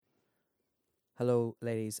Hello,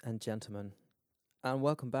 ladies and gentlemen, and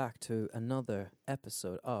welcome back to another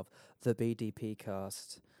episode of the BDP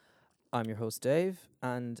Cast. I'm your host, Dave,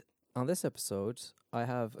 and on this episode, I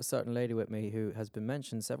have a certain lady with me who has been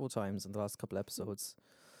mentioned several times in the last couple episodes.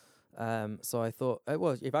 So I thought,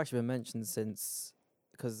 well, you've actually been mentioned since,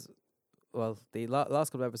 because, well, the last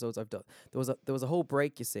couple of episodes I've done, there was a whole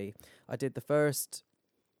break. You see, I did the first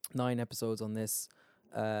 9 episodes on this.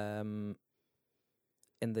 I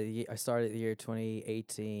started the year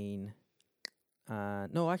 2018.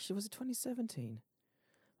 No, actually, was it 2017?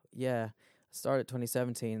 Yeah, I started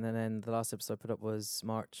 2017, and then the last episode I put up was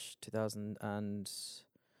March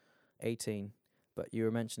 2018. But you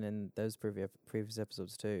were mentioning those previous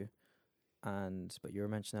episodes too, but you were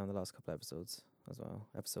mentioning in the last couple of episodes as well.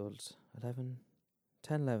 Episode 11,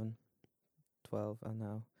 10, 11, 12, and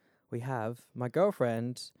now we have my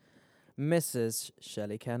girlfriend, Mrs.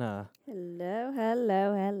 Shelley Kenna.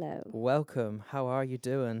 Hello. Welcome. How are you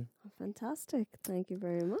doing? Fantastic. Thank you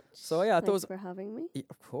very much. So yeah, I thought it was for having me.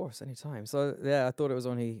 Of course, anytime. So yeah, I thought it was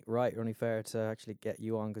only right or only fair to actually get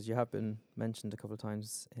you on because you have been mentioned a couple of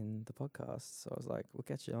times in the podcast. So I was like, we'll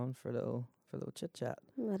get you on for a little chit chat.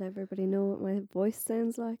 Let everybody know what my voice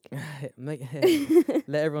sounds like. Let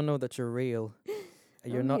everyone know that you're real.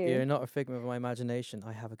 You're not a figment of my imagination.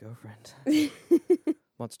 I have a girlfriend.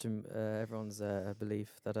 Much to everyone's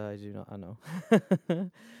belief that I do not. I know.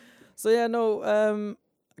 So yeah, no.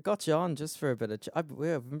 I got you on just for a bit of. I've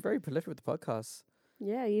been very prolific with the podcasts.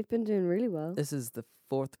 Yeah, you've been doing really well. This is the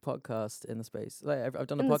 4th podcast in the space. Like I've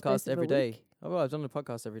done a podcast every day. Oh well, I've done a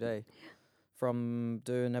podcast every day. From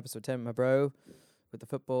doing episode 10 with my bro, with the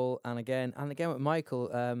football, and again with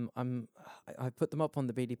Michael. I put them up on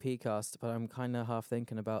the BDP cast, but I'm kind of half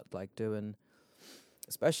thinking about like doing.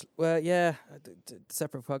 Separate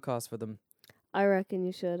podcasts for them. I reckon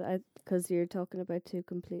you should, because you're talking about 2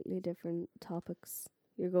 completely different topics.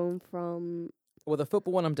 You're going from... Well, the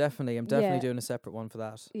football one, I'm definitely doing a separate one for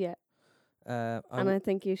that. Yeah. And I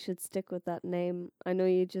think you should stick with that name. I know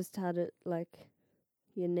you just had it, like,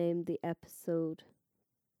 you named the episode,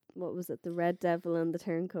 what was it, the Red Devil and the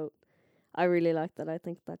Turncoat. I really like that. I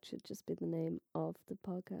think that should just be the name of the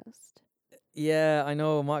podcast. Yeah, I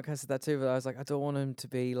know Mark has said that too, but I was like, I don't want him to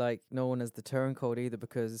be like known as the Turncoat either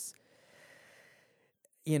because,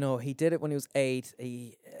 you know, he did it when he was 8.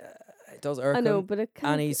 He does Urkham. I know, but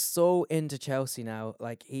and he's so into Chelsea now.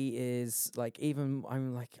 Like he is like I am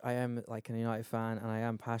like a United fan and I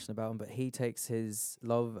am passionate about him, but he takes his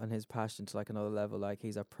love and his passion to like another level. Like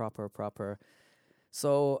he's a proper.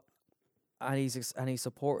 So. And he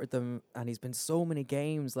supported them, and he's been so many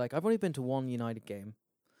games. Like I've only been to 1 United game.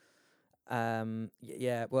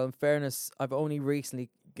 Yeah. Well, in fairness, I've only recently,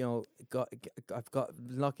 I've got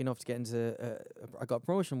lucky enough to get into. I got a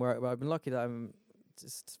promotion where I've been lucky that I'm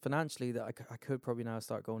just financially that I could probably now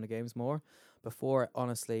start going to games more. Before,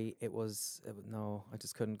 honestly, no, I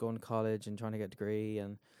just couldn't go into college and trying to get a degree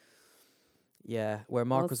and. Yeah, where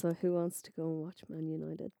Mark also, who wants to go and watch Man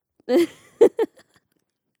United?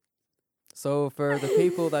 So for the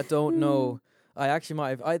people that don't know, I actually might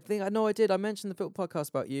have. I think I know I did. I mentioned the football podcast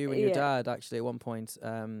about you and your dad actually at one point.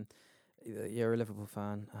 You're a Liverpool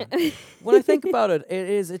fan. When I think about it,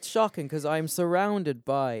 it's shocking because I'm surrounded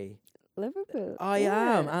by Liverpool. I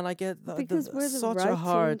am, and I get such a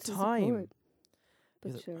hard time.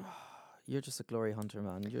 But sure. You're just a glory hunter,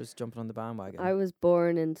 man. You're just jumping on the bandwagon. I was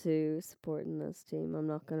born into supporting this team. I'm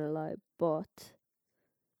not gonna lie, but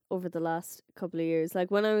over the last couple of years,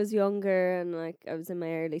 like when I was younger and like I was in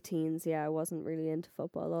my early teens, I wasn't really into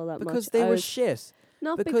football all that much. Because they were shit.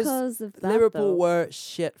 Not because of that, Liverpool were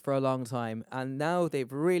shit for a long time, and now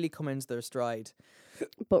they've really come into their stride.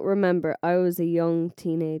 But remember, I was a young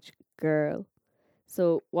teenage girl.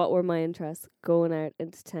 So what were my interests? Going out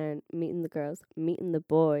into town, meeting the girls, meeting the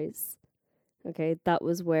boys. Okay, that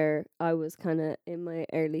was where I was kind of in my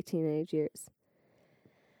early teenage years.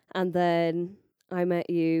 And then I met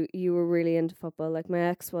you. You were really into football. Like my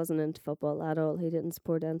ex wasn't into football at all. He didn't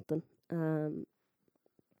support anything.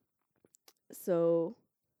 So,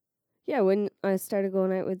 yeah, when I started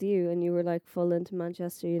going out with you and you were like full into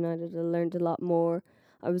Manchester United, I learned a lot more.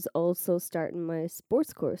 I was also starting my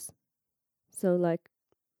sports course. So like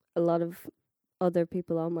a lot of other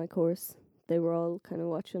people on my course, they were all kind of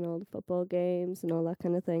watching all the football games and all that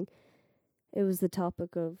kind of thing. It was the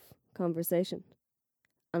topic of conversation.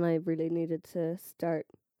 And I really needed to start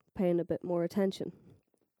paying a bit more attention,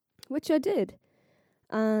 which I did.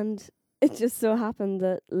 And it just so happened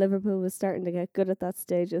that Liverpool was starting to get good at that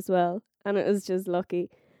stage as well. And it was just lucky.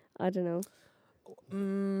 I don't know.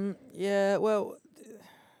 Yeah, well,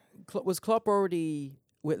 was Klopp already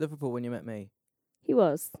with Liverpool when you met me? He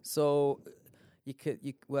was. So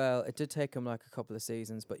Well, it did take him like a couple of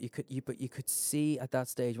seasons, but you could see at that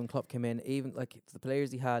stage when Klopp came in, even like the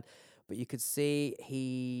players he had, but you could see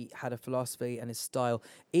he had a philosophy and his style.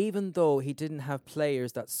 Even though he didn't have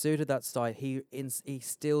players that suited that style, he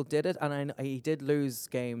still did it, and he did lose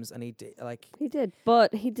games, and he did like He did,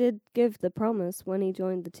 but he did give the promise when he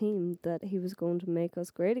joined the team that he was going to make us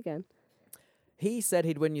great again. he said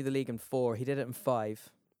he'd win you the league in 4. He did it in 5.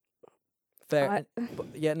 Fair,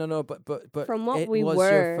 but From what it we was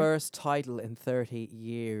were, your first title in 30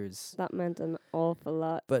 years. that meant an awful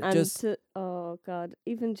lot. But and just oh God,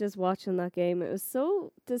 even just watching that game, it was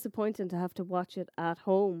so disappointing to have to watch it at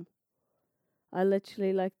home. I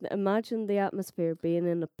literally imagine the atmosphere being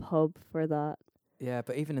in a pub for that. yeah,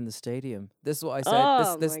 but even in the stadium, this is what I said.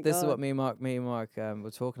 Oh this my this is God. what me and Mark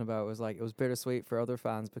were talking about. It was like it was bittersweet for other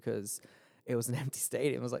fans because it was an empty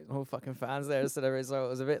stadium. It was like no fucking fans there, so it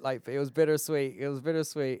was a bit like it was bittersweet. It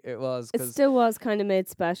was It still was kind of made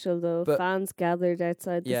special though. But- Fans gathered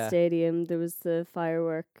outside the Yeah. stadium. There was the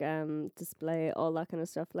firework display, all that kind of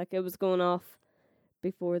stuff. Like it was going off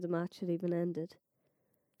before the match had even ended.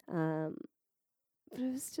 But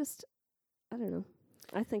it was just, I don't know.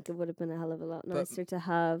 I think it would have been a hell of a lot But- nicer to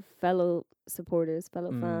have fellow supporters,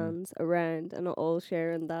 fellow Mm. fans around and all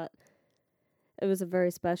sharing that. It was a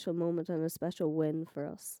very special moment and a special win for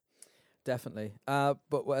us. Definitely.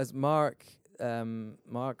 But as Mark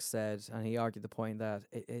said, and he argued the point that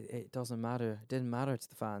it doesn't matter. It didn't matter to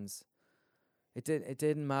the fans. It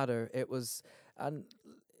didn't matter. It was, and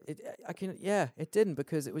it didn't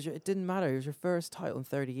because it didn't matter. It was your first title in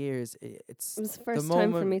 30 years. It was the first time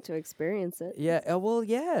for moment- me to experience it. Yeah,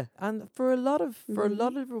 and for a lot of Mhm.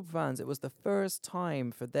 Liverpool fans, it was the first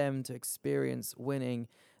time for them to experience winning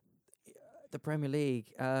the Premier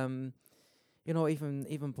League. Even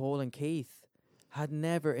Paul and Keith had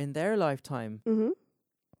never in their lifetime. Sure,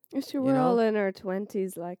 You we're all know? in our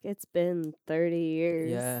 20s. Like, it's been 30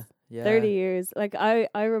 years. Yeah. 30 years. Like,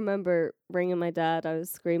 I remember ringing my dad. I was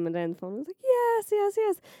screaming down the phone. I was like, yes, yes,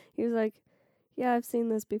 yes. He was like, yeah, I've seen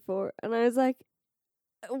this before. And I was like,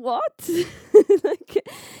 what? Like,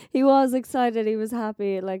 he was excited. He was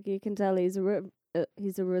happy. Like, you can tell he's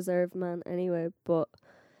a reserved man anyway. But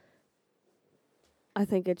I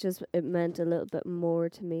think it meant a little bit more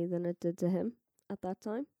to me than it did to him at that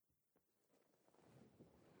time.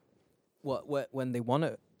 What when they won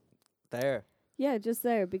it there? Yeah, just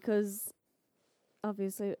there, because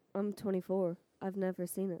obviously I'm 24. I've never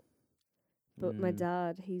seen it. But my Mm.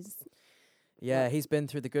 dad, he's He's been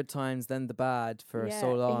through the good times, then the bad for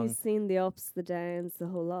so long. He's seen the ups, the downs, the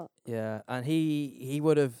whole lot. Yeah, and he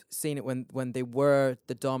would have seen it when they were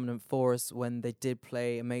the dominant force, when they did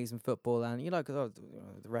play amazing football, and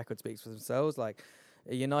the record speaks for themselves. Like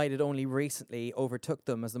United only recently overtook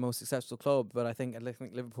them as the most successful club, but I think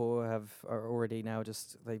Liverpool are already now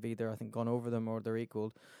they've either gone over them or they're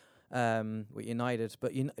equalled with United.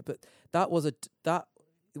 But that was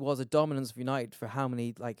a dominance of United for how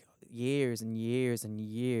many years and years and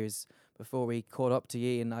years before we caught up to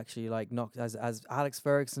ye and actually knocked, as Alex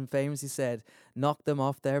Ferguson famously said, knocked them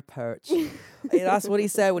off their perch. That's what he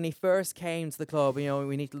said when he first came to the club.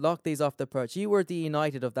 We need to lock these off their perch. You were the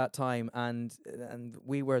United of that time, and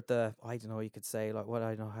we were the, I don't know, you could say how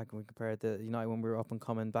can we compare the United when we were up and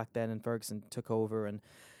coming back then, and Ferguson took over, and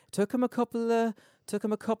took him a couple of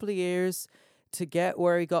years to get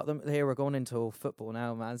where he got them. Here we're going into football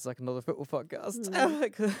now, man. It's like another football podcast.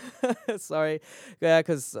 Sorry, yeah,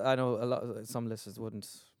 because I know some listeners wouldn't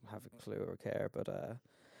have a clue or care, but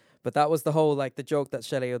that was the whole the joke that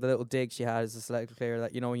Shelley, or the little dig she had as a select player,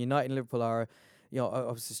 that United and Liverpool are, I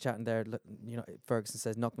was just chatting there. Ferguson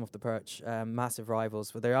says knock them off the perch. Massive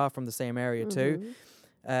rivals, but they are from the same area too.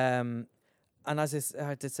 And as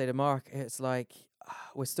I did say to Mark, it's like,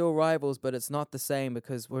 we're still rivals, but it's not the same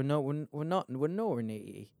because we're nowhere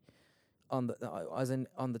near on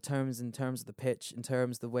the terms of the pitch, in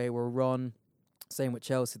terms of the way we're run. Same with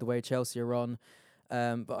Chelsea, the way Chelsea are run.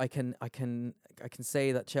 But I can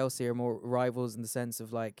say that Chelsea are more rivals in the sense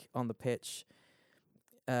of on the pitch.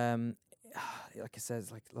 Like I said,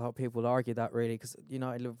 a lot of people argue that really because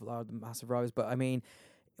United, Liverpool are the massive rivals, but I mean,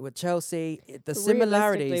 with Chelsea, the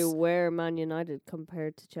similarities. Realistically, where Man United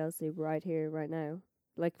compared to Chelsea right here, right now.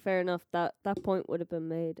 Fair enough, that point would have been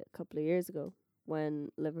made a couple of years ago when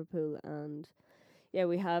Liverpool and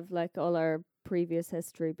we have all our previous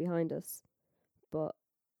history behind us. But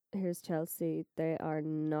here's Chelsea. They are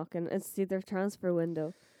knocking. It's their transfer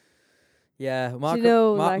window. Yeah, Mark. they're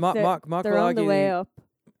will on the argue way up.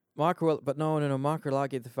 Mark will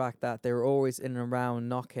argue the fact that they were always in and around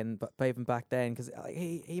knocking, but even back then, because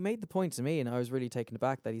he made the point to me, and I was really taken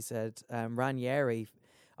aback that he said Ranieri.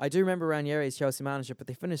 I do remember Ranieri's Chelsea manager, but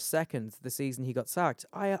they finished second the season he got sacked.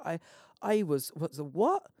 I was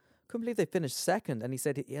what? Couldn't believe they finished second, and he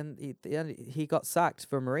said he got sacked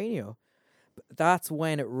for Mourinho. But that's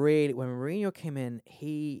when when Mourinho came in,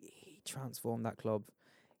 he transformed that club,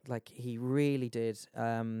 like he really did.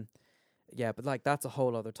 Yeah, but like that's a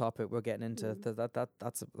whole other topic we're getting into.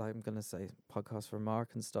 That's I'm gonna say podcast for Mark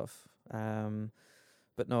and stuff.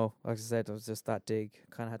 But no, like I said, it was just that dig.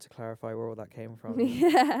 Kind of had to clarify where all that came from.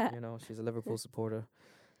 Yeah. You know, she's a Liverpool supporter,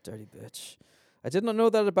 dirty bitch. I did not know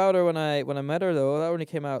that about her when I met her though. That only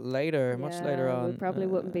came out later, much later Yeah, on. we probably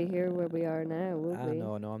wouldn't be here where we are now, would we?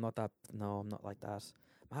 No, I'm not that. No, I'm not like that.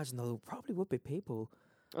 Imagine though, there probably would be people.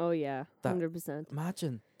 Oh yeah, That- 100%.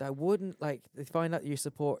 Imagine that wouldn't like they find out you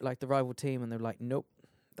support like the rival team and they're like, nope,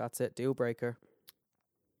 that's it, deal breaker.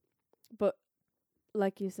 But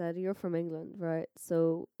like you said, you're from England, right?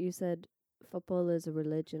 So you said football is a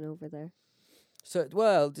religion over there. So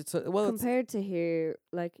it's Compared to here,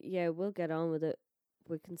 like yeah, we'll get on with it.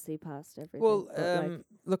 We can see past everything. well, but, like,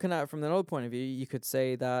 looking at it from another point of view, you could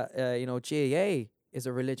say that GAA is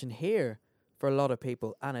a religion here for a lot of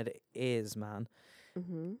people, and it is, man.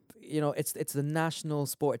 You know, it's the national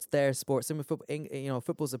sport. It's their sport. Similar football.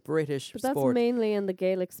 Football's a British but that's sport. mainly in the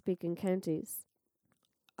Gaelic-speaking counties.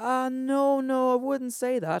 No, I wouldn't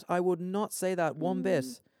say that. I would not say that one bit.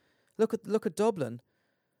 Look at Dublin.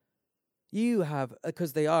 You have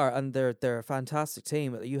because they are, and they're a fantastic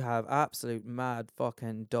team. You have absolute mad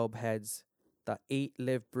fucking dub heads that eat,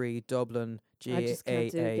 live, breathe Dublin. GAA. I just can't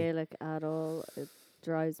do Gaelic at all. It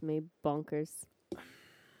drives me bonkers.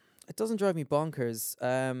 It doesn't drive me bonkers.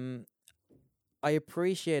 I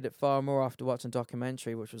appreciate it far more after watching a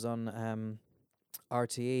documentary, which was on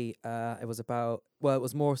RTE. It was about it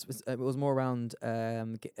was more around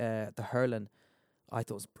the hurling. I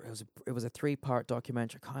thought it was a 3-part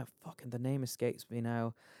documentary. The name escapes me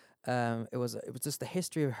now. It was just the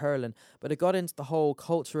history of hurling, but it got into the whole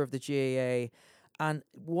culture of the GAA and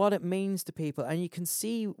what it means to people, and you can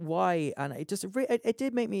see why. And it just it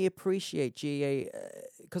did make me appreciate GAA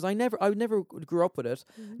because I never grew up with it,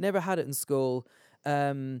 never had it in school.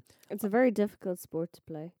 It's a very difficult sport to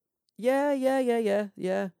play. Yeah.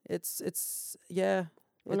 It's yeah.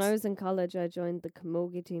 When I was in college, I joined the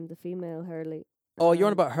camogie team, the female hurling. Oh, you're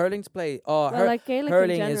on about hurling to play? Oh, well, like Gaelic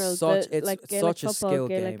hurling in general, is such like Gaelic such a football, skill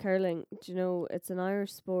Gaelic game. hurling. Do you know it's an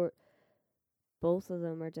Irish sport? Both of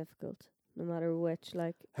them are difficult, no matter which.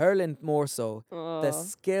 Like Hurling more so. The oh,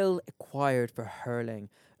 skill acquired for hurling,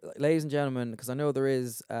 ladies and gentlemen, because I know there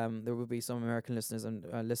will be some American listeners and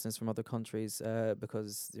listeners from other countries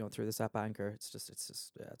because through this app Anchor,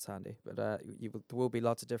 it's handy. But there will be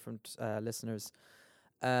lots of different listeners.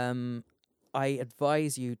 I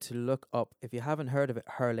advise you to look up, if you haven't heard of it,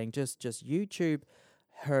 hurling. Just YouTube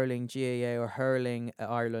hurling GAA or hurling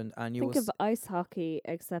Ireland, and you think will of ice hockey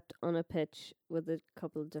except on a pitch with a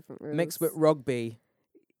couple of different rules. mixed with rugby.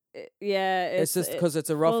 Yeah, It's just because it's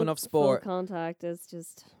a rough full- enough sport. Full contact is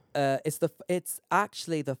just. It's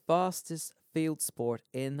actually the fastest field sport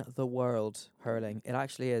in the world. Hurling, it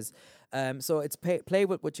actually is. So it's play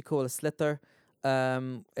with what you call a sliotar.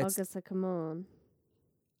 It's August, come on.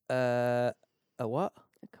 a what?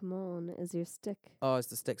 Come on, is your stick. Oh, it's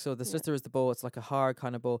the stick. So the Yeah. sliotar is the ball. It's like a hard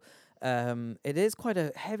kind of ball. It is quite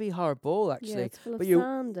a heavy, hard ball actually. Yeah, it's full But of you-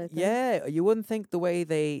 sand, I think. Yeah, you wouldn't think the way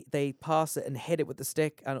they pass it and hit it with the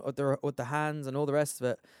stick and with the hands and all the rest of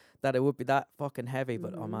it that it would be that fucking heavy.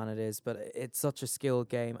 But oh Mhm. man, it is. But it's such a skilled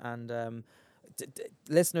game. And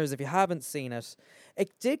listeners, if you haven't seen it,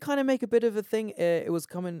 it did kind of make a bit of a thing. It was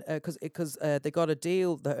coming because they got a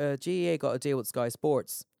deal. The GEA got a deal with Sky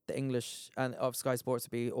Sports. The English and of Sky Sports to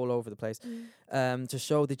be all over the place, to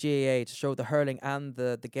show the GAA, to show the hurling and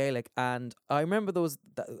the Gaelic. And I remember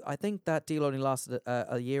I think that deal only lasted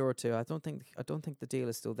a year or two. I don't think the deal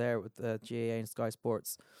is still there with the GAA and Sky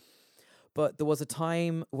Sports. But there was a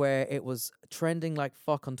time where it was trending like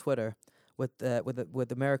fuck on Twitter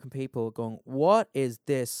with American people going, "What is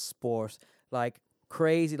this sport?" Like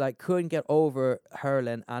crazy, like couldn't get over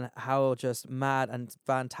hurling and how just mad and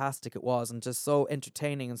fantastic it was, and just so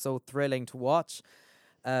entertaining and so thrilling to watch.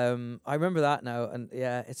 I remember that now, and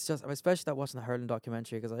yeah, it's just especially that watching the hurling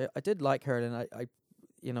documentary because I did like hurling. I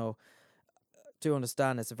do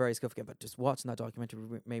understand it's a very skillful game, but just watching that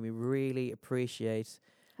documentary made me really appreciate.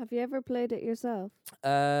 Have you ever played it yourself?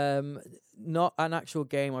 Not an actual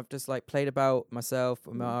game. I've just like played about myself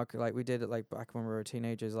with Mark. Like we did it like back when we were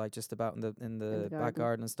teenagers, like just about in the back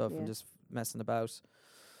garden and stuff, Yeah. and just messing about.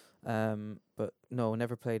 But no,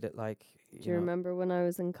 never played it like. Do you remember when I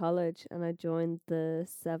was in college and I joined the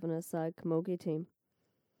 7-a-side camogie team?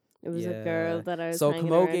 It was a girl that I was So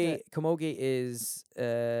hanging around with. camogie is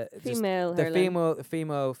just Female the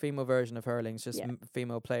hurling. female version of hurling. It's just Yeah.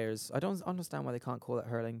 female players. I don't understand why they can't call it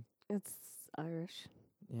hurling. It's Irish.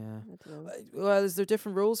 Yeah. I don't know. Well, is there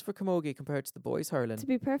different rules for camogie compared to the boys hurling? To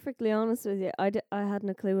be perfectly honest with you, I hadn't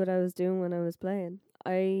a clue what I was doing when I was playing.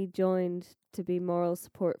 I joined to be moral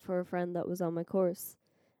support for a friend that was on my course,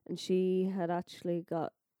 and she had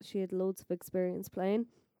loads of experience playing.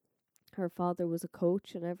 Her father was a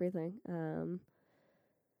coach and everything.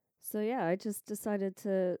 So yeah, I just decided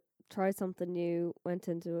to try something new, went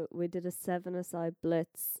into it. We did a 7-a-side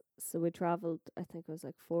blitz, so we travelled, I think it was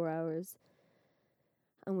like 4 hours,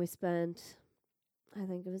 and we spent, I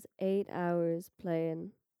think it was 8 hours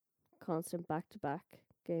playing constant back-to-back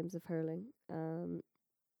games of hurling.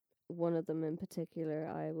 One of them in particular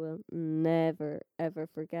I will never ever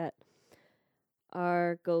forget.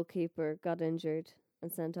 Our goalkeeper got injured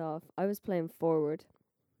and sent off. I was playing forward.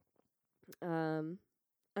 And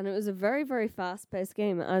it was a very, very fast-paced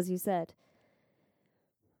game, as you said.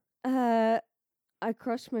 I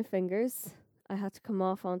crushed my fingers. I had to come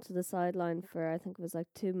off onto the sideline for, I think it was like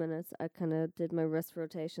 2 minutes. I kind of did my wrist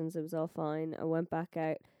rotations. It was all fine. I went back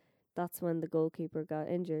out. That's when the goalkeeper got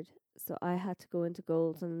injured. So I had to go into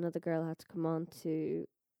goals and another girl had to come on to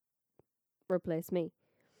replace me.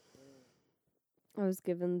 I was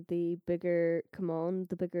given the bigger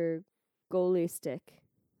goalie stick,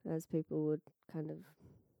 as people would kind of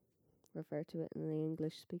refer to it in the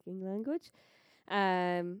English-speaking language.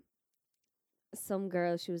 Some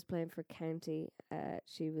girl, she was playing for county.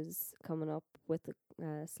 She was coming up with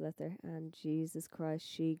a slither, and Jesus Christ,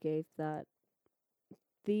 she gave that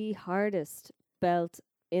the hardest belt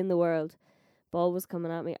in the world. Ball was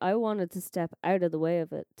coming at me. I wanted to step out of the way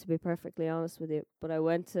of it, to be perfectly honest with you, but I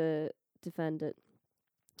went to defend it,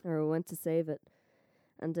 or I went to save it,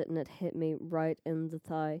 and it hit me right in the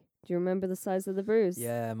thigh. Do you remember the size of the bruise?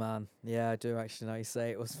 Yeah, man. Yeah, I do actually know you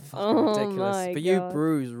say it was fucking Oh ridiculous. my But you God.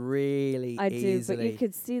 bruise really I easily. do, but you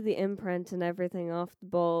could see the imprint and everything off the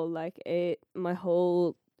ball. Like my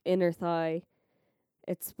whole inner thigh,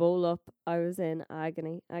 it swole up. I was in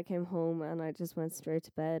agony. I came home and I just went straight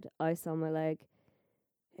to bed. Ice on my leg.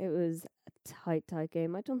 It was a tight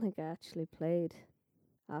game. I don't think I actually played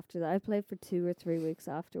after that. I played for 2 or 3 weeks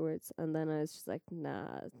afterwards, and then I was just like,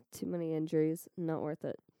 nah, too many injuries, not worth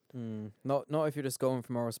it. Not if you're just going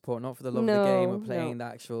for moral support, not for the love of the game or playing the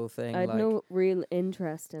actual thing. I had no real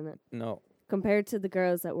interest in it. No. Compared to the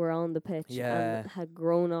girls that were on the pitch and had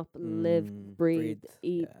grown up, lived, breathed,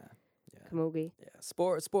 eat camogie. Yeah,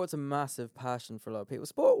 sport's a massive passion for a lot of people.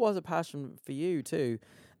 Sport was a passion for you too,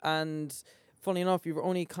 and funny enough, you've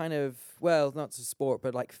only kind of, well, not just sport,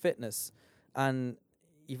 but like fitness, and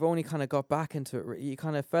you've only kind of got back into it. You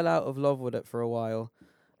kind of fell out of love with it for a while,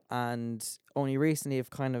 and only recently have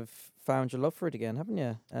kind of found your love for it again, haven't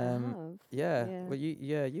you? I have. Yeah. Well,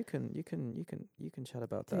 you can chat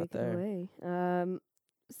about that Take there. it away.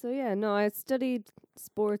 So yeah, no, I studied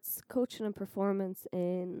sports coaching and performance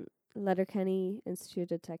in Letterkenny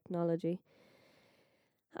Institute of Technology.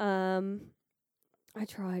 I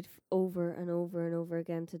tried over and over and over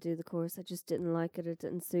again to do the course. I just didn't like it. It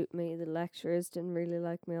didn't suit me. The lecturers didn't really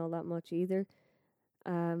like me all that much either.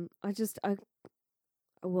 I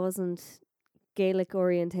wasn't Gaelic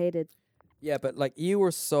orientated. Yeah, but like you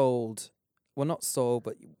were sold, well, not sold,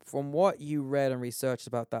 but from what you read and researched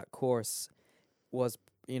about that course was,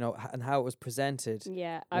 and how it was presented.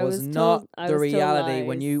 Yeah, was not the reality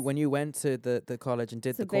when you went to the college and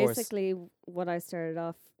did the course. So basically, what I started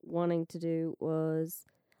off wanting to do was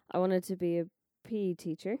I wanted to be a PE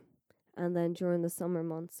teacher, and then during the summer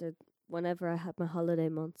months or whenever I had my holiday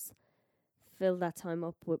months, fill that time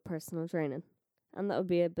up with personal training. And that would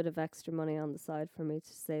be a bit of extra money on the side for me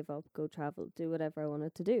to save up, go travel, do whatever I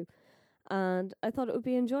wanted to do. And I thought it would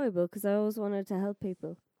be enjoyable because I always wanted to help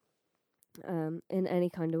people in any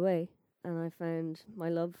kind of way. And I found my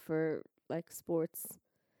love for like sports.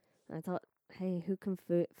 I thought, hey, who can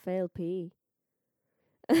fail PE?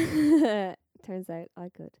 Turns out I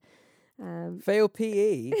could. Fail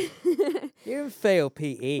PE? You didn't fail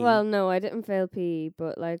PE. Well, no, I didn't fail PE,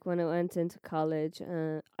 but like when I went into college,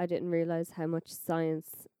 I didn't realize how much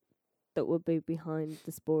science that would be behind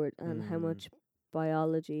the sport and how much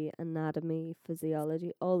biology, anatomy,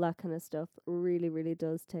 physiology, all that kind of stuff really, really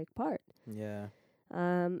does take part. Yeah.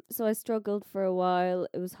 So I struggled for a while.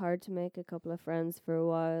 It was hard to make a couple of friends for a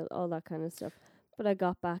while, all that kind of stuff. But I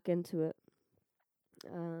got back into it.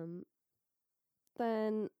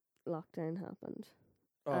 Then lockdown happened.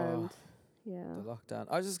 And yeah. The lockdown.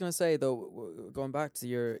 I was just going to say, though, going back to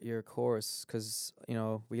your course, because,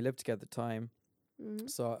 we lived together at the time.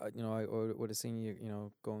 So I would have seen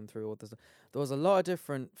you, going through all this. There was a lot of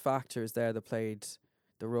different factors there that played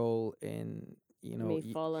the role in, Me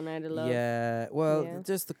falling out of love. yeah. Well, Yeah.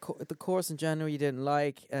 just the course in general you didn't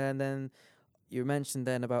like, and then you mentioned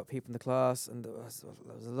then about people in the class, and there was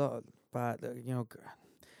a lot of bad,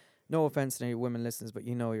 no offense to any women listeners, but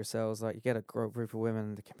you know yourselves, like you get a group of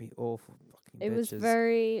women that can be awful fucking It bitches. was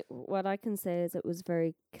very, what I can say is it was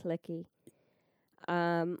very clicky.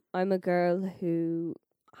 I'm a girl who,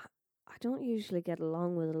 I don't usually get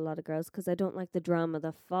along with a lot of girls because I don't like the drama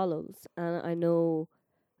that follows. And I know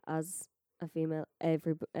as a female,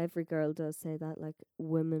 every girl does say that, like,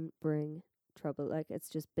 women bring trouble. Like, it's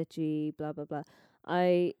just bitchy, blah, blah, blah.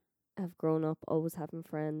 I have grown up always having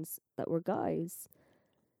friends that were guys.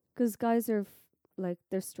 Because guys are, like,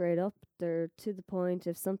 they're straight up. They're to the point.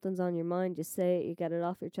 If something's on your mind, you say it, you get it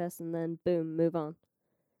off your chest, and then, boom, move on.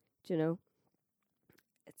 Do you know?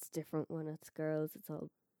 It's different when it's girls. It's all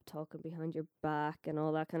talking behind your back and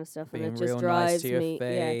all that kind of stuff, Being and it just real drives nice to your me.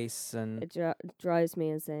 face, and It drives me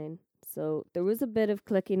insane. So there was a bit of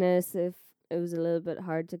clickiness. If it was a little bit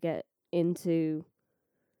hard to get into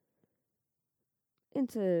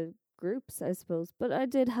groups, I suppose. But I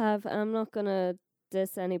did have. I'm not gonna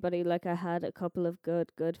diss anybody. Like, I had a couple of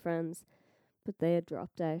good friends, but they had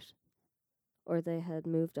dropped out, or they had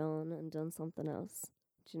moved on and done something else.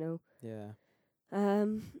 Do you know? yeah.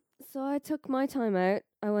 So I took my time out.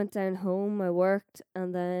 I went down home, I worked,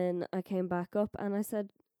 and then I came back up and I said,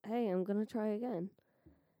 hey, I'm going to try again.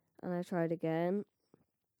 And I tried again.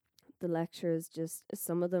 The lectures, just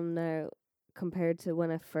some of them now, compared to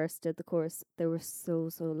when I first did the course, they were so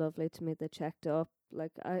lovely to me. They checked up.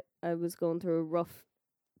 Like, I was going through a rough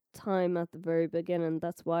time at the very beginning.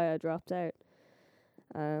 That's why I dropped out.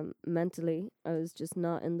 Mentally, I was just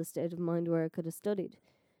not in the state of mind where I could have studied.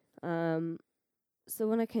 So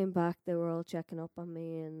when I came back, they were all checking up on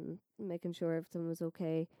me and making sure everything was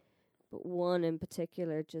okay. But one in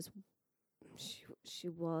particular, just she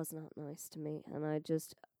was not nice to me, and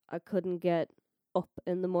I couldn't get up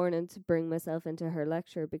in the morning to bring myself into her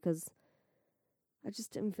lecture because I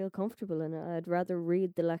just didn't feel comfortable in it. I'd rather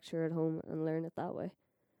read the lecture at home and learn it that way.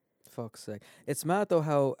 Fuck's sake. It's mad though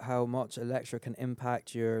how much a lecture can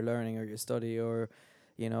impact your learning or your study, or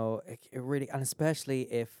it really, and especially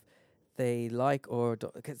if they like, or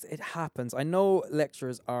because it happens. I know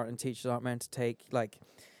lecturers aren't and teachers aren't meant to take, like,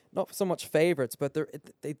 not so much favorites, but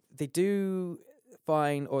they do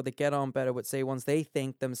find, or they get on better with, say, ones they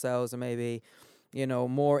think themselves are maybe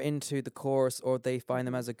more into the course, or they find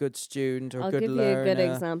them as a good student or I'll good give learner. you a good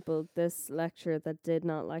example. This lecturer that did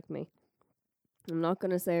not like me, I'm not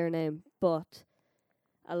going to say her name, but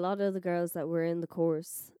a lot of the girls that were in the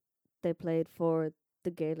course, they played for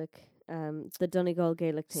the Gaelic, the Donegal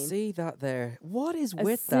Gaelic team. See that there? What is as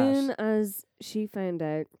with that? As soon as she found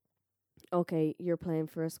out, okay, you're playing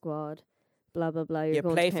for a squad, blah blah blah. You're You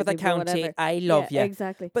going play to for the county. whatever. I love you.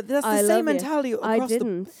 Exactly. But that's I the love same ya. mentality across I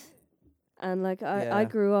didn't. And like I Yeah.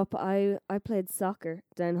 grew up. I played soccer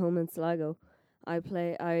down home in Sligo.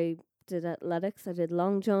 I did athletics. I did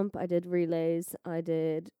long jump. I did relays. I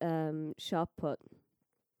did shot put,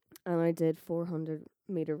 and I did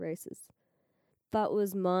 400-meter races. That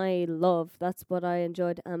was my love. That's what I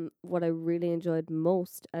enjoyed. What I really enjoyed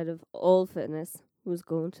most out of all fitness was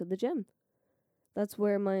going to the gym. That's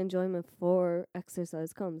where my enjoyment for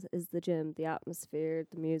exercise comes, is the gym, the atmosphere,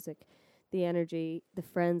 the music, the energy, the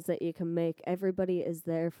friends that you can make. Everybody is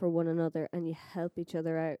there for one another and you help each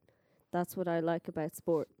other out. That's what I like about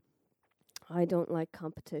sport. I don't like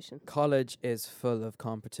competition. College is full of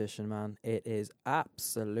competition, man. It is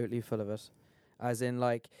absolutely full of it. As in,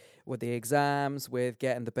 like, with the exams, with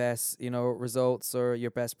getting the best, results, or your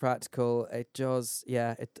best practical. It just,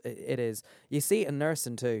 it is. You see it in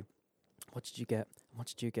nursing too. What did you get? What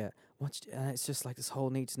did you get? And it's just like this whole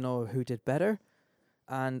need to know who did better.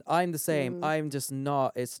 And I'm the same. I'm just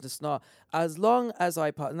not. It's just not. As long as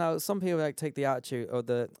I now, some people like take the attitude, or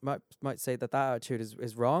might say that attitude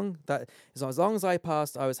is wrong. That as long as I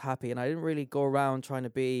passed, I was happy, and I didn't really go around trying to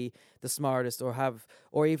be the smartest,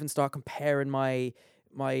 or even start comparing my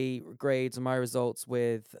grades and my results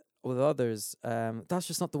with others. That's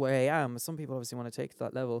just not the way I am. Some people obviously want to take it to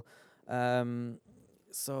that level.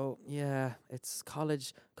 So yeah, it's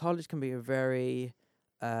college. College can be a very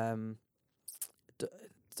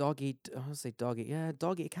doggy. I want to say doggy. Yeah,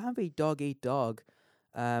 doggy. It can be dog eat dog,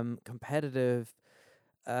 competitive.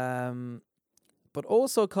 But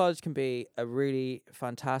also college can be a really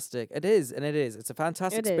fantastic. It is. It's a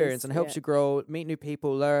fantastic experience, and it helps you grow, meet new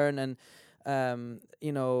people, learn, and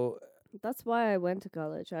That's why I went to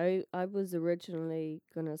college. I was originally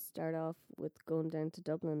gonna start off with going down to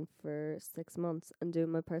Dublin for 6 months and doing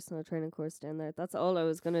my personal training course down there. That's all I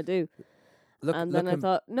was gonna do. And then I Looking,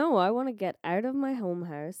 thought, no, I want to get out of my home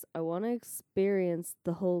house. I want to experience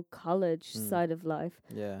the whole college side of life.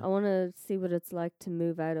 yeah. I want to see what it's like to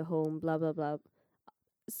move out of home, blah, blah, blah.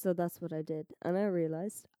 So that's what I did. And I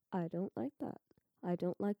realized I don't like that. I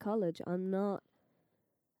don't like college. I'm not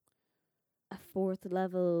a fourth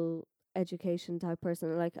level education type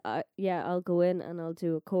person. Like, I'll go in and I'll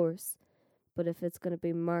do a course. But if it's going to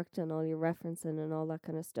be marked on all your referencing and all that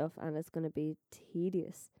kind of stuff, and it's going to be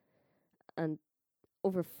tedious, and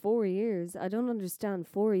over 4 years, I don't understand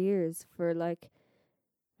 4 years for like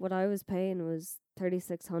what I was paying was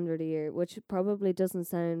 3,600 a year, which probably doesn't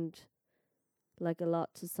sound like a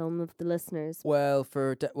lot to some of the listeners. Well,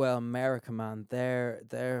 America, man,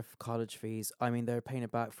 their college fees. I mean, they're paying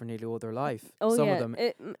it back for nearly all their life. Oh Some yeah, of them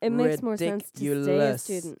it makes more sense to stay a ridiculous.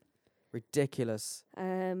 student. Ridiculous.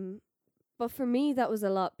 But for me, that was a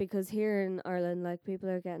lot because here in Ireland, like people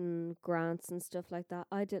are getting grants and stuff like that.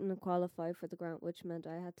 I didn't qualify for the grant, which meant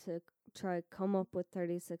I had to try come up with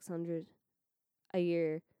 3,600 a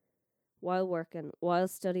year while working, while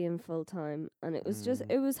studying full time, and it was just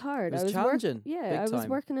it was hard. It was I was challenging. I was time.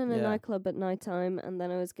 working in a Yeah. nightclub at night time, and then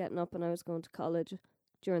I was getting up and I was going to college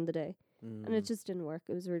during the day, and it just didn't work.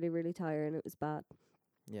 It was really, really tiring. It was bad.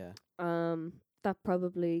 Yeah. That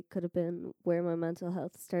probably could have been where my mental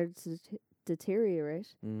health started to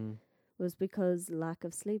deteriorate. Was because lack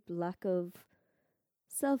of sleep, lack of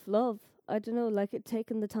self-love. I don't know, like it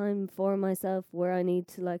taking the time for myself where I need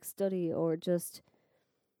to like study or just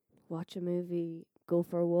watch a movie, go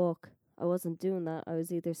for a walk. I wasn't doing that. I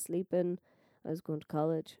was either sleeping, I was going to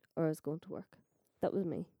college, or I was going to work. That was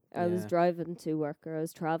me. I was Yeah. driving to work, or I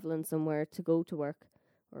was traveling somewhere to go to work,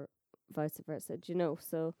 or vice versa. Do you know?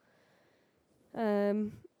 So, yeah,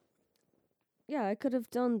 I could have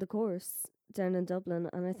done the course down in Dublin,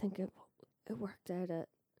 and I think it worked out at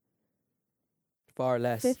Far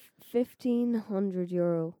less.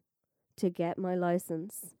 €1,500 to get my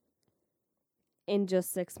license in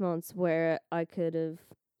just 6 months, where I could have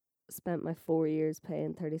spent my 4 years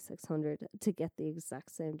paying 3,600 to get the exact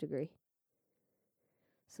same degree.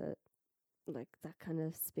 So, like, that kind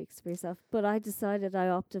of speaks for yourself. But I decided I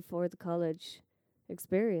opted for the college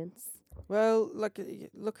experience. Well, like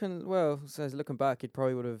looking back, you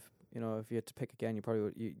probably would have, if you had to pick again, you probably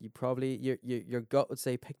would. You probably your gut would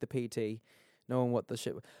say pick the PT, knowing what the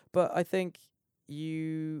shit. But I think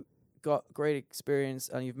you got great experience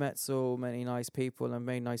and you've met so many nice people and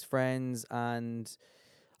made nice friends, and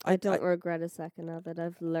I don't regret a second of it.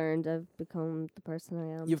 I've learned. I've become the person I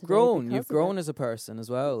am. You've today grown. because You've of grown it. as a person as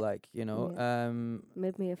well. Like Yeah.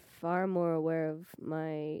 Made me far more aware of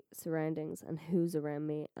my surroundings and who's around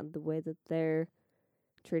me and the way that they're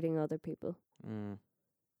treating other people.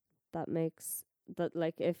 That makes that,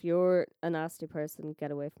 like, if you're a nasty person, get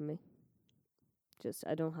away from me. Just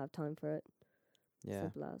I don't have time for it. Yeah.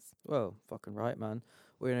 Simple as. Well, fucking right, man.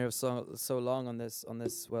 We're gonna have so long on this in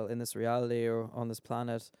this reality or on this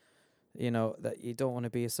planet, that you don't want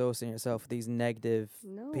to be associating yourself with these negative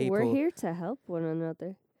No, people. we're here to help one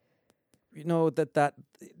another. That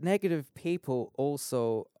negative people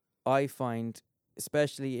also, I find,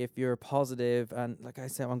 especially if you're positive, and like I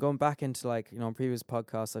said, I'm going back into in previous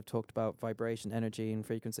podcasts I've talked about vibration, energy and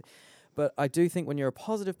frequency. But I do think when you're a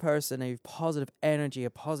positive person and you have positive energy,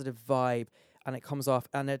 a positive vibe, and it comes off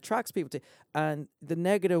and it attracts people to, and the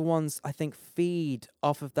negative ones I think feed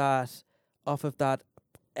off of that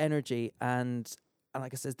energy, and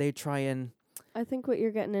like I said, they try and I think what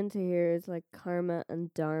you're getting into here is like karma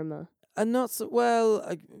and dharma. and not so well.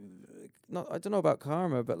 I don't know about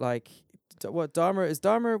karma, but like what dharma is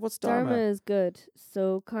dharma? What's dharma? Dharma is good.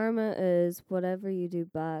 So karma is whatever you do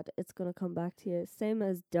bad, it's going to come back to you. Same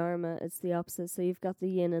as dharma, it's the opposite. So you've got the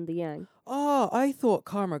yin and the yang. Oh, I thought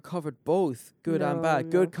karma covered both good and bad.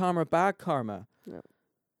 No. Good karma, bad karma. No.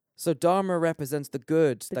 So dharma represents the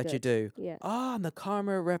good The that you do. Yeah. And the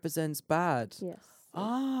karma represents bad. Yes.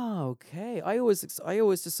 Okay. I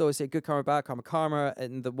always associate good karma, bad karma. Karma,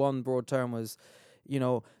 in the one broad term, was,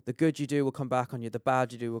 the good you do will come back on you. The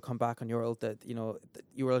bad you do will come back on you.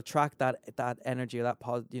 You will attract that energy or that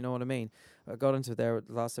you know what I mean? I got into there with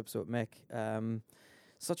the last episode with Mick.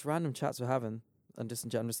 Such random chats we're having, and just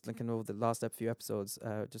in general, just thinking over the last few episodes.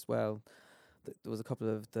 There was a couple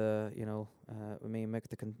of with me and Mick,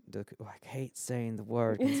 I hate saying the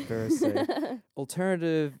word conspiracy.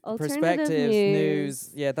 Alternative perspectives,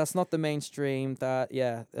 news. Yeah, that's not the mainstream.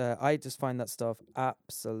 I just find that stuff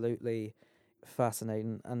absolutely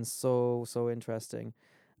fascinating and so interesting.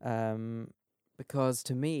 Because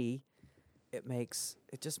to me,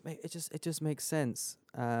 it just makes sense.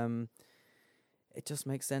 It just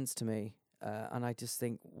makes sense to me. And I just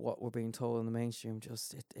think what we're being told in the mainstream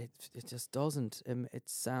it just doesn't. It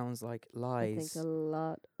sounds like I think lies.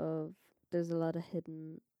 there's a lot of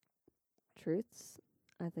hidden truths.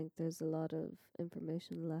 I think there's a lot of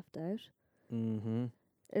information left out. Mm-hmm.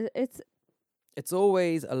 It's It's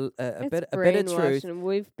always a bit of truth. brainwashing.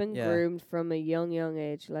 We've been Yeah. groomed from a young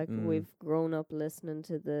age. Like Mm. we've grown up listening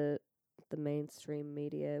to the mainstream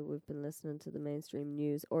media. We've been listening to the mainstream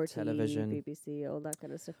news, RTE, Television. BBC, all that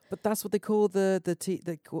kind of stuff. But that's what they call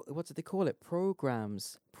what do they call it? Programming.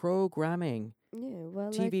 Yeah,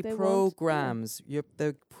 well, TV like they programs.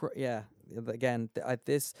 Again,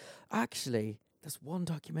 this actually, there's one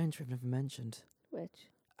documentary I've never mentioned. Which?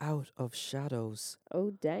 Out of Shadows. Oh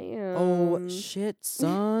damn! Oh shit,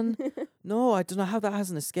 son! No, I don't know how that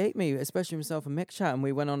hasn't escaped me. Especially myself and Mick chat, and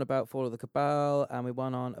we went on about Fall of the Cabal, and we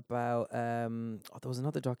went on about there was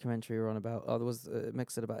another documentary we were on about. There was Mick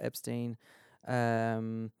said about Epstein.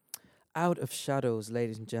 Out of Shadows,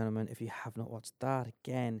 ladies and gentlemen. If you have not watched that,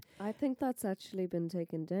 again, I think that's actually been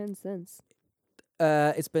taken down since.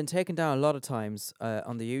 it's been taken down a lot of times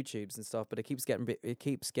on the YouTubes and stuff, but it keeps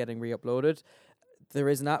getting re-uploaded. There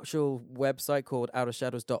is an actual website called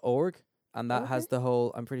outofshadows.org, and that has the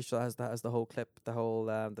whole. I'm pretty sure that has the whole clip, the whole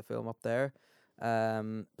the film up there.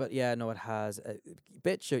 But yeah, no, it has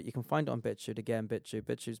BitChute. You can find it on BitChute again.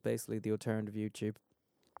 BitChute's basically the alternative YouTube.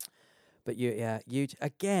 But YouTube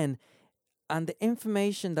again, and the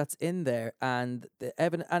information that's in there, and the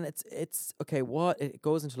evidence, and it's okay. What it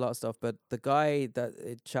goes into a lot of stuff, but the guy that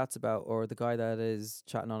it chats about, or the guy that is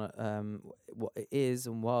chatting on it, is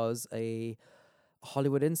and was a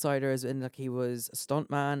Hollywood insider, as in like he was a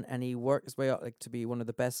stuntman and he worked his way up like to be one of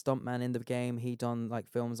the best stuntmen in the game. He done like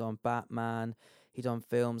films on Batman, he done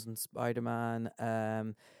films on Spider-Man,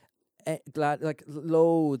 like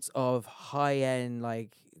loads of high end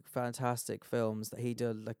like fantastic films that he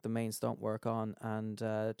did like the main stunt work on, and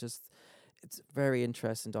just it's very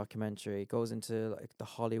interesting documentary. It goes into like the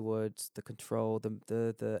Hollywood, the control,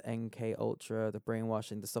 the NK Ultra, the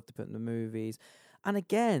brainwashing, the stuff they put in the movies. And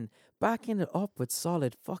again, backing it up with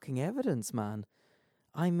solid fucking evidence, man.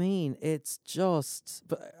 I mean, it's just.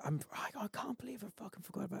 But I can't believe I fucking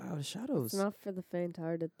forgot about Out of Shadows. It's not for the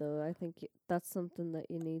faint-hearted, though. I think that's something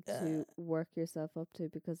that you need to work yourself up to,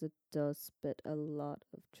 because it does spit a lot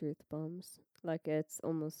of truth bombs. Like, it's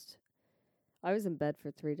almost. I was in bed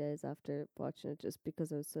for 3 days after watching it, just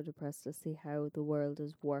because I was so depressed to see how the world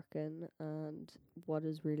is working and what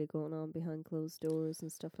is really going on behind closed doors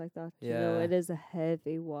and stuff like that. You know, Yeah. it is a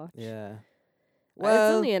heavy watch. Yeah. Well,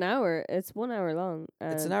 it's only an hour. It's 1 hour long.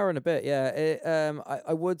 It's an hour and a bit. Yeah.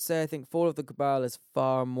 I would say I think Fall of the Cabal is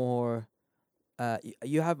far more. Have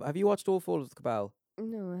you watched all Fall of the Cabal?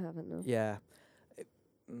 No, I haven't. No. Yeah.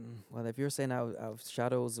 Well, if you're saying Out of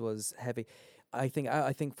Shadows was heavy, I think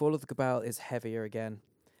Fall of the Cabal is heavier again.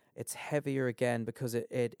 It's heavier again because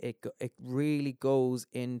it really goes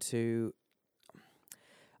into.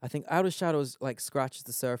 I think Out of Shadows like scratches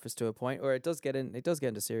the surface to a point, or it does get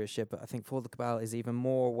into serious shit. But I think Fall of the Cabal is even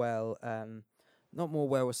more not more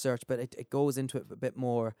well researched, but it goes into it a bit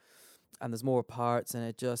more, and there's more parts, and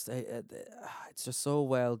it's just so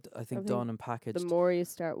well I think done and packaged. The more you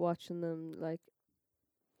start watching them, like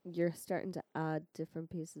you're starting to add different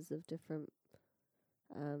pieces of different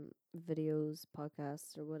videos,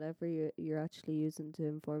 podcasts, or whatever you're actually using to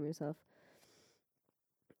inform yourself.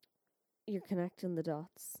 You're connecting the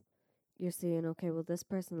dots. You're seeing, okay, well, this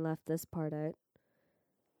person left this part out.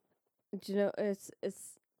 Do you know, it's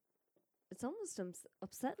almost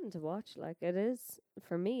upsetting to watch. Like, it is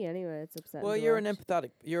for me anyway. It's upsetting. Well, you're an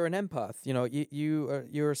empath. You know,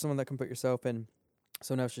 you're someone that can put yourself in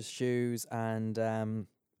someone else's shoes and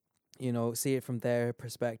you know, see it from their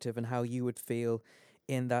perspective and how you would feel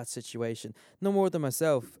in that situation. No more than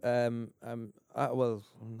myself. I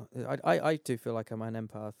do feel like I'm an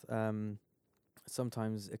empath.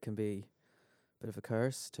 Sometimes it can be a bit of a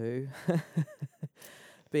curse too,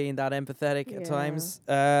 being that empathetic at times.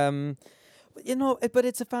 But you know, but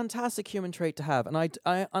it's a fantastic human trait to have, and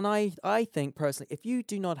I think personally, if you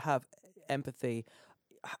do not have empathy,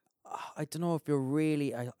 I don't know if you're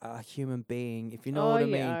really a human being, if you know what I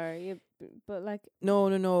mean. But like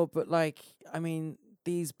no, but like I mean,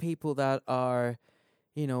 these people that are,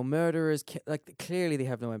 you know, murderers, like clearly they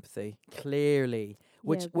have no empathy. Clearly,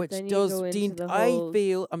 which does I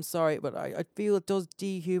feel. I'm sorry, but I feel it does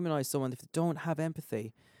dehumanize someone if they don't have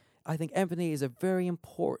empathy. I think empathy is a very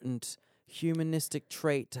important humanistic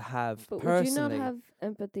trait to have But personally. would you not have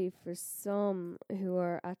empathy for some who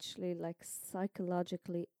are actually like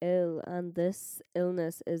psychologically ill, and this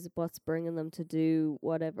illness is what's bringing them to do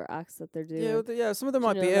whatever acts that they're doing? Some of them Do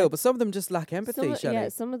you might be know, ill, like but some of them just lack empathy, Shelley.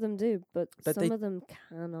 some of them do, but But some they- of them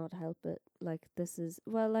cannot help it. Like this is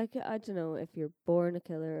like I don't know if you're born a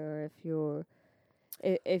killer or if you're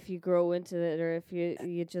if you grow into it or if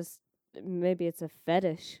you just maybe it's a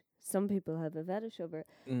fetish. Some people have a fetish over it.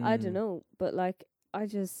 I don't know, but like I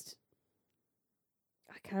don't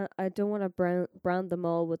want to brand them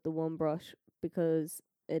all with the one brush because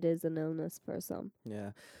it is an illness for some.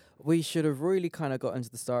 Yeah. We should have really kind of got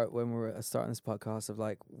into the start when we were starting this podcast of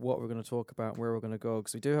like what we're going to talk about and where we're going to go,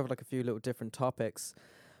 because we do have like a few little different topics.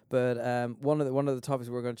 But one of the topics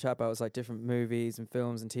we're going to chat about is like different movies and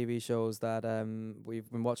films and TV shows that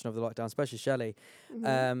we've been watching over the lockdown, especially Shelley.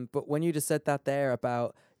 But when you just said that there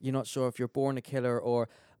about you're not sure if you're born a killer or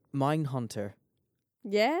Mindhunter.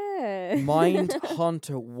 Yeah.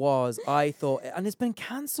 Mindhunter was, I thought, and it's been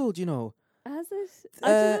cancelled, you know. Has it? I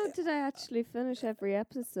don't know. Did I actually finish every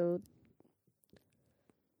episode?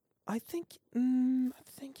 I think you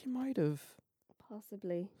might have.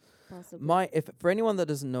 Possibly. If for anyone that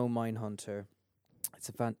doesn't know Mindhunter, it's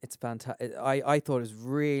fantastic. I thought it was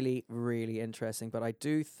really, really interesting, but I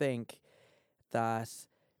do think that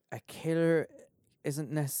a killer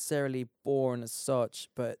isn't necessarily born as such,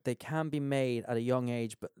 but they can be made at a young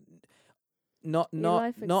age, but not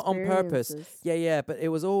on purpose. Yeah, but it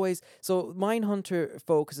was always so. Mindhunter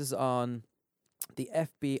focuses on the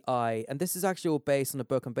FBI, and this is actually all based on a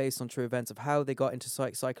book and based on true events of how they got into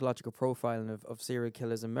psychological profiling of serial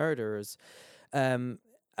killers and murderers, and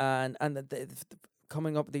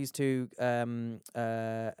coming up with these two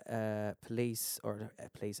police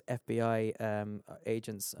FBI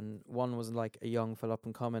agents, and one was like a young fella up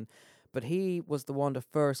and coming, but he was the one that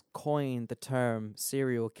first coined the term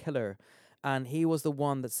serial killer, and he was the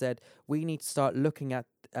one that said we need to start looking at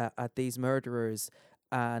these murderers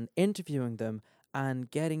and interviewing them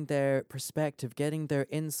and getting their perspective, getting their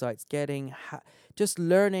insights, getting just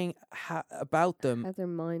learning about them,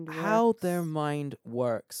 how their mind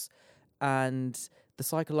works, and the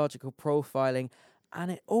psychological profiling.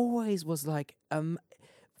 And it always was like, for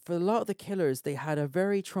a lot of the killers, they had a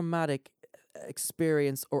very traumatic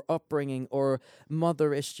experience or upbringing or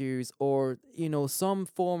mother issues or, you know, some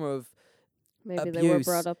form of maybe abuse. They were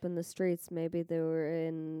brought up in the streets. Maybe they were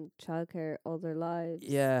in childcare all their lives.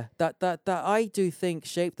 Yeah, that I do think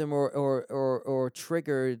shaped them or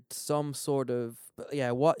triggered some sort of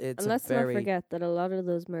And let's not forget that a lot of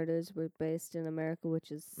those murders were based in America,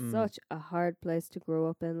 which is such a hard place to grow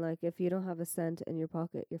up in. Like if you don't have a cent in your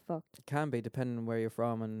pocket, you're fucked. It can be depending on where you're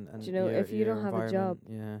from and do you know if you don't have a job,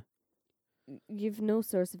 yeah, you've no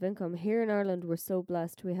source of income. Here in Ireland, we're so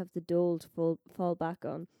blessed. We have the dole to fall back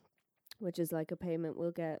on, which is like a payment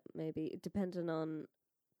we'll get maybe depending on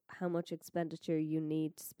how much expenditure you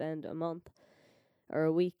need to spend a month or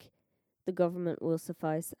a week. The government will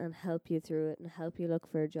suffice and help you through it and help you look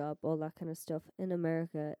for a job, all that kind of stuff. In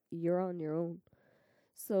America, you're on your own.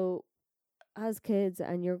 So as kids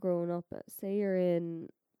and you're growing up, say you're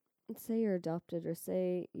adopted or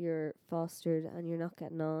say you're fostered and you're not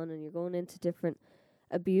getting on and you're going into different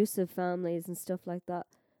abusive families and stuff like that,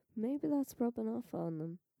 maybe that's rubbing off on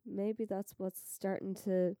them. Maybe that's what's starting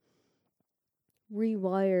to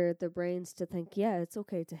rewire their brains to think, yeah, it's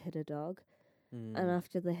okay to hit a dog. And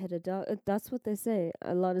after they hit a dog, that's what they say.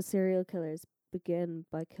 A lot of serial killers begin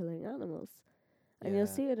by killing animals. And you'll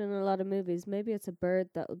see it in a lot of movies. Maybe it's a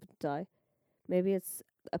bird that'll die. Maybe it's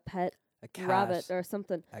a pet, a cat, rabbit or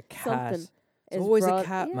something. A cat. Something it's always a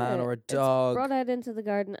cat, man, or a dog. It's brought out into the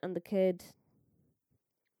garden and the kid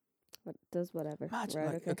does whatever. Imagine,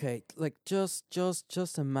 right, okay, like just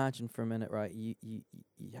imagine for a minute, right? You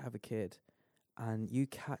have a kid, and you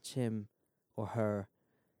catch him or her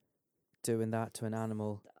doing that to an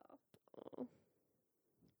animal,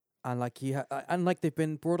 and like and like they've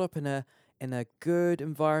been brought up in a good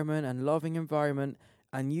environment and loving environment,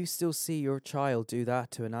 and you still see your child do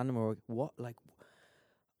that to an animal. What, like?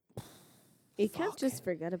 You can't just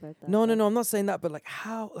forget about that. No, I'm not saying that, but like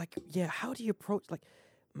how do you approach, like,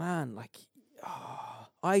 man, like,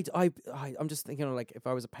 I'm just thinking of, like, if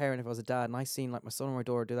I was a parent, if I was a dad, and I seen like my son or my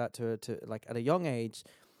daughter do that to like at a young age,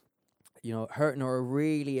 you know, hurting or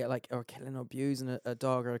really like or killing or abusing a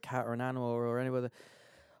dog or a cat or an animal or any other.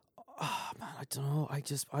 Oh man, I don't know.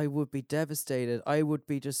 I would be devastated. I would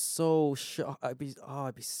be just so shocked. I'd be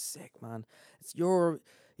sick, man. It's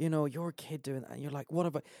your kid doing that, and you're like, what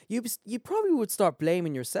have I? You probably would start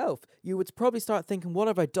blaming yourself. You would probably start thinking, what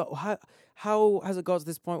have I done? How has it got to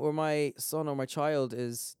this point where my son or my child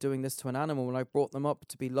is doing this to an animal when I brought them up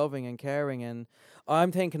to be loving and caring? And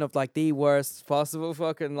I'm thinking of like the worst possible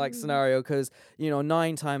fucking like scenario, because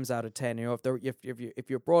 9 times out of 10, if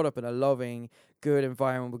you're brought up in a loving, good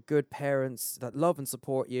environment with good parents that love and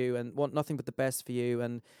support you and want nothing but the best for you,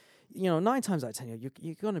 and 9 times out of 10,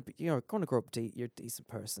 you're gonna grow up you're a decent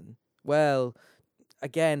person. Well,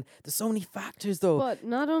 again, there's so many factors though. But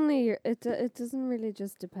not only it doesn't really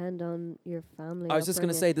just depend on your family. I was just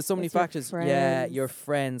gonna say there's so many factors. Your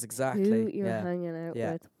friends, exactly. Who you're hanging out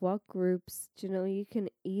with, what groups. You can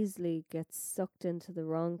easily get sucked into the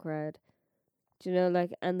wrong crowd.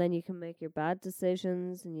 And then you can make your bad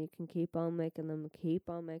decisions, and you can keep on making them,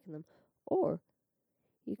 or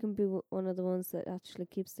you can be one of the ones that actually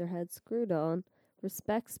keeps their head screwed on,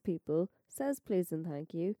 respects people, says please and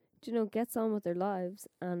thank you, gets on with their lives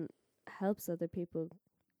and helps other people.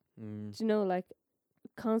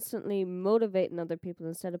 Constantly motivating other people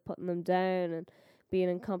instead of putting them down and being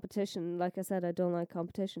in competition. Like I said, I don't like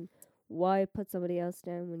competition. Why put somebody else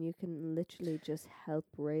down when you can literally just help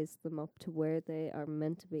raise them up to where they are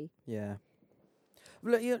meant to be? Yeah.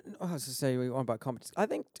 Well, I was to say we want about competition. I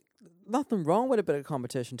think nothing wrong with a bit of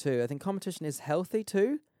competition too. I think competition is healthy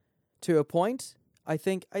too, to a point. I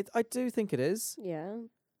do think it is. Yeah,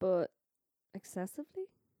 but excessively?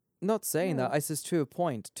 Not saying that. I says to a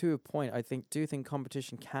point. I do think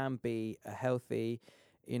competition can be a healthy,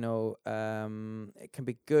 it can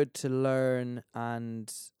be good to learn,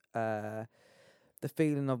 and the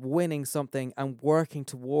feeling of winning something and working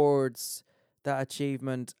towards that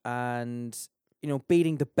achievement, and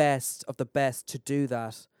beating the best of the best to do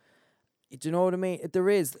that. Do you know what I mean? There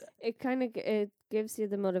is. It kind of it gives you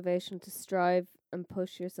the motivation to strive and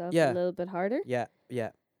push yourself a little bit harder. Yeah.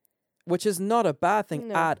 Which is not a bad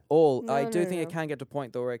thing at all. No, I do think it can get to a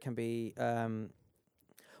point though where it can be. Well,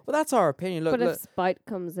 that's our opinion. Look, but if spite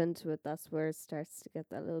comes into it, that's where it starts to get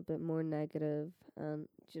that little bit more negative. And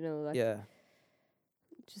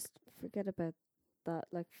just forget about that.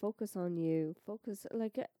 Like, focus on you. Focus,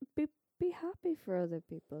 be happy for other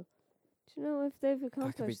people. If they've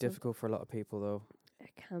accomplished. That can be difficult for a lot of people, though.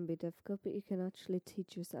 It can be difficult, but you can actually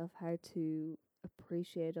teach yourself how to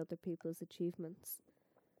appreciate other people's achievements.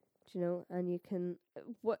 And you can.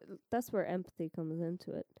 That's where empathy comes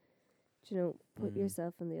into it. Put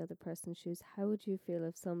yourself in the other person's shoes. How would you feel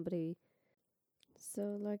if somebody?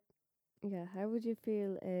 How would you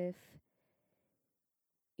feel if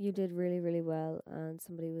you did really, really well and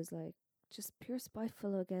somebody was like just pure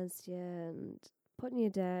spiteful against you and putting you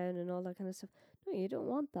down and all that kind of stuff? No, you don't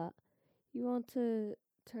want that. You want to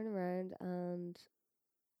turn around and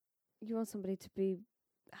you want somebody to be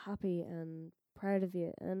happy and proud of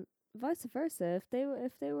you, and vice versa. If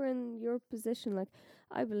they were in your position, like,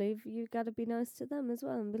 I believe you got to be nice to them as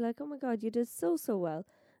well and be like, oh my God, you did so well.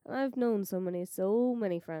 And I've known so many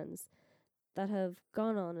friends that have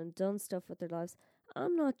gone on and done stuff with their lives.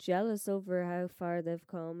 I'm not jealous over how far they've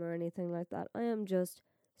come or anything like that. I am just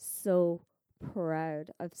so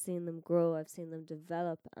proud. I've seen them grow, I've seen them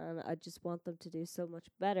develop, and I just want them to do so much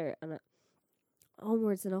better, and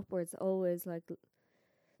onwards and upwards, always.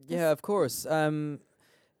 Yeah, of course. Well,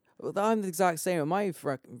 I'm the exact same with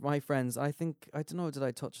my friends. I think, I don't know, did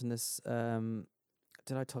I touch on this in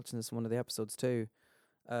one of the episodes too?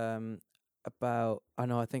 About,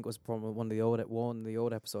 I think it was probably one of the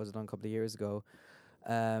old episodes I done a couple of years ago.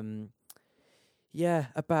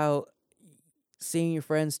 About seeing your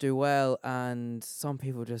friends do well, and some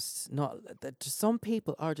people some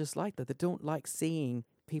people are just like that. They don't like seeing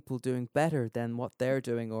people doing better than what they're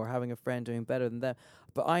doing, or having a friend doing better than them.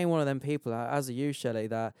 But I'm one of them people, as are you, Shelley,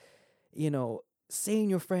 that seeing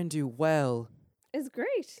your friend do well is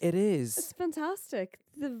great. It is. It's fantastic.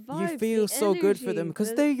 The vibes, you feel so good for them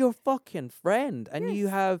because they're your fucking friend, and you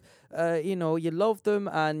have, you love them,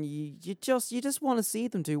 and you just want to see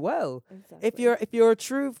them do well. Exactly. If you're a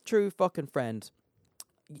true fucking friend,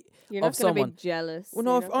 you're not going to be jealous. Well,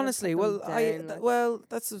 no, honestly,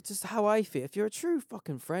 that's just how I feel. If you're a true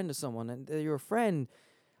fucking friend of someone, and you're a friend,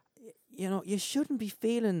 you shouldn't be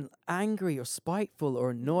feeling angry or spiteful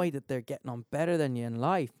or annoyed that they're getting on better than you in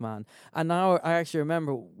life, man. And now I actually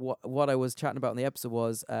remember what I was chatting about in the episode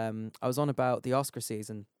was, I was on about the Oscar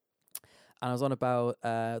season, and I was on about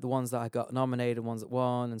the ones that I got nominated, ones that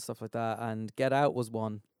won and stuff like that, and Get Out was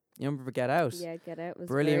one. You remember Get Out? Yeah, Get Out was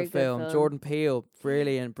brilliant very film. Good film. Jordan Peele,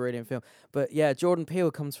 brilliant film. But yeah, Jordan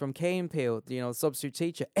Peele comes from Kane Peele, the substitute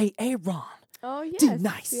teacher. Hey, Aaron. Oh yes. Too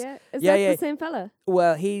nice. Yeah. Is Yeah, that yeah. the same fella?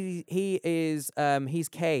 Well, he is he's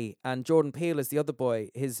Kay, and Jordan Peele is the other boy.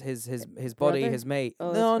 His buddy, Brother? his mate. Oh,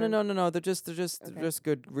 his No, no, friend. no, no, no. They're just Okay.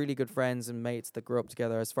 good, really good friends and mates that grew up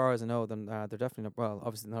together. As far as I know, them they're definitely not. Well,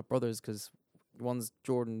 obviously not brothers because one's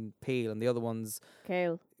Jordan Peele and the other one's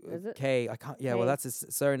Kale. Is it? Kay. I can't. Yeah, well, Kay. that's his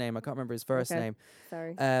surname. I can't remember his first Okay. name.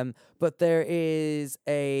 Sorry. But there is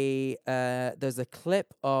there's a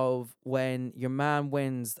clip of when your man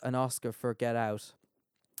wins an Oscar for Get Out,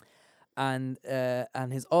 and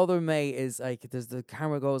his other mate is like, there's the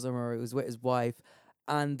camera goes on where he was with his wife,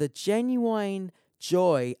 and the genuine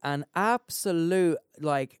joy and absolute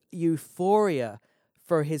like euphoria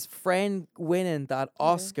for his friend winning that Yeah.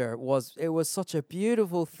 Oscar was such a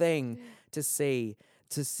beautiful thing to see.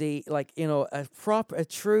 To see, like, you know, a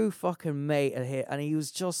true fucking mate at hit, and he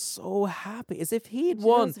was just so happy as if he'd Do you know,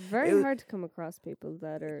 won. it's very It hard to come across people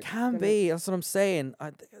that are can gonna- be. That's what I'm saying.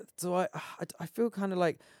 I feel kind of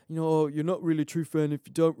like, you know, you're not really a true fan if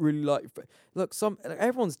you don't really like. Look,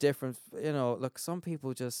 everyone's different. You know, look, some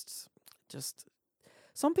people just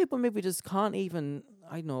some people maybe just can't even,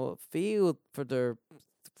 I don't know, feel for their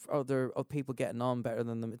other people getting on better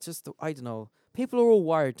than them. It's just, I don't know. People are all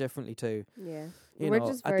wired differently too. Yeah. You We're know,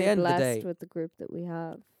 just at very the end of the blessed day, with the group that we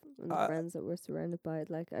have and the Uh, friends that we're surrounded by.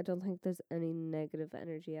 Like, I don't think there's any negative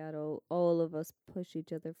energy at all. All of us push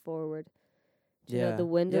each other forward. Do you know, the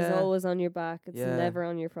wind is always on your back. It's Yeah. never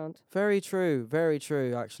on your front. Very true,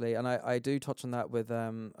 actually. And I do touch on that with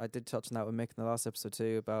I did touch on that with Mick in the last episode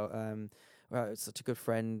too about well, it's such a good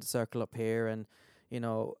friend circle up here, and you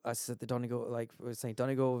know, I said the Donegal, like we were saying,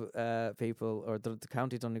 Donegal people, or the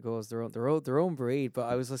county Donegal is their own breed. But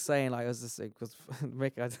I was just saying, like, I was just like, because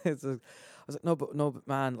Mick, I was like, no, but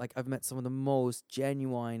man, like, I've met some of the most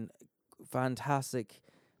genuine, fantastic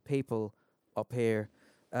people up here.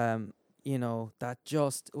 You know, that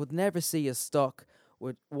just would never see you stuck,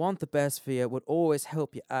 would want the best for you, would always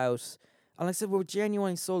help you out. And like I said, we're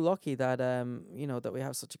genuinely so lucky that you know, that we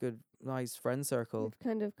have such a good, nice friend circle. We've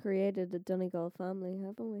kind of created a Donegal family,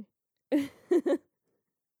 haven't we?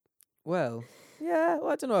 Well, yeah, well,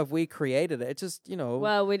 I don't know if we created it. It just, you know,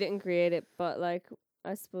 Well, we didn't create it, but like,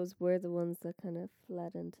 I suppose we're the ones that kind of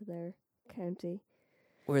led into their county.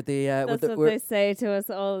 we're the That's what they say to us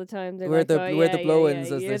all the time. They're we're like, the "Oh, we're yeah, the blow-ins,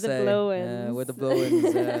 yeah, as you're they the say. blow-ins." We're the blow-ins.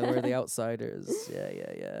 We're the outsiders.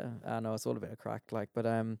 Yeah. I know it's all a bit of crack, like, but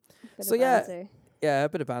Bit So of yeah, banter. yeah, a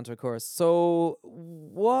bit of banter, of course. So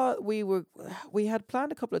what we had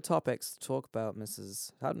planned a couple of topics to talk about,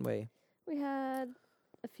 Mrs., hadn't we? We had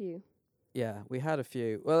a few. Yeah, we had a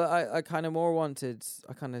few. Well, I kind of more wanted,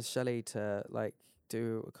 Shelley to like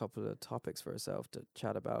do a couple of topics for herself to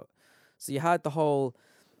chat about. So you had the whole,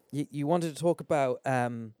 you wanted to talk about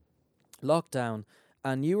lockdown,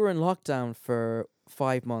 and you were in lockdown for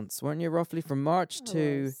 5 months, weren't you? Roughly from March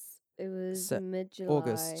to It was Se- mid-July.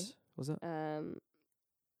 August, was it?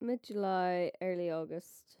 Mid-July, early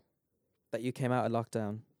August. That you came out of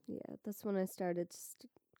lockdown. Yeah, that's when I started to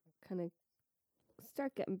kind of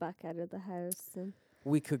start getting back out of the house. And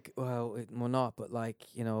We could, well, not, but like,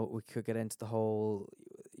 you know, we could get into the whole,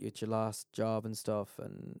 it's your last job and stuff,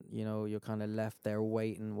 and you know, you're kind of left there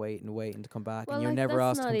waiting to come back, and you're like, never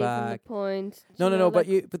that's asked to not come even back. the point. No, but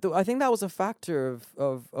I think that was a factor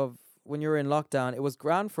of when you were in lockdown. It was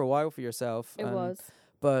grand for a while for yourself. It was.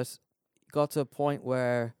 But got to a point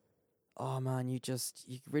where, oh man, you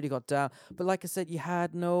really got down. But like I said, you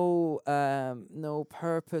had no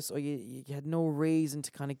purpose, or you had no reason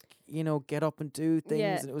to kind of, you know, get up and do things.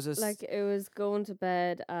 Yeah, And it was just like, it was going to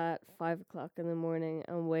bed at 5 o'clock in the morning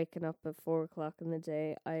and waking up at 4 o'clock in the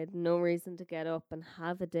day. I had no reason to get up and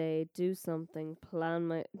have a day, do something, plan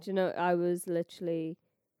my. Do you know? I was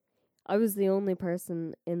the only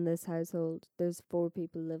person in this household. There's 4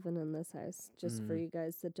 people living in this house, just for you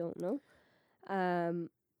guys that don't know.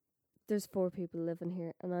 There's 4 people living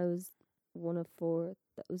here, and I was one of 4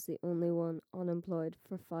 that was the only one unemployed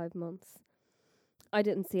for 5 months. I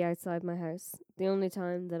didn't see outside my house. The only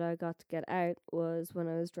time that I got to get out was when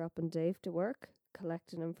I was dropping Dave to work,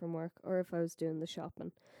 collecting him from work, or if I was doing the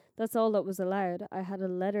shopping. That's all that was allowed. I had a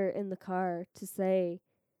letter in the car to say,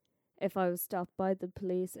 if I was stopped by the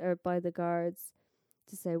police or by the guards,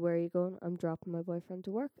 to say, "Where are you going?" "I'm dropping my boyfriend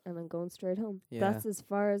to work and I'm going straight home." Yeah. That's as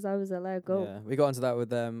far as I was allowed to go. Yeah, we got into that with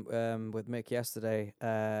Mick yesterday,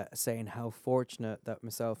 saying how fortunate that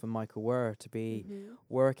myself and Michael were to be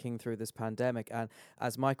working through this pandemic. And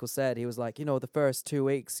as Michael said, he was like, you know, the first 2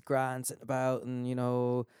 weeks, grand, sitting about, and you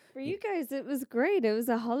know, For you guys, it was great. It was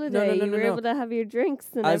a holiday. You were no. able to have your drinks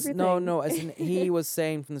and as everything. no, as in he was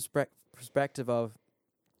saying from the perspective of,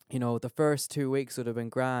 you know, the first 2 weeks would have been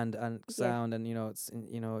grand and Yeah. sound, and you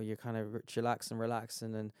know, you're kind of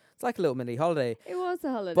relaxing, and it's like a little mini holiday. It was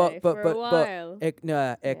a holiday for a while. It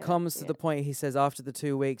Yeah, comes to yeah. the point. He says after the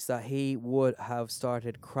 2 weeks that he would have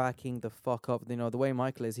started cracking the fuck up. You know, the way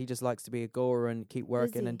Michael is, he just likes to be a goer and keep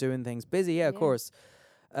working and Busy. doing things. Busy, yeah, of Yeah. course.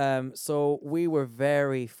 So we were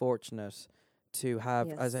very fortunate to have,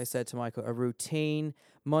 as I Yes. said to Michael, a routine,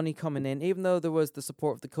 money coming in, even though there was the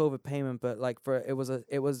support of the COVID payment, but like it was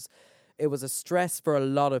a stress for a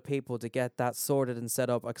lot of people to get that sorted and set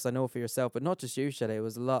up, because I know for yourself, but not just you, Shelley, it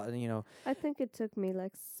was a lot, you know. I think it took me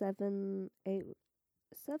like 7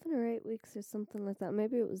 or 8 weeks or something like that.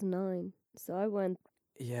 Maybe it was 9. So I went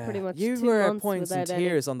Yeah, pretty much you 2 were at months points in without any.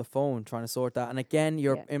 tears on the phone trying to sort that, and again,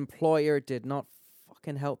 your Yeah. employer did not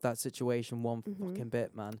fucking help that situation one Mhm. fucking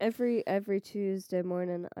bit, man. Every Tuesday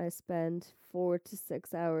morning I spend 4 to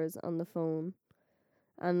 6 hours on the phone.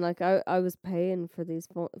 And like I was paying for these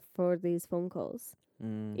phone calls.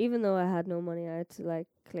 Mm. Even though I had no money, I had to like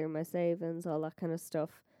clear my savings, all that kind of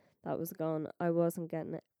stuff. That was gone. I wasn't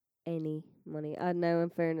getting any money. And now, in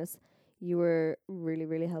fairness, you were really,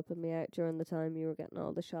 really helping me out during the time you were getting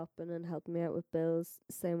all the shopping and helping me out with bills.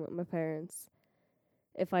 Same with my parents.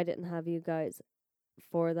 If I didn't have you guys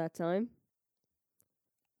for that time,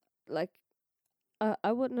 like,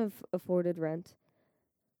 I wouldn't have afforded rent.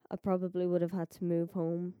 I probably would have had to move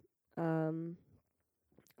home.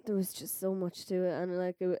 There was just so much to it, and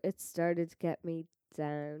like it started to get me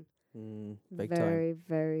down. Big time. Very,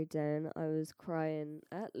 very down. I was crying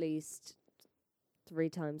at least 3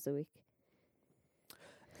 times a week.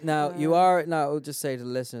 Now you are. Now I'll just say to the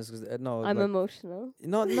listeners, because no, I'm like, emotional.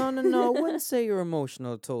 no. I wouldn't say you're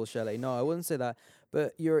emotional at all, Shelley. No, I wouldn't say that.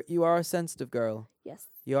 But you are a sensitive girl. Yes.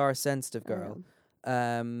 You are a sensitive I girl.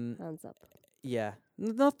 am. Hands up. Yeah,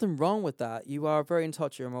 nothing wrong with that. You are very in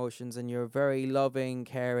touch with your emotions, and you're very loving,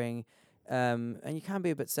 caring, and you can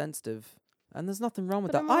be a bit sensitive, and there's nothing wrong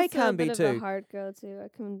with But that. I'm I also can a be bit of a too. hard girl too. I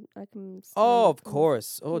can. stand Oh, up of and,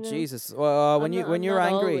 course. Oh, you know, Jesus. Well, when I'm you're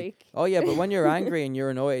not all angry. weak. Oh yeah, but when you're angry and you're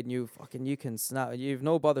annoyed and you can snap. You've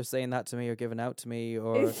no bother saying that to me or giving out to me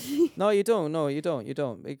or no, you don't. No, you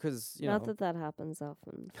don't because you Not know. that happens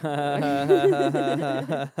often.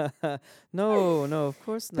 No, of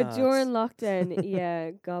course not. But during lockdown,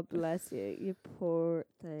 yeah, God bless you, you poor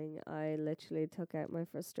thing. I literally took out my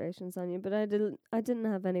frustrations on you, but I didn't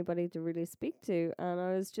have anybody to really speak to, and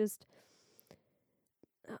I was just,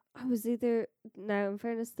 I was either, now in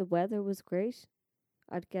fairness, the weather was great.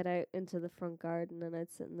 I'd get out into the front garden and I'd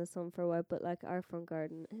sit in the sun for a while, but like our front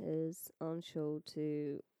garden is on show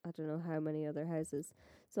to I don't know how many other houses.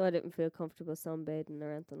 So I didn't feel comfortable sunbathing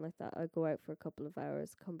or anything like that. I'd go out for a couple of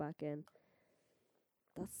hours, come back in.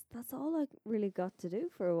 That's all I really got to do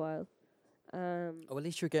for a while. Oh, at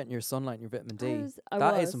least you're getting your sunlight and your vitamin D. I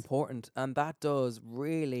That was. is important, and that does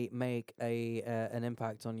really make an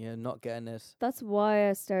impact on you. Not getting it. That's why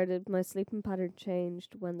I started, my sleeping pattern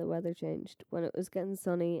changed when the weather changed. When it was getting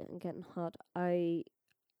sunny and getting hot, I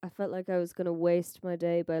felt like I was going to waste my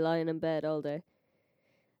day by lying in bed all day.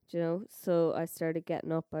 Do you know? So I started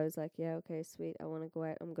getting up. I was like, yeah, okay, sweet. I want to go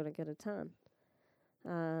out. I'm going to get a tan.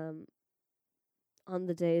 On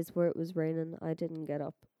the days where it was raining, I didn't get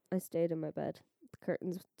up. I stayed in my bed. The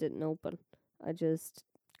curtains didn't open. I just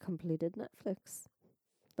completed Netflix.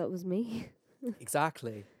 That was me.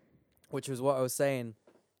 Exactly, which was what I was saying.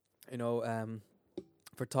 You know,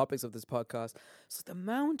 for topics of this podcast. So the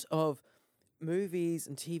amount of movies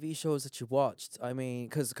and TV shows that you watched. I mean,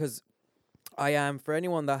 because I am, for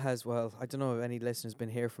anyone that has, well, I don't know if any listeners been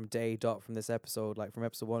here from day dot from this episode, like from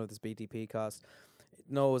episode 1 of this BDP cast,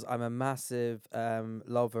 knows I'm a massive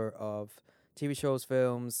lover of TV shows,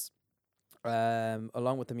 films,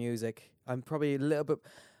 along with the music. I'm probably a little bit,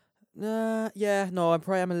 I'm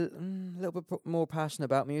probably a little bit more passionate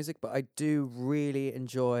about music, but I do really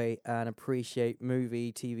enjoy and appreciate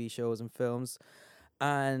movie, TV shows, and films.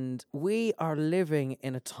 And we are living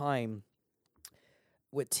in a time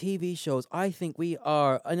with TV shows. I think we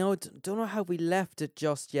are. I know, don't know how we left it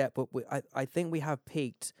just yet, but I think we have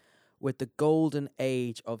peaked with the golden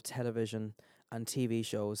age of television and TV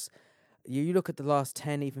shows. You look at the last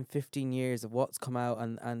 10, even 15 years of what's come out,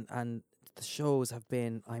 and the shows have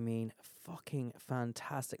been, I mean, fucking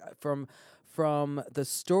fantastic. From the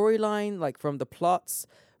storyline, like from the plots,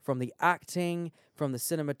 from the acting, from the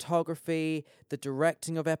cinematography, the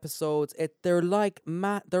directing of episodes. They're like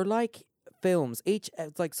films. Each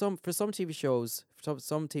like some TV shows, for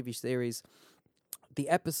some TV series, the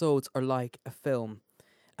episodes are like a film.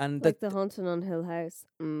 And Like The Haunting on Hill House.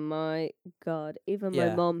 My God. Even my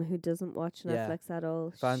Yeah. mum, who doesn't watch Yeah. Netflix at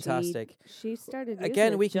all, Fantastic. She started using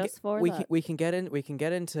Again, it we can just for we that. can we can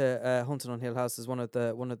get into Haunted on Hill House as one of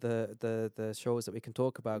the shows that we can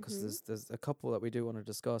talk about, because there's a couple that we do want to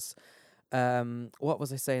discuss. What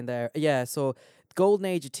was I saying there? Yeah, so golden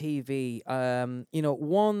age of TV. You know,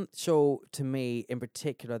 one show to me in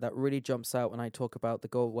particular that really jumps out when I talk about the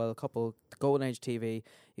golden age TV.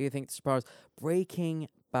 You think the stars, Breaking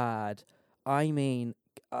Bad. I mean,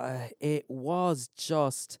 it was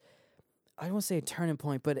just, I don't want to say a turning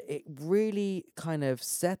point, but it really kind of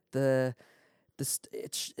set it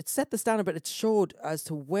set the standard, but it showed as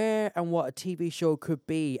to where and what a TV show could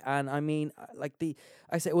be. And I mean,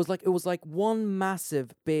 it was like one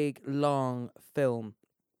massive, big, long film,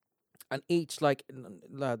 and each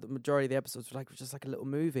the majority of the episodes were like just like a little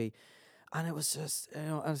movie, and it was just, you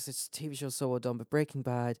know, and it's TV show so well done. But Breaking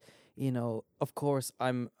Bad, you know, of course,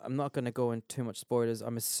 I'm not going to go into too much spoilers.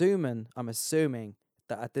 I'm assuming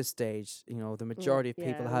that at this stage, you know, the majority of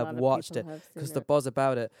people have watched it because the buzz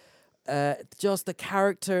about it. Just the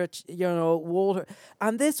character, you know, Walter.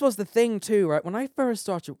 And this was the thing too, right? When I first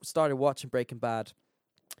started watching Breaking Bad,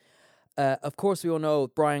 of course we all know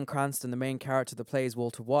Bryan Cranston, the main character that plays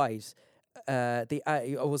Walter White.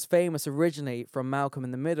 Was famous originally from Malcolm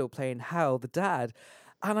in the Middle, playing Hal, the dad.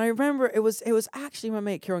 And I remember it was actually my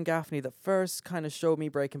mate Kieran Gaffney that first kind of showed me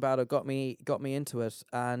Breaking Bad, or got me into it.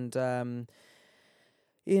 And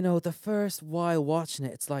you know, the first while watching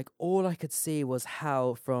it, it's like all I could see was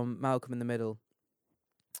Hal from Malcolm in the Middle.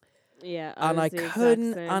 Yeah, I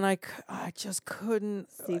just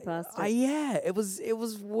couldn't see past it. Yeah, it was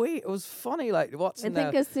weird. It was funny, like watching. I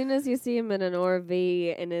think as soon as you see him in an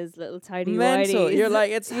RV in his little tidy mental, whities, you're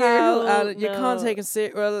like, it's Hal, and you can't take a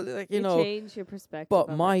serious. Well, like, you know, change your perspective.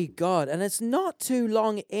 But my God, and it's not too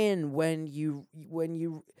long in when you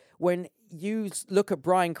look at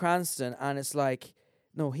Bryan Cranston, and it's like,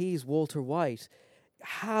 no, he's Walter White.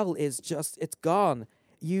 Hal is just, it's gone.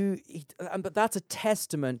 But that's a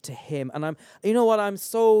testament to him, and I'm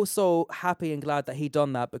so happy and glad that he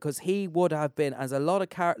done that, because he would have been, as a lot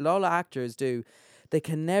of actors do, they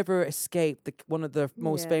can never escape one of the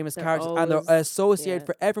most famous characters, and they're associated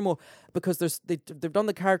forevermore, because they've done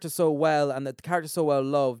the character so well, and the character's so well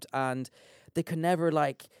loved, and they can never,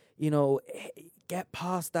 like, you know, get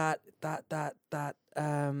past that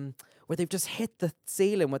where they've just hit the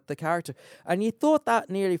ceiling with the character. And you thought that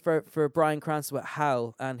nearly for Bryan Cranston with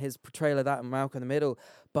Hal and his portrayal of that in Malcolm in the Middle.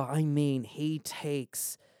 But I mean, he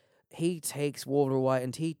takes Walter White,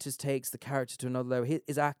 and he just takes the character to another level.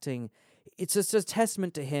 His acting, it's just a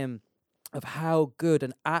testament to him of how good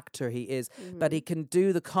an actor he is, that he can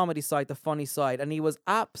do the comedy side, the funny side, and he was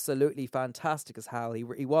absolutely fantastic as Hal.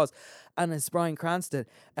 He was, and as Bryan Cranston,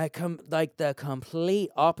 like the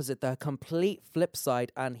complete opposite, the complete flip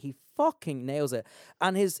side, and he fucking nails it.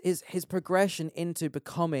 And his progression into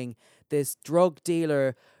becoming this drug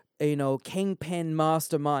dealer, you know, kingpin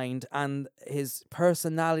mastermind, and his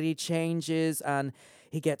personality changes, and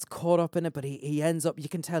he gets caught up in it, but he ends up, you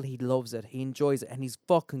can tell he loves it, he enjoys it, and he's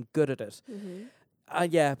fucking good at it.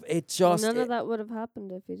 Yeah, it just... None of that would have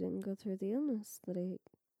happened if he didn't go through the illness that he...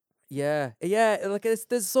 Yeah, like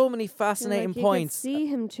there's so many fascinating points. You could see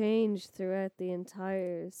him change throughout the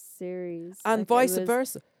entire series. And vice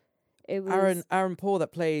versa. It was Aaron Paul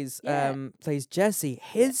that plays Jesse,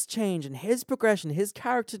 his change and his progression, his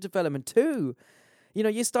character development too. You know,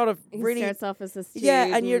 you start off really... He starts off as a student.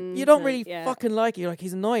 Yeah, and you don't really fucking like it. You're like,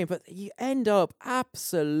 he's annoying, but you end up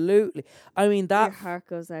absolutely... I mean, that... Your heart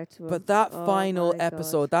goes out to him. But that final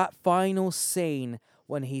episode, that final scene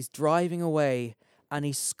when he's driving away and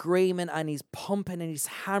he's screaming and he's pumping and he's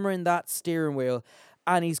hammering that steering wheel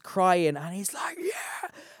and he's crying and he's like, yeah!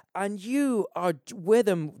 And you are with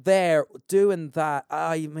him there doing that.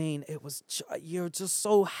 I mean, it was... you're just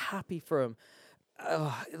so happy for him.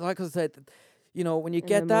 Like I said... You know, when you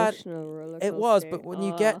get that, it was, but when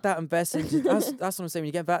you get that invested into, that's what I'm saying, when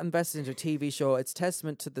you get that invested into a TV show, it's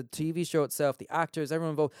testament to the TV show itself, the actors,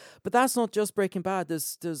 everyone involved. But that's not just Breaking Bad.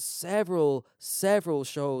 There's several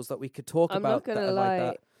shows that we could talk about. I'm not going to lie.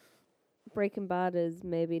 Like that. Breaking Bad is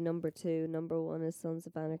maybe number 2. Number 1 is Sons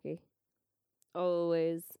of Anarchy.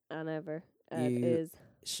 Always and ever. It is.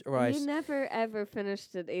 Right. You never ever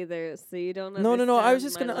finished it either, so you don't No. I was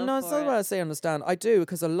just gonna. No, it's not what I say. Understand? I do,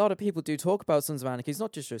 because a lot of people do talk about Sons of Anarchy. It's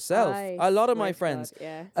not just yourself. A lot of my friends.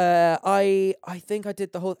 Yeah. I think I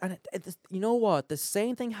did the whole. And you know what? The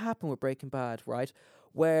same thing happened with Breaking Bad, right?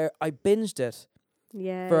 Where I binged it.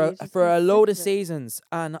 Yeah. For a load of seasons,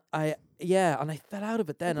 and and I fell out of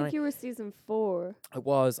it I then. think you were season 4. I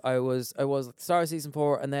was at the start of season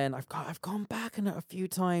 4, and then I've gone back in it a few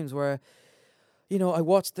times where, I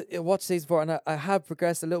watched season 4, and I have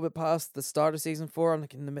progressed a little bit past the start of season 4. I'm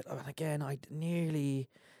like in the middle, and again, I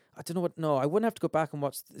don't know what. No, I wouldn't have to go back and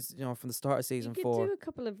watch this, from the start of season You 4. could do a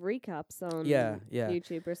couple of recaps on Yeah.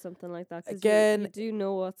 YouTube or something like that. 'Cause Again, you do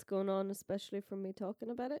know what's going on, especially from me talking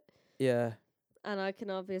about it. yeah. And I can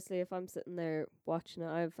obviously, if I'm sitting there watching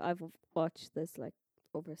it, I've watched this like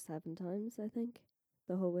over 7 times, I think,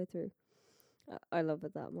 the whole way through. I love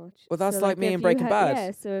it that much. Well, that's So, like me if in you Breaking Bad.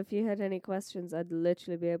 Yeah, so if you had any questions, I'd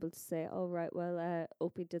literally be able to say, "Oh right, well,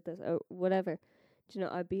 Opie did this," or whatever. Do you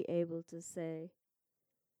know? I'd be able to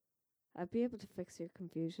fix your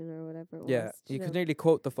confusion or whatever it Yeah, was. do you know? could nearly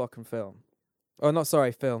quote the fucking film. Oh, not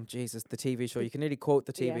sorry, film. Jesus, the TV show. You can nearly quote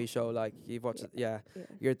the TV Yeah. show like you've watched it. Yeah, Yeah.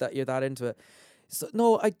 you're that into it. So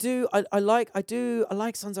no, I do. I like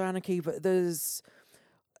Sons of Anarchy, but there's,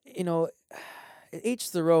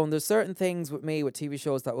 each their own. There's certain things with me with TV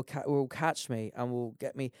shows that will catch me and will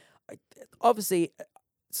get me. Obviously,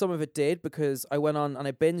 some of it did because I went on and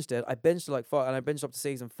I binged it. I binged it like 4, and I binged up to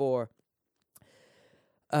season 4.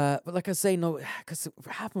 But like I say, no, because it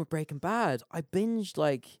happened with Breaking Bad. I binged to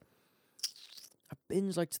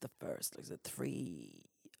the first, like, 3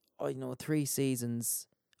 seasons,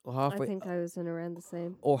 or halfway. I think I was in around the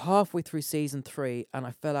same. Or halfway through season 3, and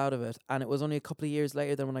I fell out of it. And it was only a couple of years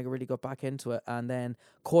later then when I really got back into it, and then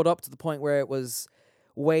caught up to the point where it was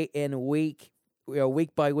week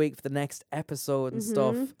by week for the next episode and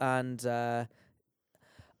stuff. And oh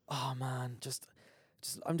man,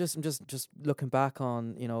 I'm just looking back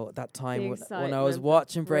on that time when I was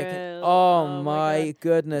watching Breaking. Oh my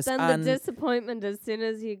goodness! Then and the disappointment as soon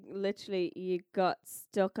as you got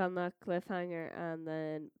stuck on that cliffhanger, and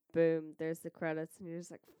then boom, there's the credits, and you're just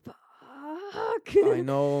like, fuck. I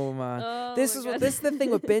know, man. Oh this is the thing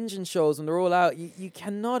with binging shows when they're all out. You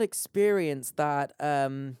cannot experience that.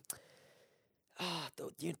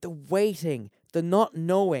 The waiting, the not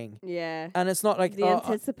knowing. Yeah. And it's not like the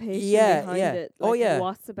anticipation behind it. Like,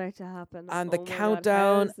 what's about to happen? And the my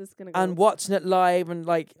countdown, God, how is this gonna go? and watching it live, and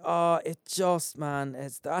like, it just, man,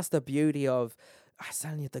 that's the beauty of. I'm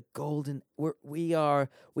telling you, the golden. We're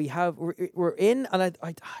in, and I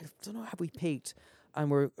don't know, have we peaked?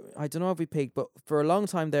 And I don't know if we peaked, but for a long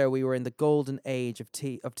time there, we were in the golden age of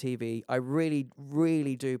TV. I really,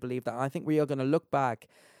 really do believe that. I think we are going to look back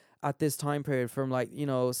at this time period from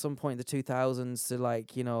some point in the 2000s to I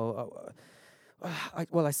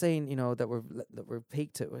saying that we're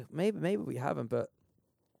peaked it. Maybe we haven't, but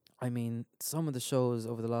I mean some of the shows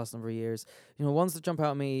over the last number of years, ones that jump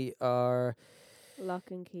out at me are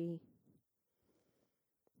Lock and Key.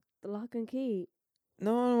 The Lock and Key.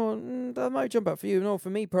 No, that might jump out for you. No, for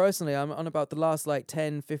me personally, I'm on about the last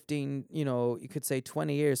 10, 15, you could say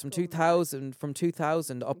 20 years from 2000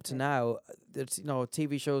 up to now. There's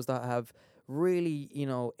TV shows that have really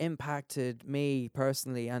impacted me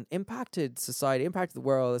personally and impacted society, impacted the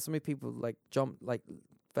world. There's so many people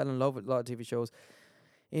fell in love with a lot of TV shows.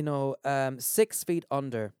 6 Feet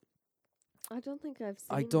Under. I don't think I've seen.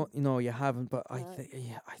 I don't. No, you haven't. But I think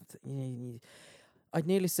I'd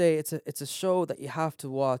nearly say it's a show that you have to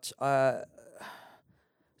watch. For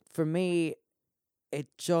me, it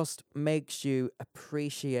just makes you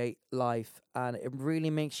appreciate life, and it really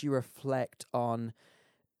makes you reflect on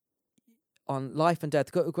life and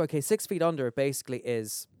death. Okay, 6 Feet Under basically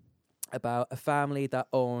is about a family that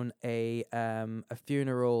own a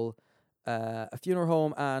funeral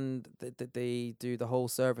home, and they do the whole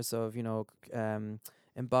service of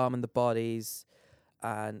embalming the bodies,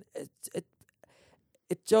 and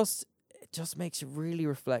it just makes you really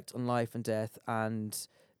reflect on life and death and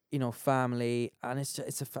family, and it's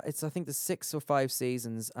I think the 6 or 5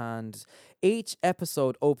 seasons, and each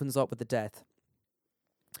episode opens up with a death.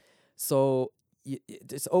 So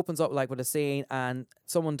it opens up with a scene and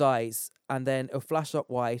someone dies, and then it'll flash up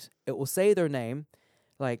white. It will say their name,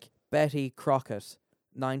 like Betty Crockett,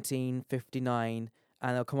 1959,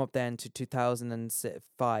 and it'll come up then to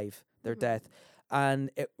 2005, their death, and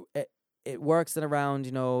it works then around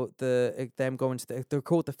them going to they're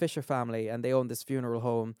called the Fisher family, and they own this funeral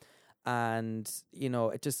home, and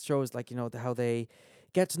it just shows how they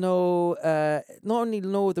get to know not only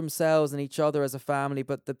know themselves and each other as a family,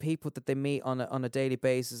 but the people that they meet on a daily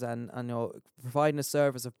basis, and providing a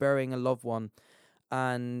service of burying a loved one,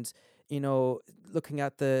 and looking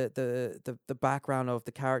at the background of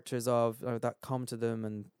the characters that come to them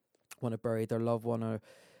and want to bury their loved one. Or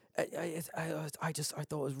I thought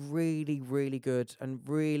it was really, really good and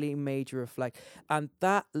really made you reflect. And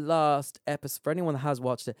that last episode, for anyone that has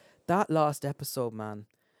watched it, that last episode, man,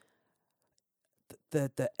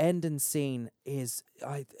 the ending scene is,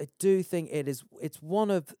 I do think it's one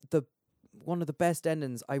of the best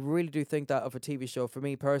endings. I really do think that of a TV show for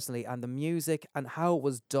me personally, and the music and how it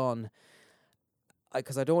was done.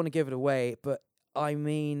 Because I don't want to give it away, but I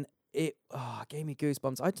mean it. Oh, it gave me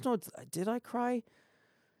goosebumps. I don't know. Did I cry?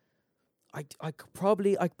 I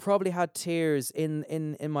probably had tears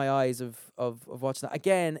in my eyes of watching that.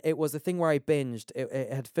 Again, it was a thing where I binged.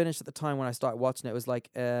 It had finished at the time when I started watching it. It was like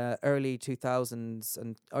early 2000s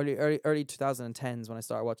and early 2010s when I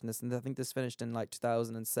started watching this, and I think this finished in like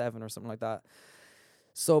 2007 or something like that.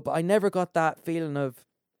 So, but I never got that feeling of,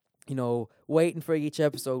 waiting for each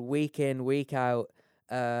episode week in, week out.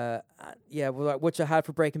 Which I had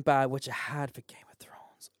for Breaking Bad, which I had for Game of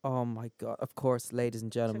Thrones. Oh my god! Of course, ladies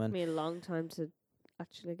and Took gentlemen. me a long time to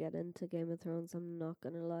actually get into Game of Thrones. I'm not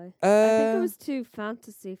gonna lie. I think it was too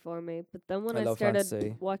fantasy for me. But then when I I love started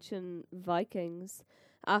fantasy. watching Vikings,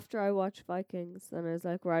 after I watched Vikings, then I was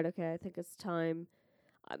like, right, okay, I think it's time.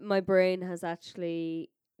 My brain has actually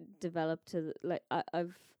developed to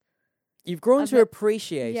You've grown I've to a-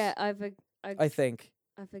 appreciate. yeah, I think.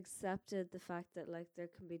 I've accepted the fact that like there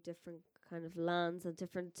can be different kind of lands and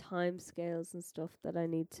different time scales and stuff that I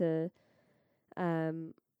need to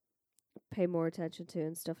um pay more attention to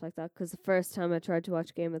and stuff like that. 'Cause the first time I tried to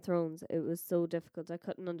watch Game of Thrones, it was so difficult. I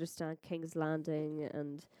couldn't understand King's Landing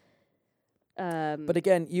and But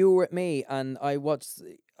again, you were with me, and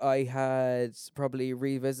I had probably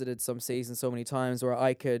revisited some seasons so many times where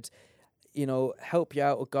I could, help you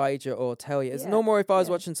out or guide you or tell you. It's no Yeah, more if I was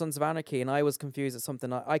yeah. watching Sons of Anarchy and I was confused at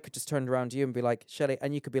something, I could just turn around to you and be like, Shelley,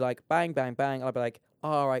 and you could be like, bang, bang, bang. I'd be like,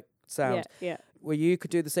 all right, sound. Yeah. Well, you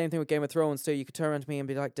could do the same thing with Game of Thrones too. You could turn around to me and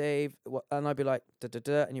be like, Dave, what? And I'd be like, da da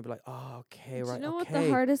da, and you'd be like, oh, okay, Do right, you know what okay. the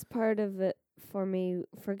hardest part of it for me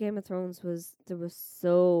for Game of Thrones was? There was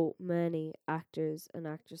so many actors and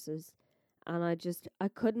actresses, and I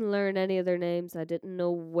couldn't learn any of their names. I didn't know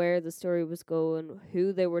where the story was going,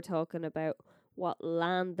 who they were talking about, what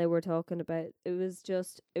land they were talking about. It was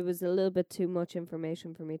a little bit too much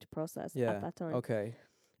information for me to process Yeah. at that time. Okay.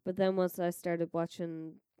 But then once I started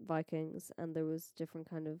watching Vikings, and there was different,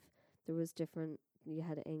 you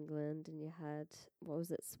had England and you had, what was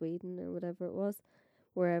it, Sweden or whatever it was,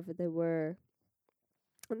 wherever they were.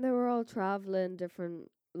 And they were all traveling different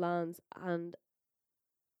lands. And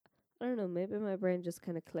I don't know, maybe my brain just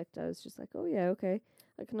kind of clicked. I was just like, oh yeah, okay,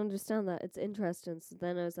 I can understand that. It's interesting. So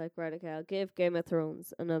then I was like, right, okay, I'll give Game of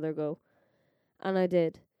Thrones another go. And I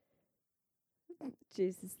did.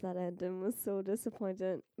 Jesus, that ending was so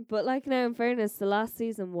disappointing. But like now, in fairness, the last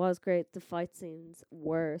season was great. The fight scenes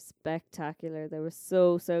were spectacular. They were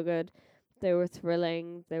so good. They were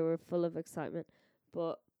thrilling. They were full of excitement.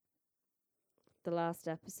 But the last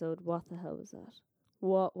episode, what the hell was that?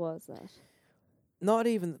 What was that? Not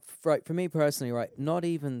even right for me personally, right? Not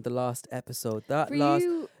even the last episode. That For last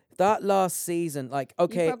you, that last season, like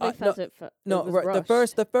okay, you probably felt it. It was right.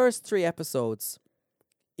 rushed. The first 3 episodes,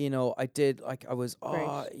 I did like I was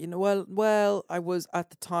Great. well, I was at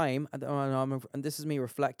the time, and this is me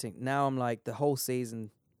reflecting. Now I'm like the whole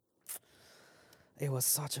season. It was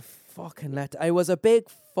such a fucking let. It was a big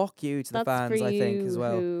fuck you to the That's for fans, I think, you as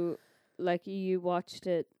well. who, like, you watched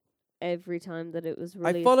it every time that it was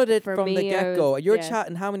released. I followed it For from the me, get go. You're yeah.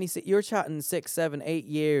 chatting how many? You're chatting 6, 7, 8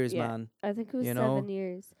 years, Yeah. man. I think it was You know? 7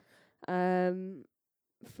 years.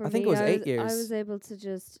 For I think me, it was I 8 was, years. I was able to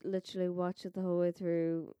just literally watch it the whole way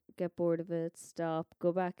through, get bored of it, stop,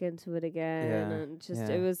 go back into it again, Yeah, and just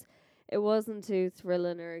yeah. it wasn't too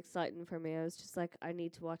thrilling or exciting for me. I was just like, I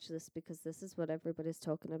need to watch this because this is what everybody's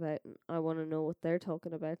talking about, and I want to know what they're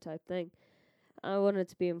talking about, type thing. I wanted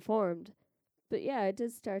to be informed, but yeah, I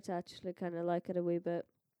did start to actually kind of like it a wee bit.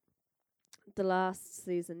 The last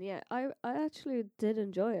season, yeah, I actually did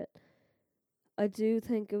enjoy it. I do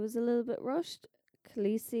think it was a little bit rushed.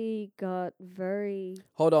 Khaleesi got very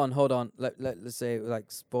Hold on. Let's say like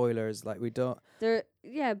spoilers. Like we don't. there.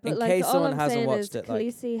 Yeah, but In like case all someone I'm hasn't saying watched is it, like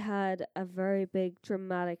Khaleesi had a very big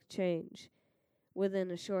dramatic change within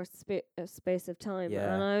a short space of time,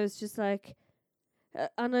 Yeah. and I was just like,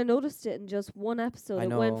 and I noticed it in just one episode. I It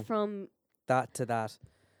know. went from that to that.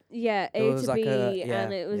 A There was to like B, yeah,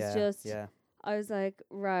 and it was yeah, just. yeah. I was like,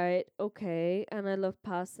 right, okay, and I looked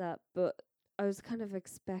past that, but I was kind of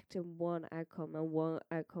expecting one outcome and one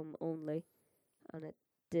outcome only, and it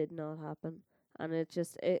did not happen, and it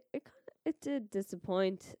just it did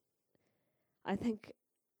disappoint. I think,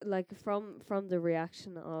 like from the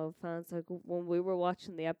reaction of fans, like when we were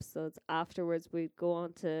watching the episodes afterwards, we'd go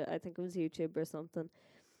on to, I think it was YouTube or something,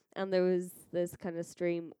 and there was this kind of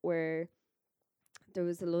stream where there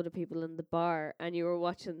was a load of people in the bar, and you were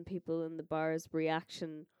watching people in the bar's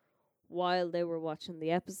reaction while they were watching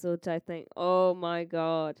the episode type thing. Oh my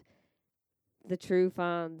god. The true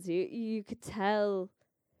fans. You could tell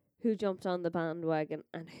who jumped on the bandwagon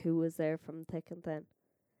and who was there from thick and thin.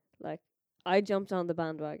 Like, I jumped on the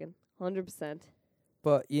bandwagon, 100%.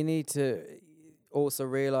 But you need to also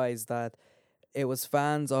realize that it was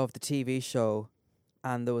fans of the TV show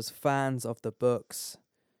and there was fans of the books.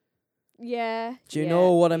 Yeah. Do you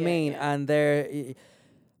know what I yeah, mean? yeah. And they're,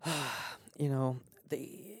 you know,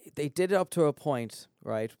 they did it up to a point,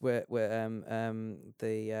 right? With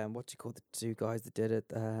the what do you call the two guys that did it?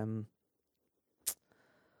 The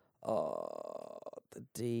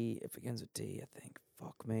D. It begins with D, I think.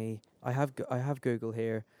 Fuck me. I have Google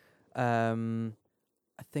here.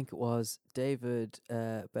 I think it was David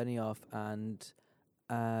Benioff and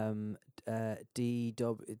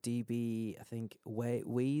DB, I think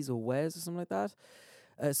Wees or Wes or something like that.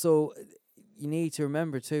 So you need to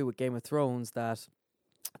remember too with Game of Thrones that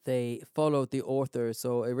they followed the author.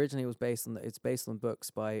 So originally it's based on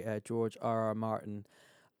books by George R.R. Martin,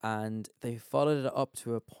 and they followed it up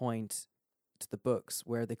to a point to the books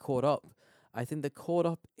where they caught up. I think they caught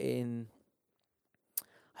up in,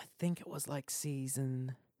 I think it was like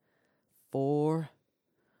season 4,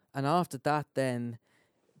 and after that then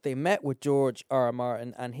they met with George R.R.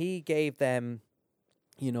 Martin and he gave them,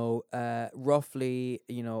 roughly,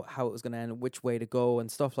 how it was going to end, which way to go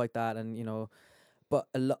and stuff like that, and but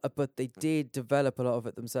they did develop a lot of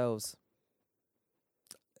it themselves.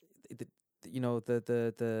 The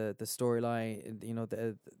storyline,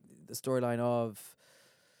 the storyline of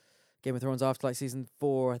Game of Thrones after like season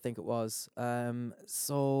 4, I think it was.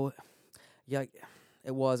 So yeah,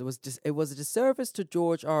 it was a disservice to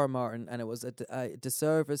George R. R. Martin, and it was a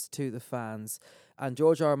disservice to the fans. And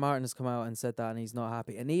George R. R. Martin has come out and said that, and he's not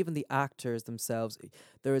happy. And even the actors themselves,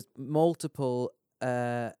 there is multiple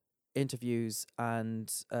interviews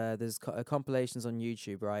and there's compilations on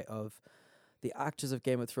YouTube, right, of the actors of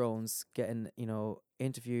Game of Thrones getting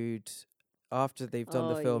interviewed after they've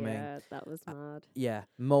done the filming. Yeah, that was mad. Yeah,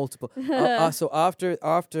 multiple. So after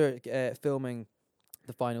filming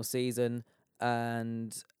the final season,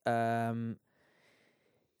 and getting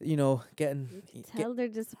You could tell their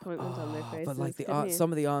disappointment on their faces. but like couldn't you?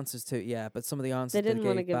 some of the answers to but some of the answers They didn't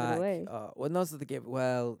want to give back, it away. well, not that they gave.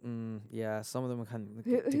 Well, some of them can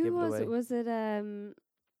Who give it was away. it? Was it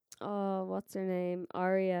what's her name?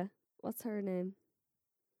 Arya. What's her name?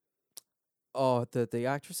 Oh, the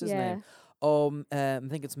actress's name. I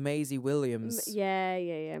think it's Maisie Williams.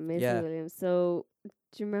 Yeah. Maisie Williams. So, do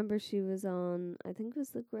you remember she was on, I think it was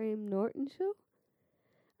the Graham Norton show?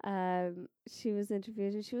 She was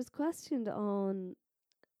interviewed and she was questioned on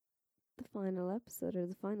the final episode or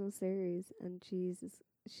the final series, and Jesus,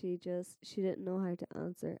 she didn't know how to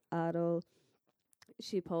answer at all.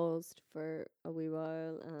 She paused for a wee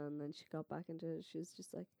while and then she got back into it. She was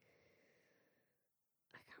just like,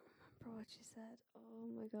 I can't remember what she said. Oh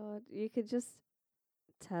my god. You could just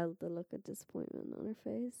tell the look of disappointment on her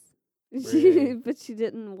face. Really? But she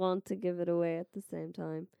didn't want to give it away at the same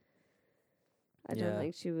time. I don't Yeah.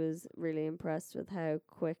 think she was really impressed with how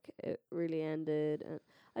quick it really ended. And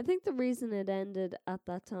I think the reason it ended at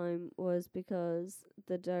that time was because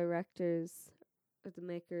the directors or the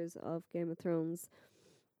makers of Game of Thrones,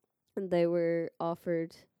 and they were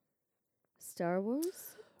offered Star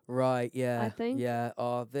Wars. Right, yeah. I think. Yeah.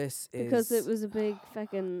 Oh, this is Because it was a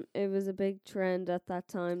big trend at that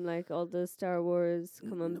time, like all the Star Wars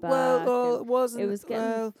coming back. Well, and it wasn't. it was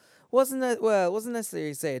getting It wasn't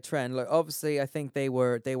necessarily say a trend. Like obviously, I think they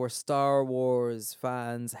were Star Wars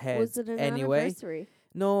fans heads was it an anyway. anniversary?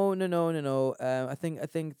 No. I think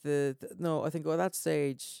at that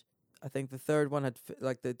stage, I think the third one had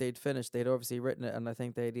they'd finished. They'd obviously written it, and I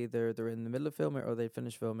think they're in the middle of filming or they'd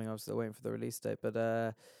finished filming. I was still waiting for the release date,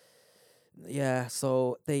 but yeah.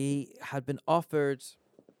 So they had been offered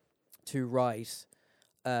to write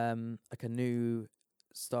like a new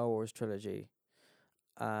Star Wars trilogy,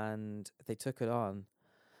 and they took it on.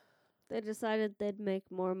 They decided they'd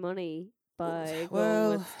make more money by going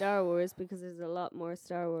Well- with Star Wars because there's a lot more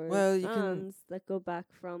Star Wars Well, you can- fans that go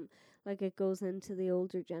back from, like, it goes into the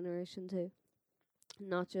older generation too,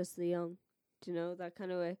 not just the young. Do you know, that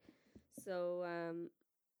kind of way? So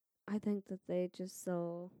I think that they just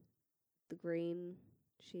saw the green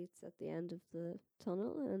sheets at the end of the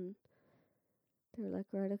tunnel and they were like,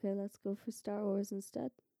 right, okay, let's go for Star Wars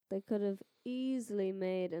instead. They could have easily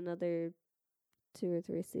made another 2 or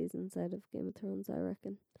 3 seasons out of Game of Thrones, I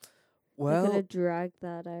reckon. They could Well, have dragged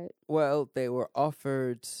that out. they were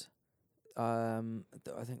offered. I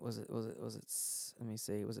think was it? Let me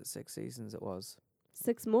see. Was it 6 seasons? It was.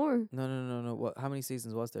 6 more. No. What? How many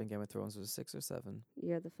seasons was there in Game of Thrones? Was it 6 or 7?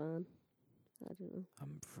 You're the fan. I don't know.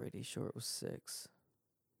 I'm pretty sure it was 6.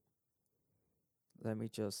 Let me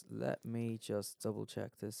just double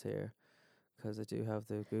check this here, because I do have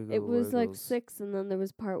the Google. It was like Wiggles. 6, and then there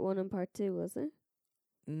was part 1 and part 2, was it?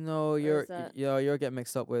 No, is you're that- you're getting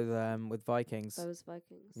mixed up with Vikings. That was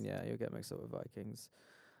Vikings. Yeah, you're getting mixed up with Vikings.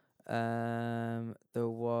 There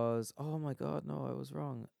was, oh my god, no, I was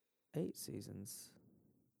wrong. 8 seasons.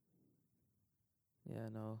 Yeah,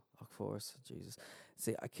 no, of course, Jesus.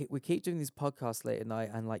 See, we keep doing these podcasts late at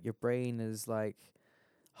night, and like your brain is like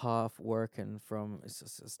half working from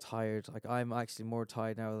it's tired. Like I'm actually more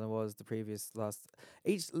tired now than I was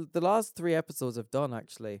the last 3 episodes I've done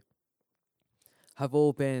actually have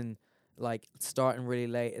all been like starting really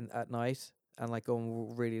late at night and like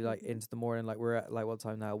going really like into the morning. Like we're at like what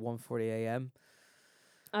time now? 1:40 a.m.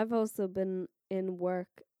 I've also been in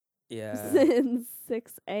work Yeah. since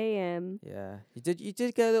 6 a.m. Yeah. You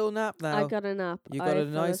did get a little nap now. I got a nap. You got I a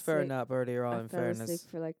fell nice fair asleep. nap earlier on, I in fell fairness.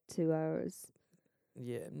 asleep for like 2 hours.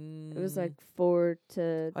 Yeah. It was like 4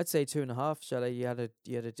 to. I'd say 2.5, Shelley. You had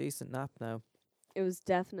a decent nap now. It was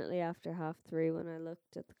definitely after 2:30 when I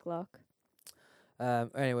looked at the clock.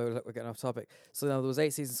 Anyway, we're getting off topic. So now there was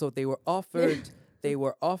 8 seasons. So they were offered. They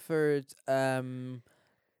were offered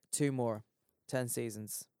 2 more, 10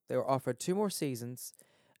 seasons. They were offered 2 more seasons.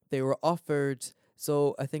 They were offered.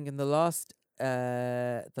 So I think in the last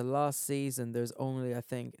season, there's only, I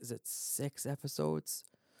think, is it 6 episodes?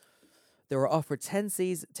 They were offered 10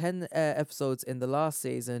 episodes in the last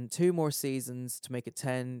season, 2 more seasons to make it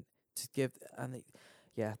 10 to give, and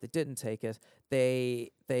they didn't take it.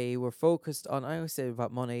 They were focused on. I always say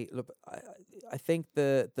about money. Look, I think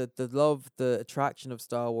the love, the attraction of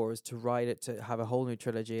Star Wars to write it to have a whole new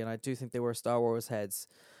trilogy, and I do think they were Star Wars heads,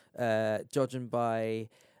 judging by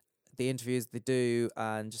the interviews they do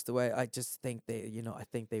and just the way. I just think I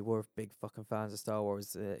think they were big fucking fans of Star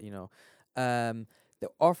Wars. They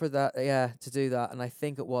offered that, to do that, and I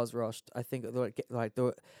think it was rushed. I think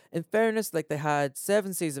in fairness, like they had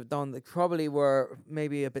 7 seasons done. They probably were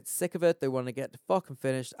maybe a bit sick of it. They want to get fucking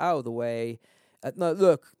finished out of the way. No,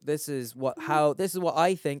 look, this is what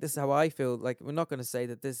I think. This is how I feel. Like we're not going to say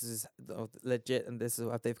that this is legit and this is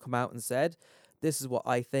what they've come out and said. This is what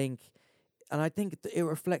I think. And I think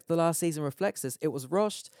the last season reflects this. It was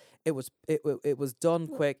rushed. It was done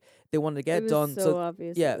quick. They wanted to get it done. So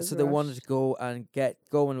obvious. Yeah, so they wanted to go and get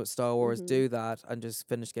going with Star Wars, Mhm. do that, and just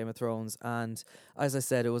finish Game of Thrones. And as I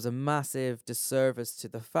said, it was a massive disservice to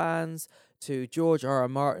the fans, to George R.R.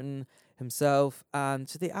 Martin himself, and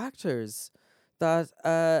to the actors. That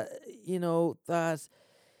that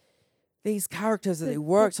these characters that they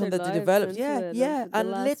worked on, that they developed,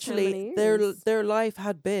 and literally their life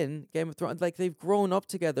had been Game of Thrones. Like they've grown up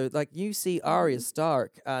together. Like you see Arya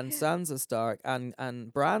Stark and Sansa Stark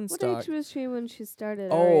and Bran Stark. What age was she when she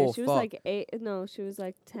started? Oh, Arya? She was like 8. No, she was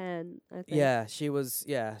like 10. I think. Yeah, she was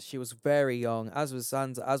very young. As was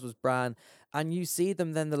Sansa, as was Bran. And you see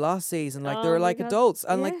them then the last season, like they were like adults,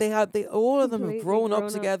 and like all of them have grown up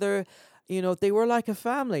together. You know, they were like a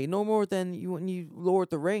family, no more than when you Lord of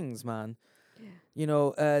the Rings, man. Yeah. You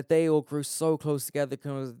know, they all grew so close together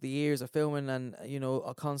because of the years of filming and,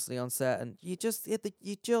 constantly on set. And you just,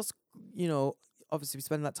 obviously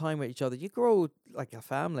spend that time with each other. You grow like a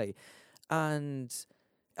family. And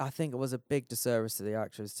I think it was a big disservice to the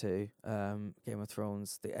actors too. Game of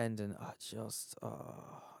Thrones, the ending, not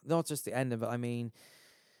just the ending, but I mean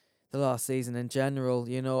the last season in general,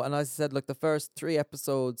 and as I said, like the first 3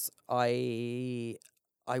 episodes, I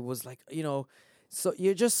was like, so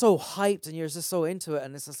you're just so hyped and you're just so into it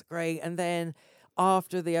and it's just great. And then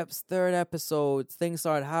after the 3rd episode, things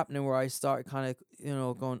started happening where I started kind of,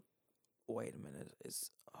 going, wait a minute,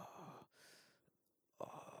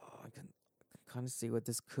 I can kind of see where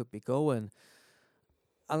this could be going.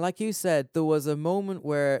 And like you said, there was a moment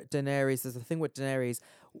where there's a thing with Daenerys,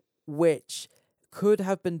 which could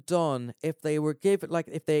have been done if they were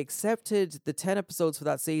if they accepted the 10 episodes for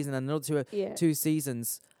that season and another 2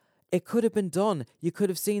 seasons. It could have been done. You could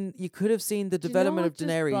have seen the development of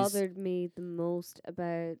Daenerys. What bothered me the most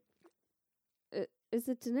about is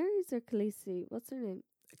it Daenerys or Khaleesi? What's her name?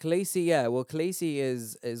 Khaleesi, yeah. Well, Khaleesi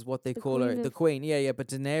is what they call her, the queen. Yeah. But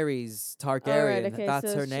Daenerys Targaryen,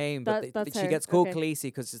 that's her name. But she gets called Khaleesi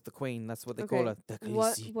because she's the queen. That's what they call her. The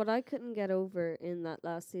Khaleesi. What I couldn't get over in that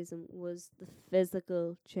last season was the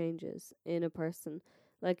physical changes in a person.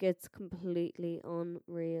 Like it's completely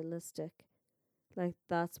unrealistic. Like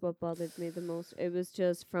that's what bothered me the most. It was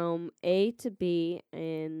just from A to B,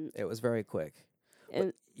 and it was very quick.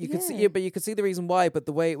 And you could see, but you could see the reason why. But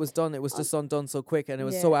the way it was done, it was just undone so quick, and it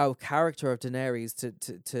was so out of character of Daenerys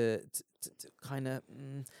to kind of,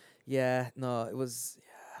 it was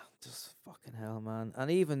just fucking hell, man.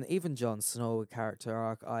 And even Jon Snow character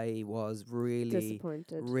arc, I was really,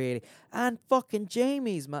 Disappointed. really, and fucking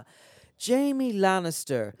Jamie's man. Jamie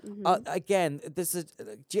Lannister. Again, this is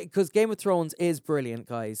because Game of Thrones is brilliant,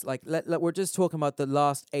 guys. Like, we're just talking about the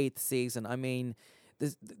last 8th season. I mean,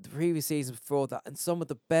 the previous season before that, and some of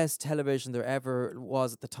the best television there ever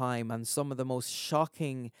was at the time, and some of the most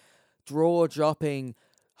shocking, jaw-dropping,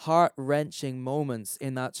 heart-wrenching moments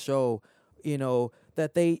in that show. You know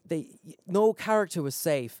that they no character was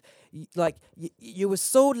safe. You was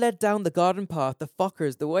so led down the garden path, the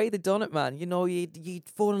fuckers, the way they done it, man. You know, you'd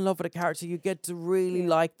fall in love with a character, you get to really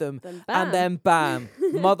like them, and then bam,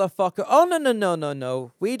 motherfucker. Oh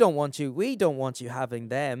no. We don't want you having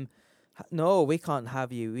them. No, we can't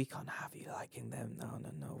have you liking them.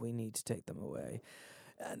 No. We need to take them away.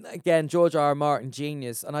 And again, George R. R. Martin,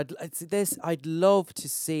 genius. And I'd love to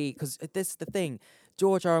see, because this is the thing,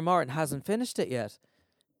 George R. R. Martin hasn't finished it yet.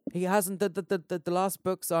 He hasn't. The last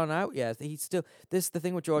books aren't out yet. He's still. This is the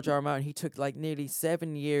thing with George R. R. Martin. He took like nearly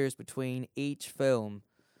 7 years between each book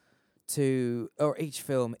to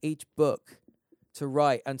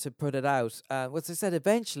write and to put it out. As I said,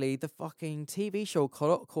 eventually the fucking TV show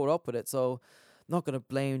caught up with it. So I'm not gonna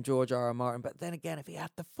blame George R. R. Martin. But then again, if he had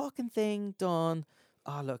the fucking thing done.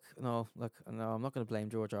 No, I'm not gonna blame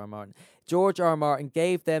George R. R. Martin. George R. R. Martin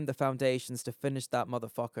gave them the foundations to finish that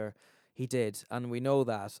motherfucker. He did, and we know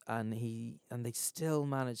that, and they still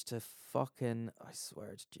managed to fucking, I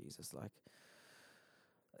swear to Jesus,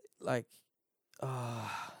 it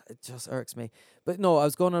just irks me. But no, I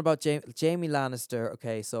was going on about Jamie Lannister.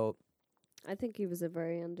 Okay, so I think he was a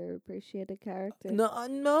very underappreciated character. no,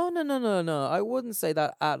 I wouldn't say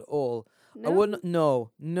that at all. No? I wouldn't.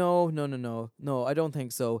 No. I don't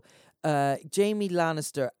think so. Jamie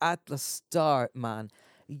Lannister at the start, man,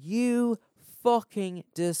 you fucking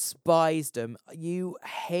despised him. You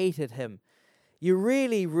hated him. You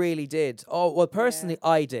really, really did. Oh, well, personally,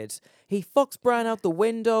 I did. He fucks Bran out the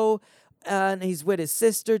window, and he's with his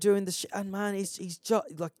sister doing the shit. And man, he's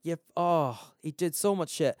just like, he did so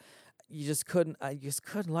much shit. You just couldn't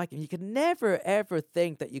like him. You could never ever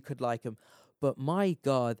think that you could like him. But my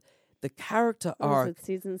God, the character arc. Was it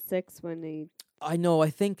season 6 when he? I know. I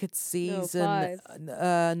think it's season. 5.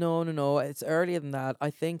 No. It's earlier than that. I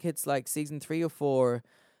think it's like season 3 or 4.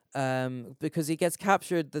 Because he gets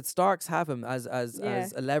captured. The Starks have him as a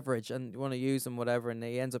leverage and want to use him, whatever. And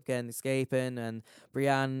he ends up escaping. And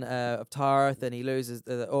Brienne of Tarth, and he loses.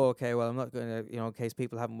 Well, I'm not going to, in case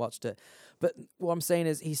people haven't watched it. But what I'm saying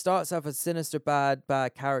is, he starts off as sinister, bad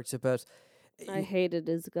character, but. I hated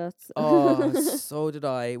his guts. Oh, so did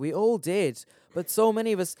I. We all did. But so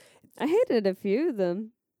many of us. I hated a few of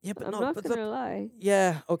them. Yeah, but I'm not going to lie.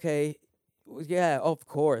 Yeah, okay. Yeah, of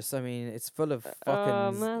course. I mean, it's full of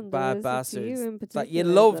fucking bad bastards. Like, you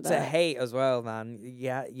love to hate as well, man.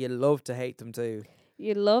 Yeah, you love to hate them too.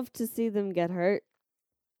 You love to see them get hurt.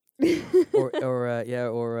 Or You're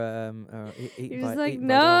just like,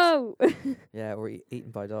 no. Yeah, or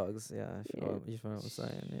eaten by dogs. Yeah, sure. You know what I'm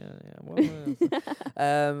saying.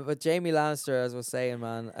 Yeah. But Jamie Lannister, as I was saying,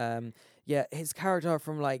 man, his character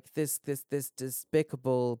from like this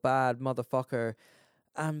despicable bad motherfucker,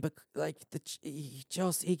 he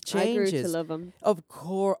changes. I grew to love him. Of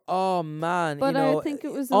course. Oh man, but I think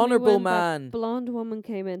it was honorable when man. That blonde woman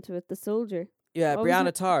came into it, the soldier. Yeah, Brienne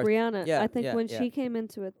of Tarth. Brianna. Yeah, I think when she came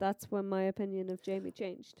into it, that's when my opinion of Jamie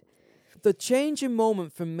changed. The changing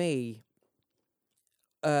moment for me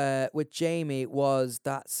with Jamie was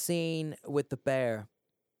that scene with the bear.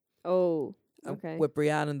 Oh, okay. With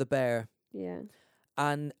Brienne and the bear. Yeah.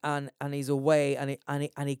 And he's away, and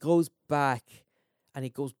he goes back. And he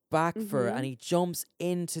goes back for her, and he jumps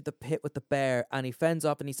into the pit with the bear, and he fends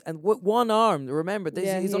up, and with one arm. Remember,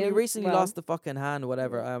 he's only recently lost the fucking hand, or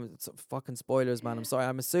whatever. Fucking spoilers, man. I'm sorry.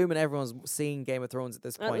 I'm assuming everyone's seen Game of Thrones at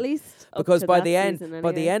this point. At least because by the end,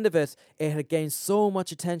 of it, it had gained so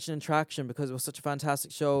much attention and traction because it was such a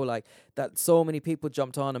fantastic show, like that. So many people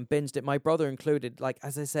jumped on and binged it, my brother included. Like,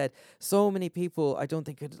 as I said, so many people. I don't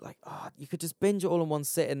think could you could just binge it all in one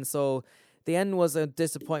sitting. So. The end was a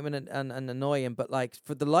disappointment and annoying, but like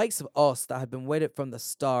for the likes of us that had been with it from the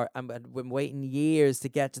start and had been waiting years to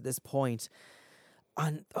get to this point,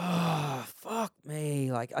 and fuck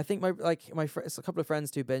me, like I think my friends, a couple of friends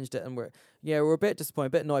too binged it, and we're a bit disappointed, a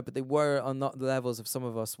bit annoyed, but they were on not the levels of some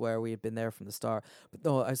of us where we had been there from the start. But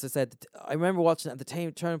no, as I said, I remember watching it at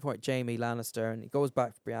the turning point, Jamie Lannister, and he goes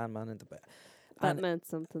back for Brienne, man, into that meant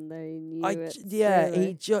something there. You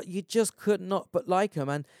knew you just could not but like him,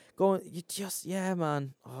 and going,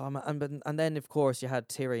 man. Oh man, and then of course you had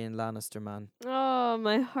Tyrion Lannister, man. Oh, Oh,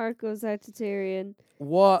 my heart goes out to Tyrion.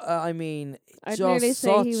 What I mean, I'd just nearly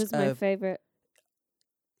say he such was my favorite.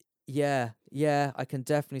 yeah, I can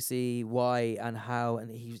definitely see why and how, and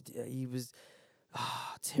he was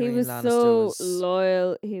He Tyrion was Lannister so was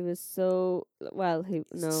loyal. He was so well. He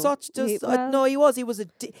no. such He, just well, no, he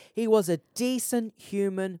was a decent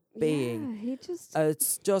human being. yeah, he just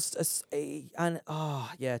It's just and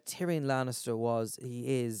yeah, Tyrion Lannister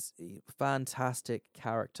he is a fantastic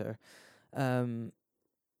character. Um,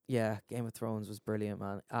 yeah, Game of Thrones was brilliant,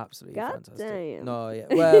 man. Absolutely God fantastic. damn. No, yeah,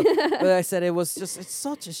 well, but I said it's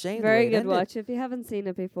such a shame. the way Very it good ended. watch. If you haven't seen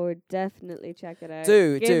it before, definitely check it out.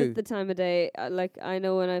 Do. Give it the time of day. Like I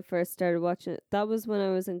know when I first started watching it, that was when I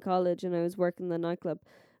was in college and I was working the nightclub.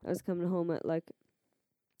 I was coming home at like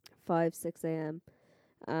 5, 6 a.m.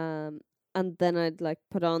 And then I'd like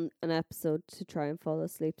put on an episode to try and fall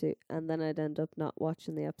asleep to, and then I'd end up not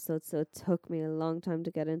watching the episode. So it took me a long time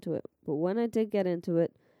to get into it. But when I did get into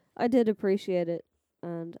it, I did appreciate it,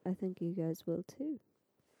 and I think you guys will too.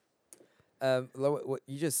 What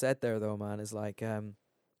you just said there, though, man, is like, when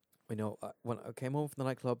I came home from the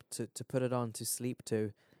nightclub to put it on to sleep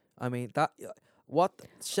to, I mean that. What,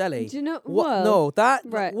 Shelley? Do you know what? well, No, that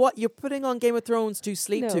right. what you're putting on Game of Thrones to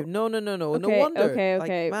sleep to? No. No Okay, wonder. okay, Like,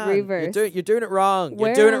 okay, man, reverse. You're doing it wrong. Where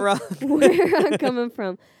You're doing it I'm- wrong. Where I'm coming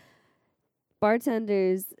from.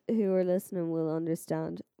 Bartenders who are listening will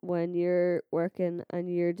understand when you're working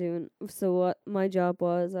and you're doing. So what my job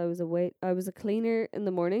was, I was a cleaner in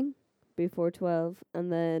the morning before 12,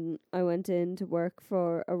 and then I went in to work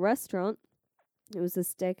for a restaurant. It was a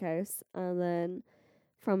steakhouse, and then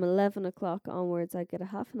from 11 o'clock onwards, I get a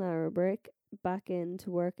half an hour break back in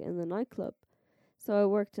to work in the nightclub. So I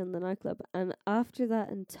worked in the nightclub, and after that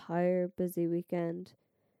entire busy weekend,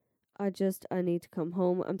 I need to come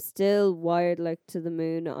home. I'm still wired like to the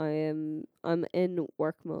moon. I'm in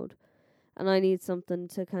work mode, and I need something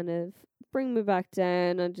to kind of bring me back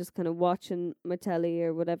down and just kind of watching my telly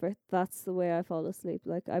or whatever. That's the way I fall asleep.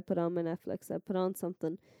 Like I put on my Netflix, I put on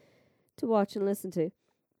something to watch and listen to.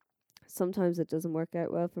 Sometimes it doesn't work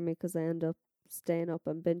out well for me 'cause I end up staying up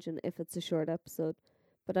and binging if it's a short episode.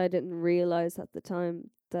 But I didn't realize at the time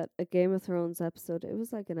that a Game of Thrones episode, it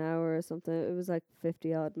was like an hour or something. It was like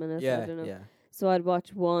 50 odd minutes. I don't know. Yeah. So I'd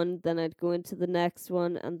watch one, then I'd go into the next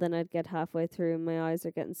one, and then I'd get halfway through and my eyes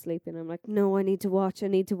are getting sleepy. And I'm like, no, I need to watch.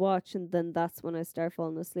 And then that's when I start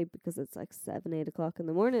falling asleep because it's like 7, 8 o'clock in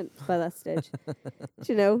the morning by that stage. Do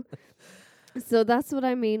you know? So that's what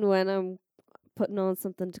I mean when I'm putting on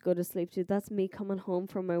something to go to sleep to. That's me coming home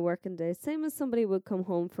from my working day. Same as somebody would come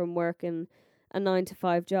home from work in a 9 to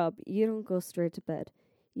 5 job. You don't go straight to bed.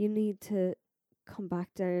 You need to come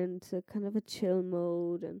back down to kind of a chill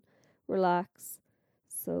mode and relax.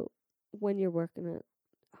 So when you're working it,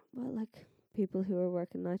 well, like people who are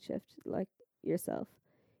working night shift, like yourself,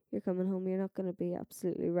 you're coming home, you're not going to be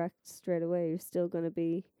absolutely wrecked straight away. You're still going to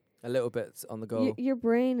be A little bit on the go, your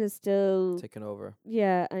brain is still taking over.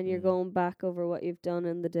 yeah, and you're Mm. going back over what you've done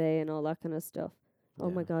in the day and all that kind of stuff. Oh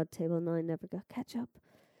my Yeah. God, table 9 never got ketchup.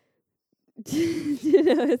 You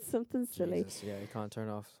know, it's something silly. Jesus, yeah, you can't turn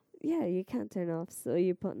off. Yeah, you can't turn off, so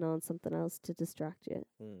you're putting on something else to distract you.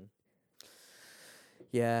 Mm.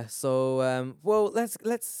 Yeah. So, well, let's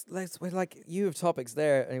well, like you have topics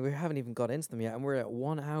there, and we haven't even got into them yet, and we're at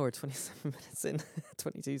 1 hour 27 minutes in,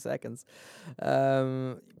 22 seconds.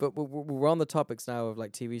 But we're on the topics now of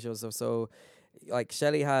like TV shows. So like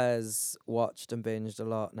Shelley has watched and binged a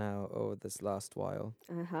lot now over this last while.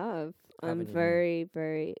 I have. I'm Haven't you? very,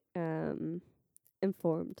 very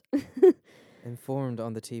informed. Informed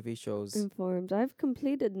on the TV shows. Informed. I've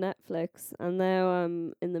completed Netflix, and now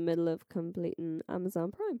I'm in the middle of completing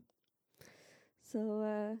Amazon Prime.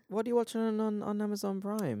 So What are you watching on Amazon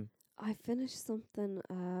Prime? I finished something.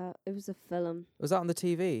 It was a film. Was that on the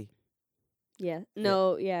TV? Yeah.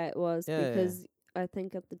 No, yeah, it was Yeah, yeah. because I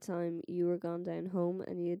think at the time you were gone down home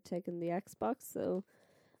and you'd taken the Xbox, so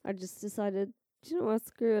I just decided, do you know what,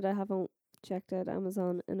 screw it, I haven't checked out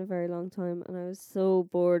Amazon in a very long time, and I was so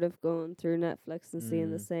bored of going through Netflix and seeing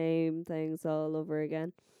the Mm. same things all over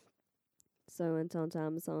again. So I went on to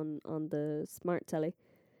Amazon on the smart telly,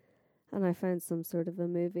 and I found some sort of a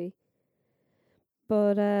movie.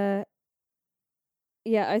 But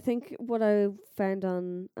yeah, I think what I found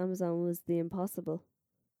on Amazon was The Impossible.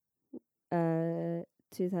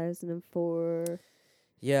 2004.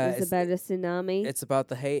 Yeah, It's about a tsunami. it's about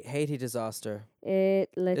the Haiti disaster. It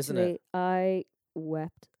Isn't it? literally, I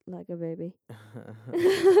wept like a baby.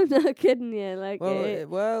 I'm not kidding you. Like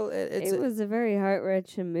Well, it it's was a very heart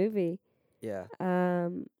wrenching movie. yeah.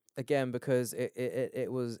 again, because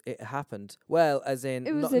it happened. Well, as in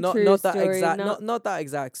It was not a not true not that story, exact, not- not that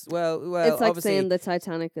exact. Well, It's like obviously saying the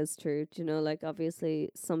Titanic is true. Do you know, like obviously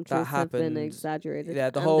some that truths have been happened. exaggerated. Yeah,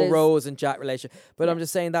 the and whole there's- Rose and Jack relationship. But Yeah. I'm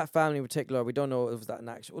just saying that family in particular, we don't know if that an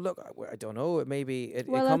actual. Well, look, I don't know. It maybe it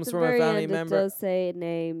well, comes at the from a very family end, member. it does say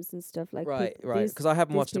names and stuff like Right, peop- right. these- Because I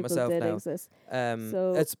haven't these watched it people myself did now. exist. So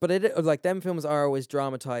So- it's but it like them films are always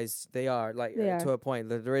dramatized. They are like They to are. a point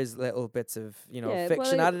that there is little bits of Yeah, well,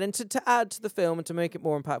 fiction it- added into to add to the film and to make it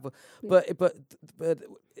more impactful. Yeah. But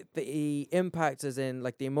the impact is in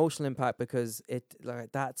like the emotional impact because it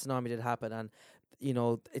like that tsunami did happen and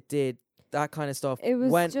it did that kind of stuff. It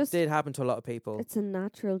was just- did happen to a lot of people. It's a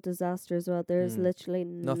natural disaster as well. There's Mm. literally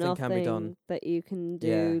Nothing can be done. that you can do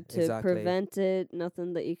Yeah, to exactly. prevent it,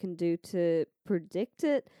 nothing that you can do to predict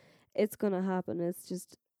it. It's going to happen. It's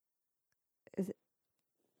just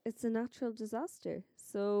it's a natural disaster.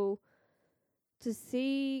 So to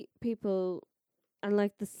see people and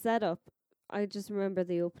like the setup, I just remember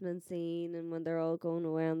the opening scene and when they're all going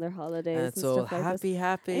away on their holidays And and it's all stuff like this.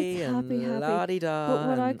 happy It's and happy, happy. la-di-da. But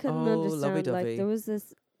what I and couldn't understand, like lovey-dovey. there was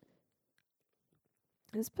this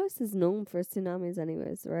place is known for tsunamis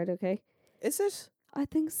anyways, right? Okay. Is it? I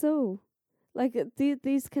think so. Like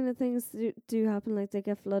these kind of things do happen, like they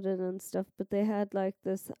get flooded and stuff, but they had like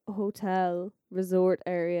this hotel resort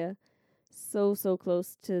area so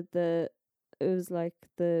close to it was like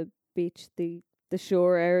the beach, the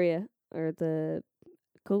shore area or the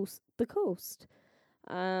coast.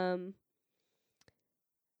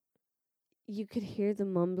 You could hear the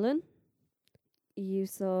mumbling. You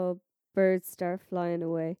saw birds start flying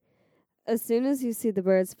away. As soon as you see the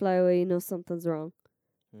birds fly away, you know something's wrong.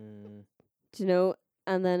 Mm. Do you know?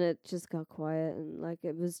 And then it just got quiet and like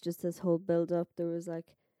it was just this whole build up. There was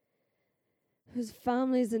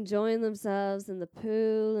families enjoying themselves in the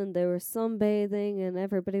pool and they were sunbathing and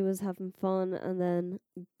everybody was having fun and then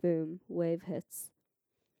boom, wave hits.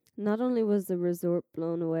 Not only was the resort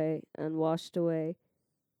blown away and washed away,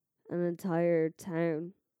 an entire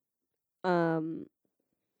town.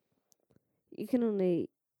 You can only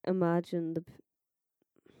imagine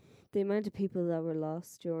the amount of people that were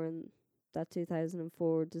lost during that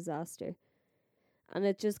 2004 disaster. And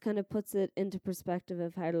it just kind of puts it into perspective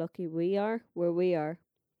of how lucky we are where we are.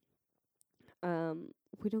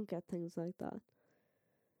 We don't get things like that.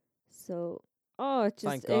 So, it just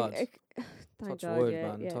Thank God. thank Touch God, wood, yeah,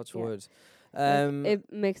 man. yeah, Touch yeah. wood. Like,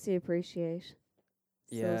 it makes you appreciate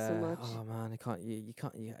yeah. so much. Oh man, you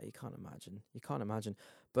can't imagine. You can't imagine.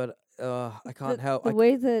 But I can't help. The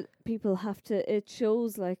way that people have to, it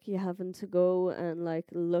shows like you having to go and like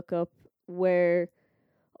look up where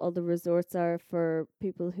all the resorts are for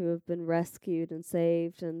people who have been rescued and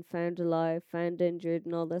saved and found alive, found injured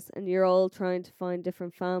and all this. And you're all trying to find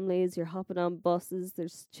different families. You're hopping on buses.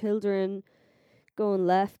 There's children going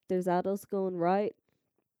left. There's adults going right.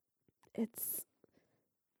 It's,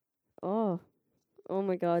 oh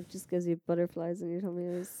my God, just gives you butterflies in your tummy.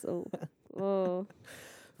 It was so,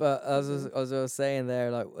 But as I was saying there,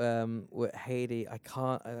 like with Haiti, I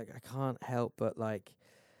can't help but like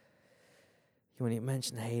when you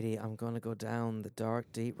mention Haiti, I'm gonna go down the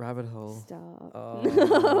dark, deep rabbit hole. Stop. Oh,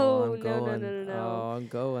 No, I'm no, going. no. Oh, I'm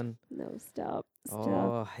going. No, stop.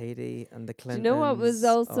 Oh, Haiti and the Do Clintons. you know what was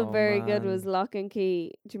also Oh, very good was man. Lock and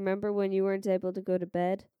Key? Do you remember when you weren't able to go to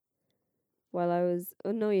bed? While I was...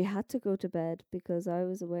 Oh, no, you had to go to bed because I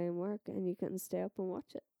was away in work and you couldn't stay up and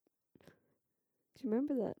watch it. Do you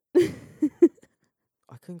remember that?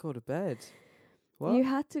 I couldn't go to bed. What? You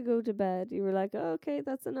had to go to bed. You were like, oh, okay,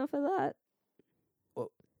 that's enough of that.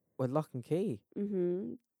 With Lock and Key?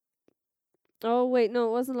 Mm-hmm. Oh, wait, no,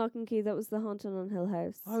 it wasn't Lock and Key. That was The Haunting on Hill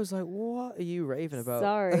House. I was like, what are you raving about?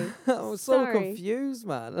 Sorry. I was so Sorry. confused,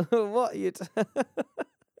 man. What are you...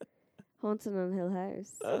 Haunting on Hill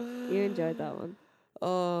House. You enjoyed that one.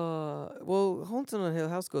 Well, Haunting on Hill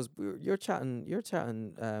House goes. You're chatting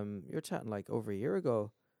like over a year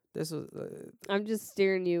ago. This was. I'm just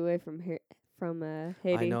steering you away from here,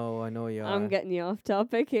 Haiti. I know you are. I'm getting you off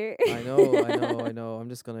topic here. I know. I'm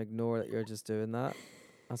just gonna ignore that you're just doing that.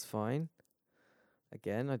 That's fine.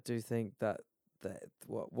 Again, I do think that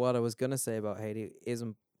what I was gonna say about Haiti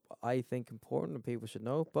isn't, I think, important and people should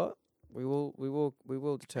know. But we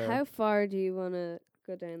will deter. How far do you want to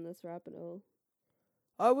go down this rabbit hole?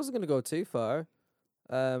 I wasn't going to go too far.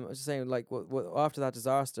 I was just saying, like, what after that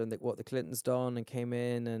disaster and what the Clintons done and came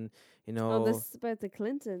in and, Oh, this is about the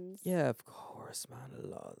Clintons. Yeah, of course, man. A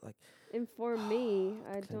lot. Like, Inform me.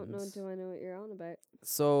 I don't know. Clintons. Do I know what you're on about?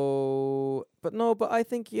 so, but I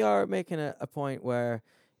think you are making a point where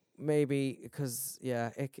maybe because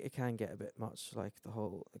it can get a bit much, like the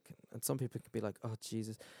whole, and some people can be like, oh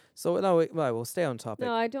Jesus. So no, we'll stay on topic.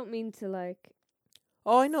 No, I don't mean to like.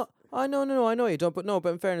 Oh, I know. I know, no, I know you don't. But no,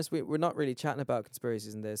 but in fairness, we're not really chatting about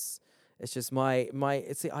conspiracies in this. It's just my.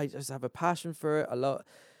 It's I just have a passion for it a lot.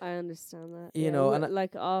 I understand that. You know, and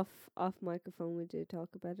like off microphone, we do talk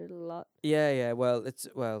about it a lot. yeah. Well,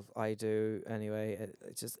 I do anyway.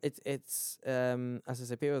 It's as I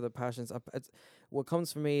say, people with the passions. What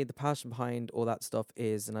comes for me, the passion behind all that stuff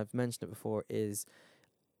is, and I've mentioned it before, is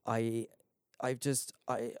I,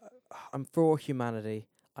 I'm for humanity.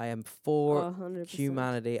 I am for 100%.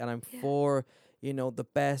 humanity, and I'm Yeah. for the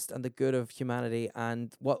best and the good of humanity,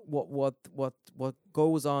 and what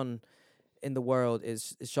goes on in the world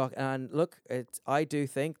is shocking. And look, I do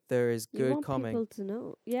think there is You good want coming. people to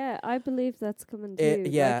know. Yeah, I believe that's coming too.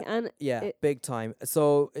 Yeah, and big time.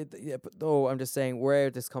 So but no, I'm just saying where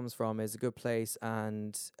this comes from is a good place,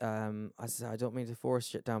 and I said I don't mean to force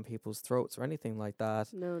shit down people's throats or anything like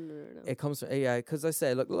that. no. It comes from because I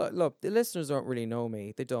say, look, the listeners don't really know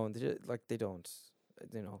me. They don't. They don't.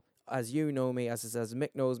 As you know me, as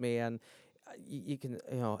Mick knows me, and you can,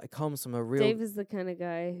 it comes from a real. Dave is the kind of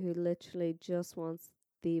guy who literally just wants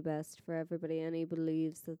the best for everybody, and he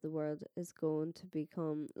believes that the world is going to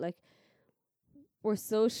become like, we're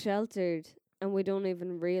so sheltered and we don't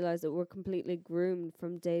even realize that we're completely groomed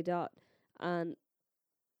from day dot. And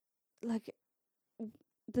like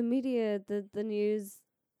the media, the news,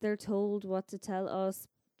 they're told what to tell us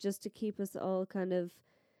just to keep us all kind of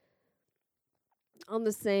on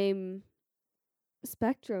the same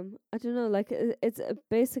spectrum. I don't know, like it's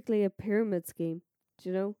basically a pyramid scheme. Do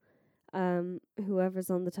you know?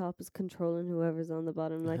 Whoever's on the top is controlling whoever's on the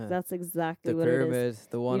bottom. Like that's exactly the what pyramid, it is.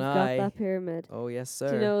 the one You've eye. got that pyramid. Oh yes, sir.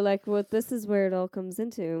 Do you know, like this is where it all comes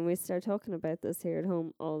into, and we start talking about this here at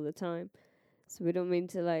home all the time. So we don't mean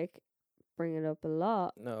to like bring it up a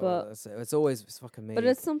lot. No, but it's always fucking me. But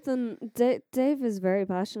it's something Dave is very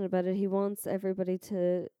passionate about it. He wants everybody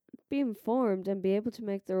to be informed and be able to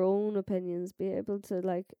make their own opinions, be able to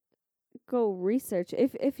like go research.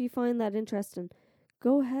 If you find that interesting,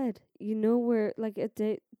 go ahead. Where like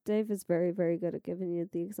Dave is very, very good at giving you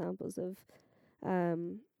the examples of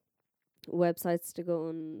websites to go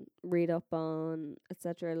and read up on,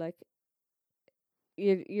 etc. Like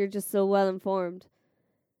you're just so well informed.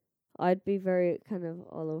 I'd be very kind of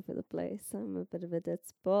all over the place. I'm a bit of a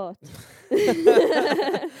ditz, but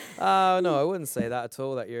oh no, I wouldn't say that at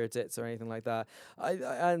all. That you're a ditz or anything like that.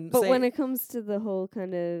 But when it comes to the whole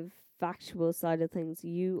kind of factual side of things,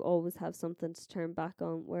 you always have something to turn back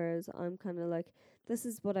on. Whereas I'm kind of like, this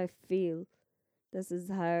is what I feel. This is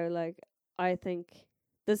how like I think.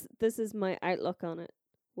 This is my outlook on it.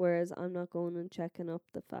 Whereas I'm not going and checking up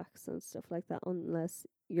the facts and stuff like that unless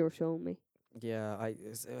you're showing me. Yeah,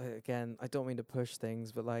 again, I don't mean to push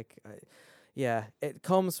things, but like, it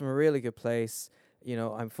comes from a really good place.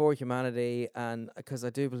 I'm for humanity, and because I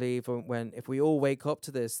do believe if we all wake up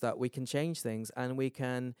to this, that we can change things, and we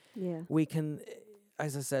can,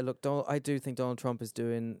 as I said, look, I do think Donald Trump is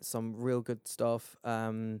doing some real good stuff,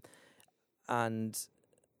 and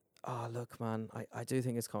oh look, man, I do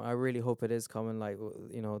think it's coming. I really hope it is coming. Like,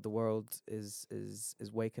 the world is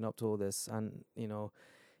waking up to all this, and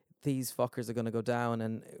these fuckers are going to go down,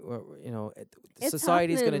 and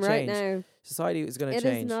society is going to change. Now. Society is going to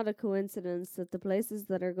change. It is not a coincidence that the places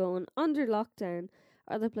that are going under lockdown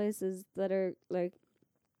are the places that are like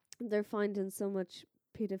they're finding so much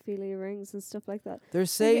pedophilia rings and stuff like that. They're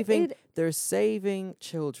saving. They're saving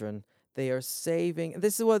children. They are saving.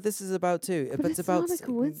 This is what this is about too. But it's about not a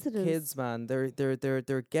coincidence. Kids, man.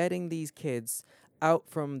 They're getting these kids out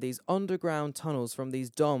from these underground tunnels, from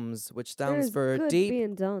these DUMBs, which stands for deep.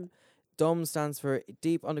 Being done. DUM stands for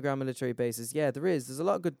Deep Underground Military Bases. Yeah, there's a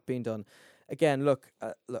lot of good being done. Again, look,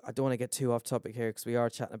 I don't want to get too off topic here because we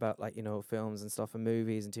are chatting about films and stuff and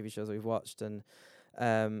movies and TV shows that we've watched, and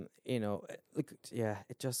it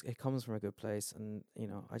comes from a good place, and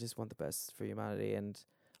I just want the best for humanity, and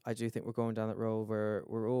I do think we're going down that road where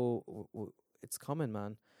we're all it's coming,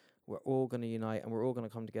 man. We're all going to unite, and we're all going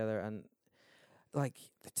to come together, and like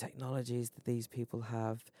the technologies that these people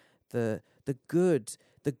have, the good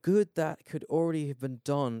that could already have been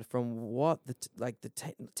done from what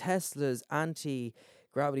Tesla's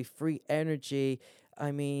anti-gravity free energy.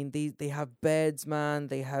 I mean, they have beds, man.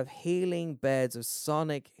 They have healing beds of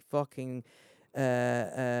sonic fucking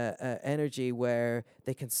energy where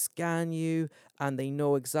they can scan you, and they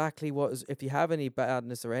know exactly if you have any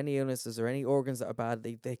badness or any illnesses or any organs that are bad,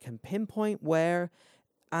 they can pinpoint where,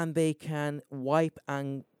 and they can wipe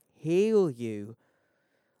and heal you.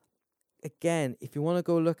 again, if you want to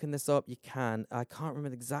go looking this up, you can. I can't remember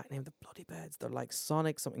the exact name of the bloody beds. They're like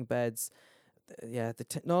sonic something beds. Yeah, the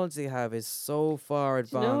technology they have is so far Do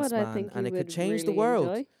you know advanced, what I man, think and you it could would change the really world.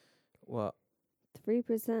 enjoy? What?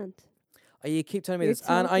 3%. You keep telling me You're this,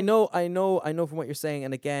 and I talking- know from what you're saying.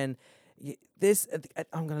 And again, this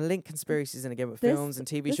I'm gonna link conspiracies in again with This- films and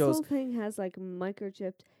TV This shows. whole thing has like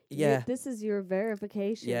microchipped. Yeah. This is your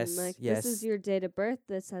verification. Yes, Like yes. this is your date of birth.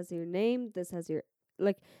 This has your name. This has your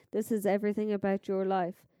this is everything about your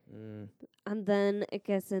life. Mm. And then it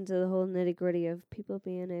gets into the whole nitty gritty of people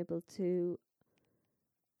being able to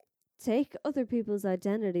take other people's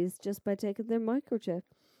identities just by taking their microchip.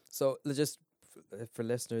 So just for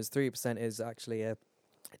listeners, 3% is actually a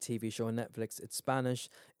TV show on Netflix. It's Spanish.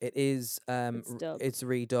 It is It's dubbed.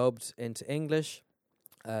 redubbed into English.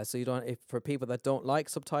 So you don't, if for people that don't like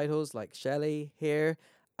subtitles, like Shelley here,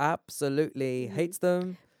 absolutely Mhm. hates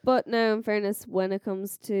them. But now, in fairness, when it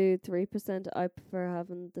comes to 3%, I prefer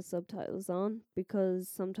having the subtitles on because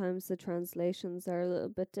sometimes the translations are a little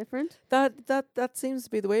bit different. That seems to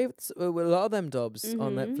be the way with a lot of them dubs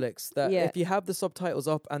on Mhm. Netflix. That Yeah. if you have the subtitles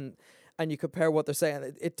up and you compare what they're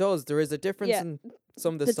saying, it does. There is a difference Yeah. in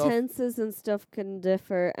some of the The stuff. tenses and stuff can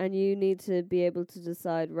differ, and you need to be able to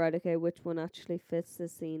decide, right, okay, which one actually fits the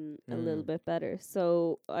scene a little Mm. bit better.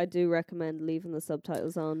 So I do recommend leaving the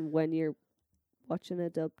subtitles on when you're watching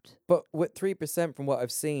it dubbed. But with 3%, from what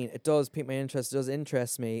I've seen, it does pique my interest. It does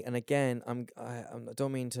interest me. And again, I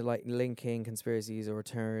don't mean to like linking conspiracies or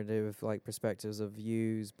alternative like perspectives of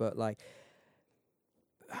views, but like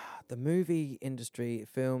the movie industry,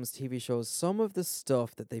 films, TV shows, some of the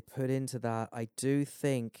stuff that they put into that, I do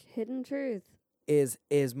think Hidden truth. is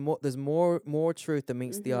more. There's more truth than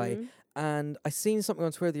meets the eye. Mhm. And I seen something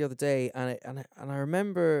on Twitter the other day, and I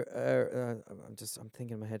remember. I'm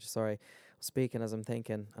thinking in my head. Sorry, I'm speaking as I'm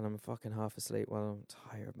thinking, and I'm fucking half asleep. Well, I'm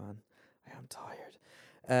tired, man. I am tired.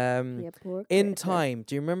 Yeah, poor In critter. Time.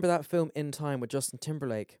 Do you remember that film In Time with Justin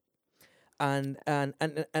Timberlake? And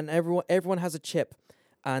everyone has a chip,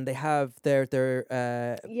 and they have their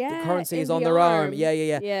the Yeah, currency in is on the their arm. arm.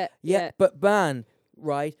 Yeah. Yeah. But man,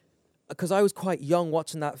 right? Because I was quite young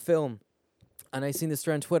watching that film. And I seen this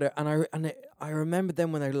thread on Twitter, and I remember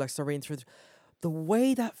then when I like started reading through the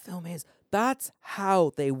way that film is. That's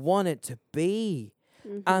how they want it to be.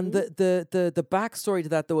 And Mhm. the backstory to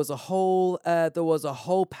that, there was a whole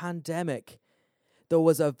pandemic.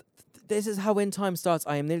 This is how In Time starts.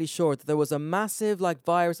 I am nearly sure that there was a massive like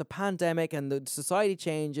virus, a pandemic, and the society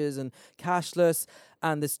changes and cashless,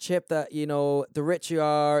 and this chip that the richer you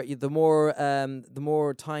are, the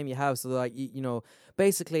more time you have. So like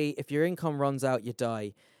basically, if your income runs out, you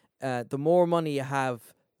die. The more money you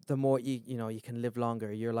have, the more you can live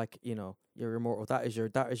longer. You're like you're immortal. That is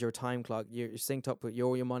your time clock. You're synced up with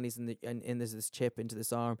your money's in this chip into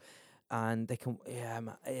this arm. And they can,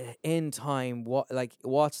 In Time,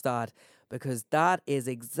 watch that, because that is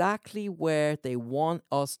exactly where they want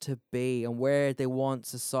us to be and where they want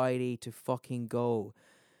society to fucking go.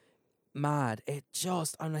 Mad.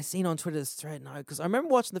 And I seen on Twitter this thread now, because I remember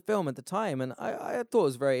watching the film at the time, and I thought it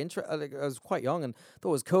was very interesting. Like, I was quite young and thought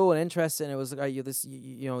it was cool and interesting. It was like this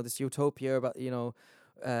utopia about with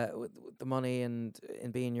the money and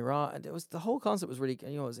being your own, and it was, the whole concept was really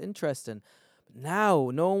it was interesting.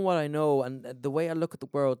 Now, knowing what I know and the way I look at the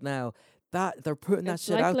world now, that they're putting that It's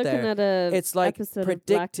shit like out looking there. at a It's like episode of Black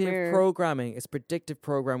predictive Mirror. programming. It's predictive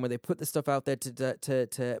program where they put the stuff out there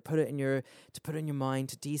to put it in your mind,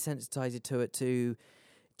 to desensitize you to it, to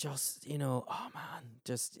just just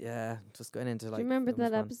going into Do like. you remember films,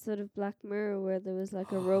 that man. episode of Black Mirror where there was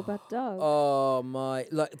like a robot dog? Oh my!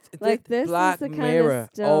 Like this Black is the kind Mirror. of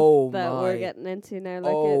stuff Oh that my! we're getting into now.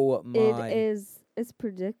 Like Oh my! it's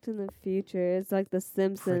predicting the future. It's like The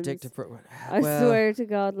Simpsons. Predictive program. I swear to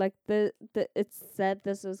God, like the it said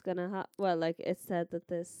this was gonna happen. Well, like it said that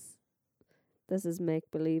this is make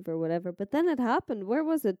believe or whatever. But then it happened. Where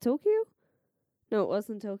was it? Tokyo? No, it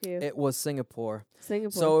wasn't Tokyo. It was Singapore.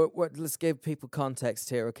 Singapore. So let's give people context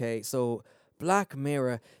here, okay? So Black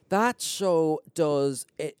Mirror, that show does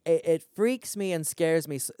it freaks me and scares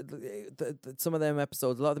me. Some of them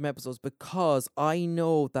episodes, a lot of them episodes, because I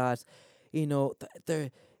know that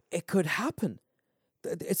it could happen.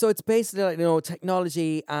 So it's basically like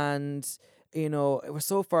technology, and we're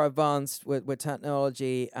so far advanced with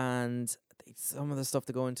technology, and some of the stuff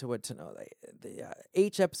to go into it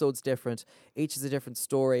each episode's different. Each is a different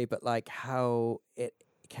story, but like how it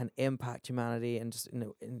can impact humanity and just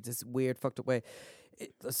in this weird fucked up way.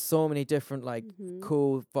 there's so many different like Mhm.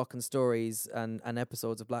 cool fucking stories and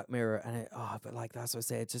episodes of Black Mirror, and but like that's what I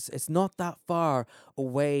say. It's not that far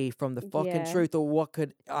away from the fucking Yeah. truth or what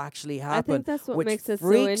could actually I happen, think that's what which makes it so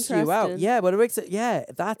freaks you out. interesting. Yeah, but it makes it. Yeah,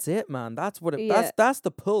 that's it, man. That's what it. Yeah. That's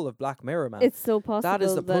the pull of Black Mirror, man. It's so That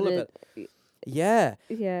is possible the that pull of it. Yeah,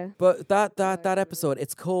 yeah. but that episode,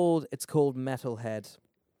 it's called Metalhead.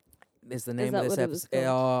 Is the name that of this what it was episode?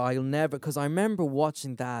 called? Oh, I'll never, because I remember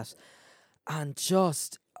watching that, and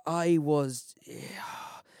just I was.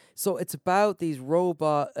 So it's about these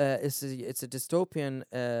robot. It's a dystopian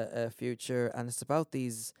future, and it's about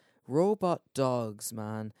these robot dogs,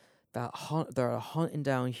 man. They're hunting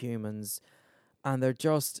down humans, and they're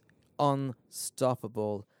just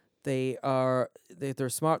unstoppable. They're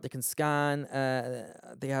smart. They can scan.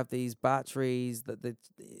 They have these batteries that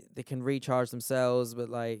they can recharge themselves, but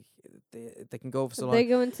like they can go for so long. They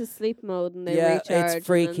go into sleep mode and they Yeah, recharge, it's and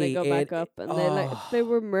then they freaky. go back up, and they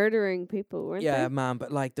were murdering people, weren't Yeah, they? man,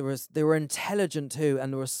 but like they were intelligent too,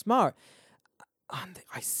 and they were smart. And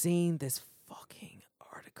I seen this fucking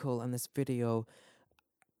article and this video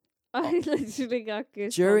I literally got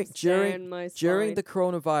goosebumps during down my during spine. the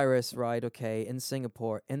coronavirus, right? Okay, in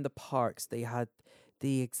Singapore, in the parks, they had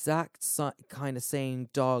the exact kind of same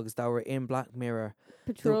dogs that were in Black Mirror.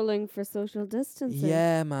 Patrolling for social distancing.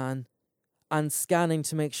 Yeah, man. And scanning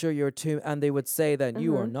to make sure you're and they would say that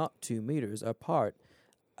you are Uh-huh. not 2 meters apart.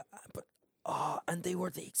 But and they were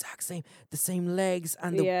the exact same, the same legs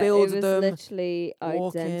and the Yeah, build it of was them. literally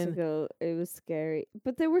walking. identical. It was scary,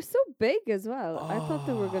 but they were so big as well. I thought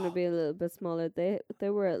they were going to be a little bit smaller. They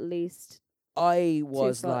were at least I 2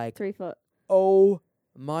 was foot, like, 3 foot. oh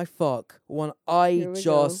my fuck, when I Here we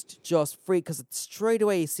just freak, because straight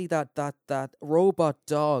away you see that robot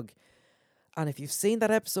dog. And if you've seen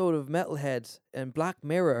that episode of Metalhead and Black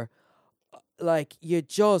Mirror, like, you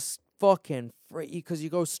just fucking freak, because you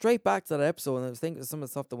go straight back to that episode and I was thinking of some of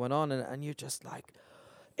the stuff that went on, and you're just like,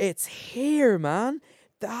 it's here, man.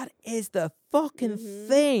 That is the fucking Mhm.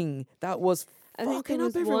 thing that was I think fucking there up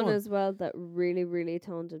was everyone. one as well that really, really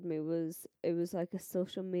taunted me. It was like a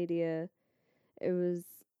social media. It was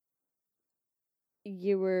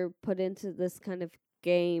you were put into this kind of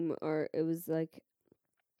game, or it was like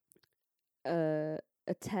a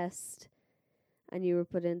test, and you were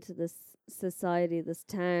put into this society, this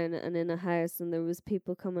town, and in a house, and there was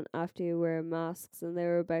people coming after you wearing masks, and they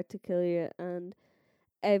were about to kill you, and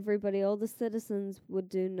everybody, all the citizens, would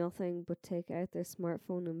do nothing but take out their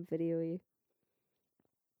smartphone and video you.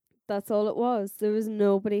 That's all it was. There was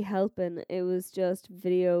nobody helping. It was just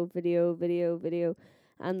video, video, video, video.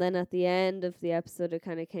 And then at the end of the episode, it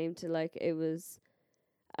kind of came to like it was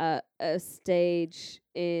a stage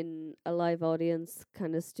in a live audience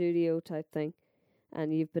kind of studio type thing.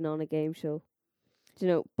 And you've been on a game show. Do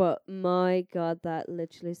you know? But my God, that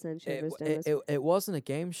literally sent shivers down my spine. It wasn't a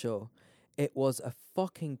game show. It was a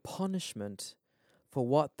fucking punishment for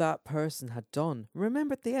what that person had done.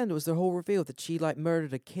 Remember at the end, it was the whole reveal that she like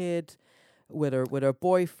murdered a kid with her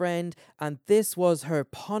boyfriend, and this was her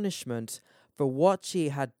punishment for what she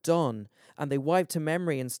had done. And they wiped her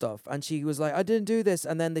memory and stuff, and she was like, I didn't do this.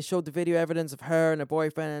 And then they showed the video evidence of her and her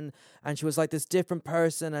boyfriend, and she was like this different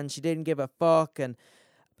person, and she didn't give a fuck. And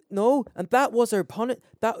no, and that was her punishment.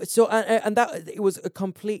 And that it was a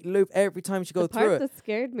complete loop every time she The go part through it. that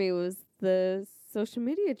scared me was the social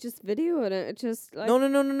media, just videoing it. It just like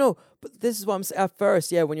No. But this is what I'm saying. At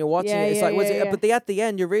first, yeah, when you're watching Yeah, it, it's yeah, like, was yeah, it? yeah. But at the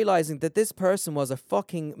end, you're realizing that this person was a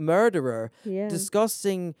fucking murderer, yeah.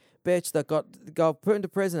 disgusting bitch that got put into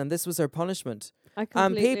prison, and this was her punishment. I And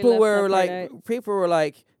completely people left were that part out. people were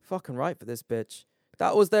like, fucking right for this bitch.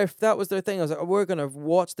 That was their thing. I was like, oh, we're gonna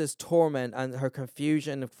watch this torment and her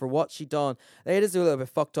confusion for what she done. It is a little bit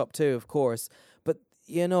fucked up too, of course, but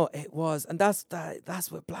you know it was, and that's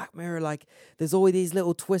what Black Mirror, like. There's always these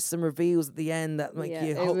little twists and reveals at the end that make Yeah,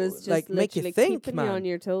 you it was just like make you literally think, keeping man. you on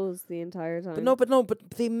your toes the entire time. But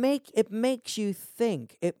they makes you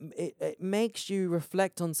think. It makes you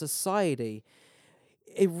reflect on society.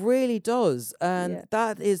 It really does, and Yeah.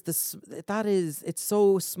 that is it's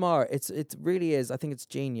so smart. It really is. I think it's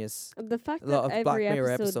genius. The fact A lot that of Black every Mirror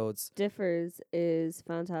episode episodes. differs is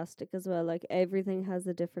fantastic as well. Like everything has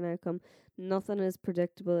a different outcome. Nothing is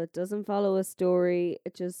predictable. It doesn't follow a story.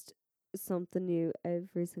 It just is something new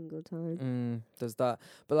every single time. Does that?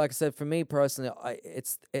 But like I said, for me personally,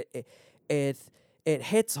 it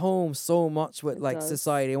hits home so much with It like does.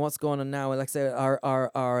 society and what's going on now. And like I said,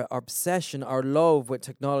 our obsession, our love with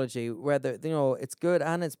technology, whether it's good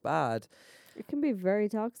and it's bad. It can be very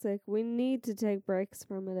toxic. We need to take breaks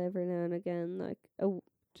from it every now and again. Like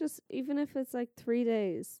just even if it's like 3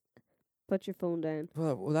 days, Put your phone down.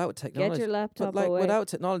 Well, without Get technology, your laptop but like away. without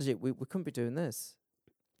technology, we couldn't be doing this.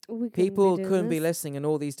 We People couldn't couldn't be this. listening in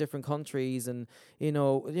all these different countries, and you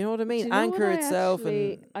know what I mean. Do you know Anchor what itself,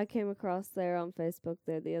 and I came across there on Facebook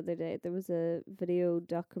there the other day? There was a video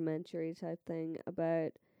documentary type thing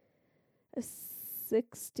about a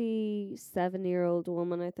 67-year-old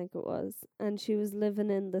woman, I think it was, and she was living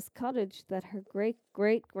in this cottage that her great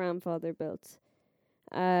grandfather built.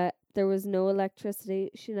 There was no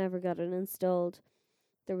electricity. She never got it installed.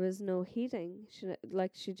 There was no heating.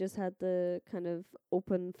 She just had the kind of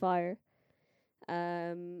open fire.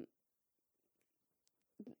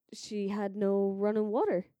 She had no running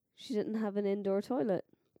water. She didn't have an indoor toilet.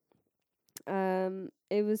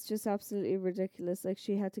 It was just absolutely ridiculous. Like,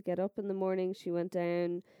 she had to get up in the morning. She went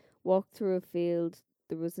down, walked through a field.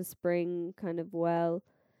 There was a spring kind of well.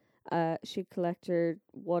 She'd collect her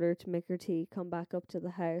water to make her tea, come back up to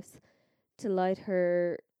the house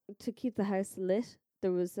to keep the house lit.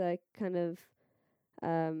 There was like kind of,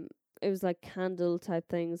 it was like candle type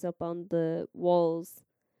things up on the walls,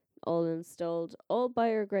 all installed, all by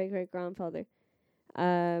her great grandfather.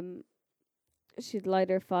 She'd light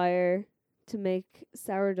her fire to make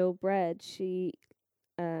sourdough bread. She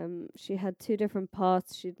had 2 different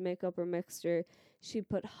pots. She'd make up her mixture. She'd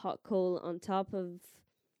put hot coal on top of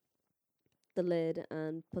the lid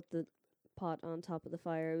and put the pot on top of the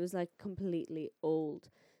fire. It was like completely old.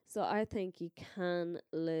 So I think you can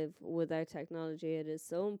live without technology. It is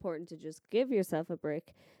so important to just give yourself a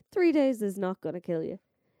break. 3 days is not going to kill you.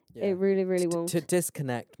 yeah. It really won't. To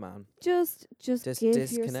disconnect, man. Just give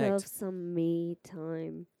disconnect. yourself some me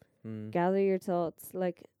time. Mm. Gather your thoughts.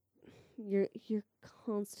 Like, you're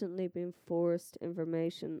constantly being forced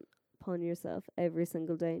information upon yourself every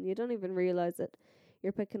single day, and you don't even realize it.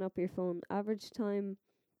 You're picking up your phone. Average time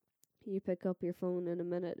you pick up your phone in a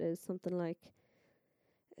minute is something like,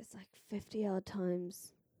 it's like 50 odd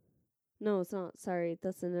times. No, it's not. Sorry,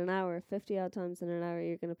 that's in an hour. 50 odd times in an hour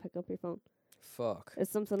you're going to pick up your phone. Fuck.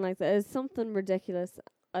 It's something like that. It's something ridiculous.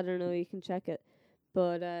 I don't know. You can check it.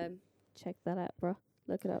 But check that out, bro.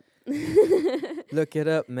 Look it up. Look it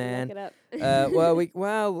up, man. Look it up.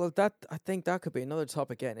 Well, that I think that could be another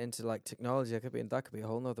topic, getting into like technology. That could be a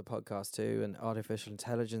whole nother podcast too, and artificial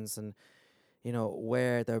intelligence, and you know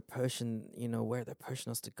where they're pushing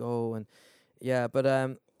us to go, and yeah. But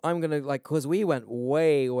I'm gonna, like, cause we went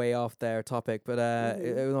way off their topic, but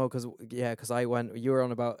you were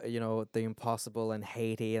on about the impossible and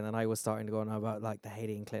Haiti, and then I was starting to go on about like the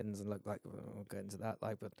Haiti and Clintons, and look, like we'll get into that,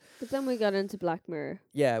 like, but then we got into Black Mirror.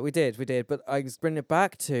 yeah, we did, but I was bringing it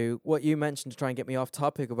back to what you mentioned to try and get me off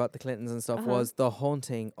topic about the Clintons and stuff, was The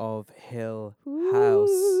Haunting of Hill House.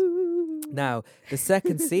 Now, the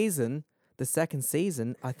second season,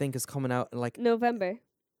 I think, is coming out in like November.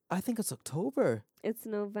 I think it's October. It's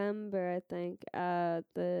November, I think.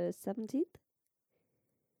 The 17th.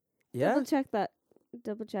 Yeah.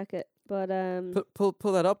 Double check it. But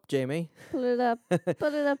pull that up, Jamie. Pull it up.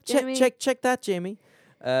 Pull it up, Jamie. Check that, Jamie.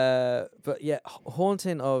 But yeah,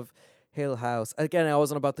 Haunting of Hill House. Again, I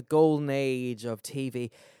wasn't about the golden age of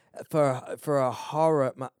TV for a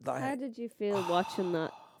horror. How did you feel watching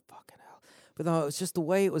that? Fucking hell! But no, it's just the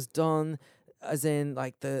way it was done, as in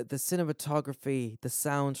like the cinematography, the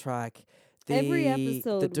soundtrack. Every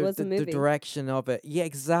episode was a movie. The direction of it. Yeah,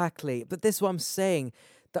 exactly. But this is what I'm saying.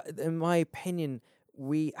 That, in my opinion,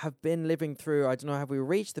 we have been living through, I don't know, have we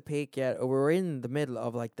reached the peak yet, or we're in the middle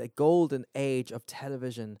of like the golden age of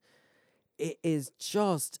television. It is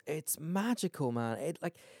just, it's magical, man. It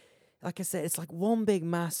like I said, it's like one big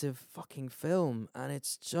massive fucking film, and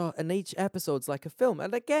it's just, and each episode's like a film.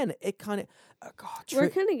 And again, it kind of, we're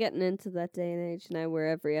kind of getting into that day and age now where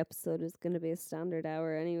every episode is going to be a standard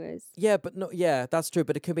hour anyways. Yeah, but no, yeah, that's true.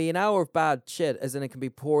 But it can be an hour of bad shit, as in it can be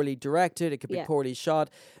poorly directed, it could be poorly shot,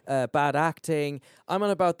 bad acting. I'm on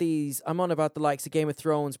about the likes of Game of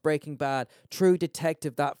Thrones, Breaking Bad, True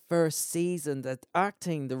Detective, that first season, the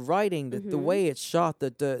acting, the writing, the way it's shot,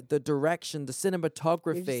 the direction, the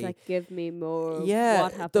cinematography. You're just like, give me more. Yeah,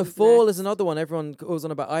 what happens The Fall next. is another one everyone goes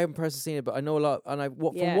on about. I haven't personally seen it, but I know a lot. And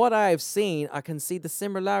from what I've seen, I can see the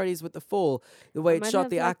similarities with The Fall. The way it shot,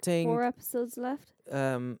 the acting. 4 episodes left.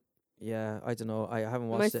 Yeah, I don't know. I haven't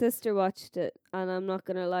watched it. My sister watched it, and I'm not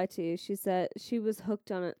gonna lie to you. She said she was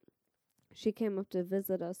hooked on it. She came up to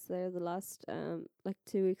visit us there the last like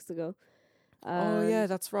 2 weeks ago. Oh yeah,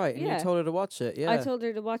 that's right. And you told her to watch it. Yeah, I told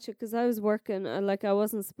her to watch it because I was working. I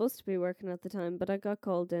wasn't supposed to be working at the time, but I got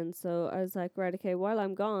called in, so I was like, right, okay. While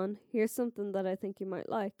I'm gone, here's something that I think you might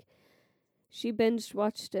like. She binge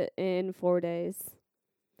watched it in 4 days,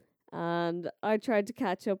 and I tried to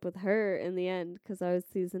catch up with her in the end because I was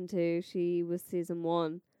season 2. She was season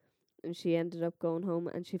 1, and she ended up going home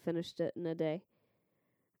and she finished it in a day.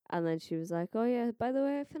 And then she was like, "Oh yeah, by the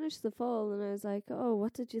way, I finished The Fall." And I was like, "Oh,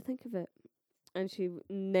 what did you think of it?" And she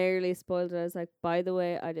nearly spoiled it. I was like, "By the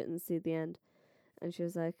way, I didn't see the end." And she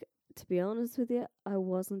was like, "To be honest with you, I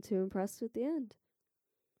wasn't too impressed with the end."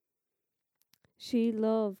 She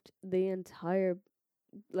loved the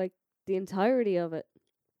entirety of it.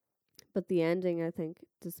 But the ending, I think,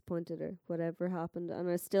 disappointed her, whatever happened. And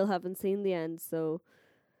I still haven't seen the end, so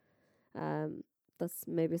that's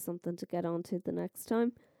maybe something to get onto the next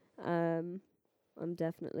time. I'm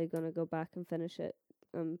definitely going to go back and finish it.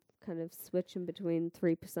 I'm kind of switching between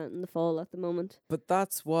 3% and The Fall at the moment. But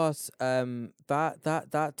that's what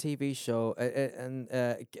that TV show and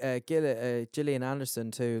Gillian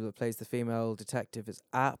Anderson too, that plays the female detective, is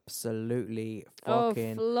absolutely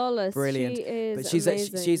fucking flawless. brilliant. She is But she's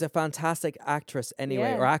amazing. she's a fantastic actress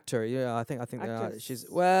anyway, Yeah. or actor. Yeah, I think Actress.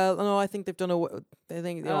 she's no. I think they've done I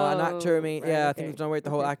think an actor. I mean, right, yeah, I okay. think they've done away with the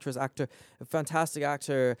whole actor, a fantastic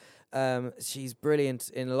actor. She's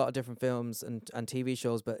brilliant in a lot of different films and TV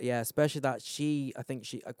shows, but yeah, especially that I think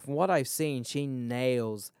from what I've seen, she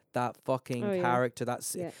nails that fucking character.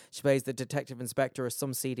 She plays the detective inspector or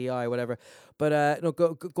some CDI, whatever. But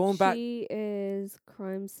going back, she is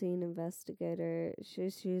crime scene investigator.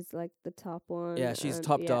 She's like the top one. yeah, she's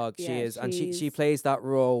top dog. She is, and she plays that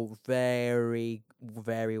role very,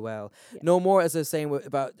 very well. Yeah. No more, as I was saying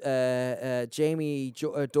about Jamie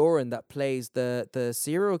Doran that plays the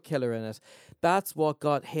serial killer in it. That's what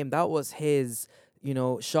got him. That was his,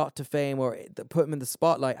 shot to fame, or put him in the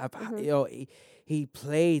spotlight. He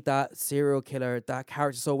played that serial killer, that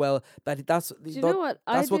character so well that that's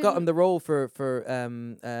what got him the role for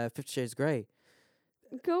 50 Shades of Grey.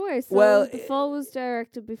 Go away. So The Fall was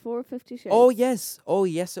directed before 50 Shades. Oh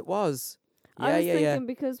yes, it was. I was thinking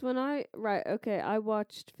because when I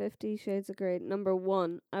watched 50 Shades of Grey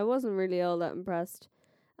 #1. I wasn't really all that impressed.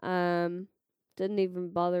 Didn't even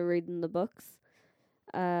bother reading the books.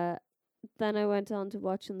 Then I went on to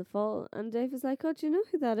watching The Fall, and Dave was like, "Oh, do you know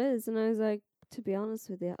who that is?" And I was like, "To be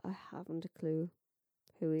honest with you, I haven't a clue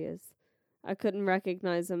who he is." I couldn't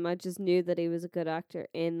recognize him. I just knew that he was a good actor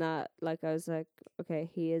in that. Like, I was like, okay,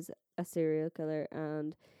 he is a serial killer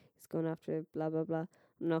and he's going after blah, blah, blah.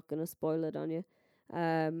 I'm not going to spoil it on you.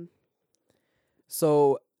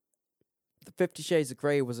 So, the 50 Shades of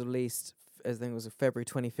Grey was released, I think it was February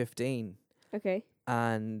 2015. Okay.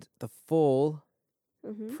 And The Fall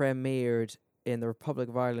premiered in the Republic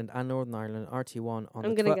of Ireland and Northern Ireland, RT1 on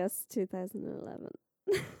I'm going to guess 2011.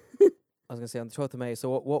 I was going to say on the 12th of May.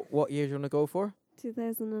 So what year do you want to go for?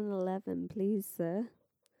 2011, please, sir.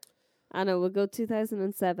 Anna, we'll go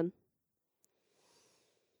 2007.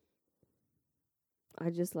 I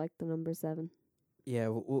just like the number 7. Yeah,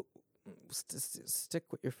 we'll stick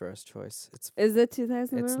with your first choice. Is it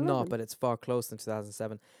 2011? It's not, but it's far closer than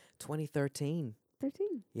 2007. 2013.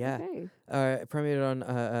 13? Yeah. Okay. It premiered on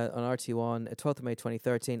RT1, 12th of May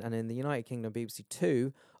 2013, and in the United Kingdom, BBC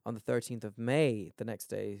 2 on the 13th of May, the next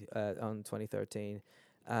day, on 2013.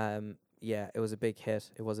 Yeah, it was a big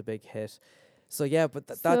hit. So yeah, but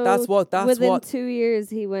that's what within 2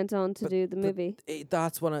 years he went on to do the movie.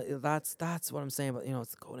 That's what I'm saying. But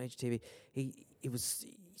it's the golden age of TV. He's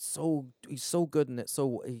so good in it.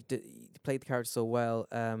 So he played the character so well.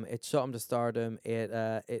 It shot him to stardom. It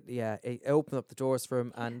opened up the doors for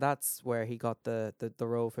him, and that's where he got the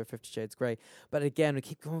role for 50 Shades Grey. But again, we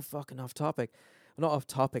keep going fucking off topic. Not off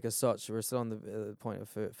topic as such. We're still on the point of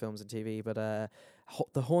films and TV. But The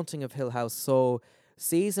Haunting of Hill House. So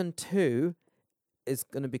season 2 is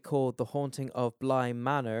going to be called The Haunting of Bly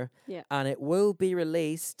Manor. Yeah. And it will be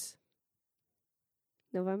released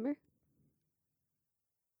November?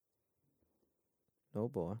 No,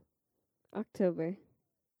 boy. October.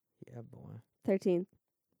 Yeah, boy. 13th.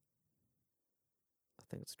 I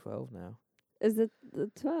think it's 12 now. Is it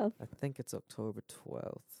the 12th? I think it's October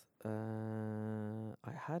 12th.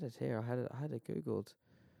 I had it here. I had it Googled.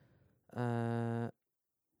 Where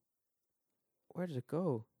did it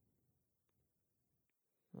go?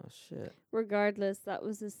 Oh, shit. Regardless, that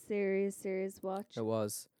was a serious watch. It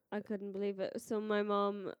was. I couldn't believe it. So my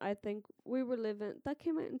mom, I think we were living... That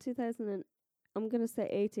came out in 2000 and... I'm going to say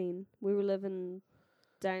 18. We were living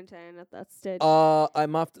downtown at that stage.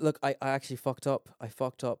 Look, I actually fucked up.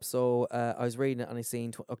 So I was reading it and I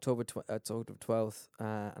seen October 12th.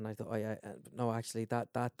 And I thought, oh yeah, no, actually that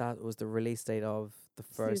was the release date of the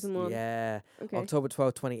first. Season 1. Yeah. Okay. October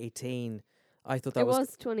 12th, 2018. I thought that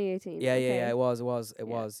was 2018. Yeah, okay. yeah, it was,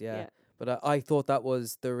 yeah. But I thought that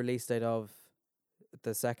was the release date of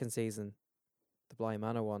the second season, the Bly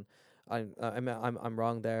Manor one. I'm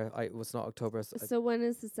wrong there. It was not October. So when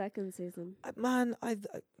is the second season? Man, I've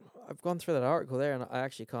gone through that article there and I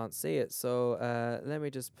actually can't see it. So let me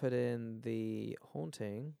just put in the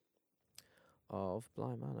Haunting of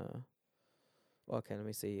Bly Manor. Okay, let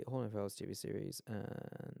me see. Haunting of Hill House TV series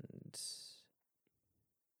and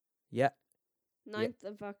yeah, 9th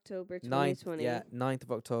of October 9th. 2020. Yeah, 9th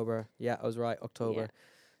of October. Yeah, I was right. October.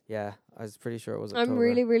 Yeah, I was pretty sure it was October. I'm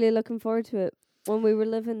really, really looking forward to it. When we were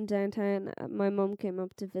living downtown, my mum came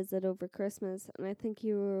up to visit over Christmas, and I think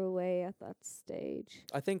you were away at that stage.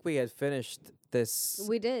 I think we had finished this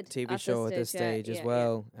We did TV at show at this stage as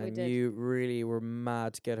well, we and did. you really were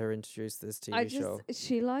mad to get her introduced to this TV show.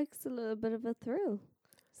 She likes a little bit of a thrill.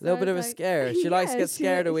 A little bit of a scare. She likes to get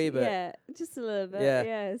scared a wee bit. Yeah, just a little bit.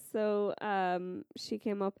 Yeah. So she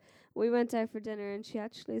came up. We went out for dinner, and she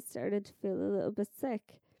actually started to feel a little bit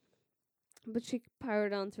sick. But she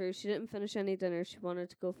powered on through. She didn't finish any dinner. She wanted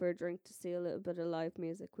to go for a drink to see a little bit of live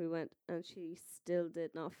music. We went, and she still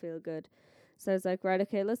did not feel good. So I was like, right,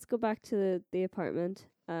 okay, let's go back to the apartment.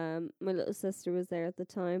 My little sister was there at the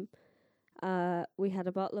time. We had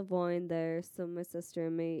a bottle of wine there, so my sister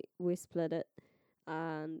and me, we split it.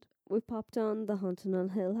 And we popped on The Haunting on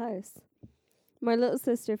Hill House. My little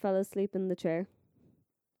sister fell asleep in the chair.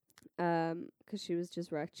 'Cause she was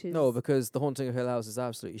just wrecked. No, because The Haunting of Hill House is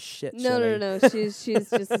absolutely shit. No. She's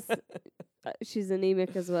just she's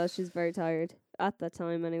anemic as well. She's very tired at that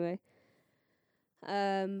time anyway.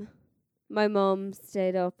 My mom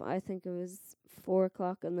stayed up. I think it was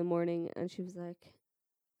 4:00 in the morning, and she was like,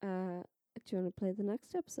 "Do you want to play the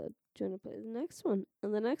next episode? Do you want to play the next one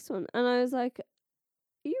and the next one?" And I was like,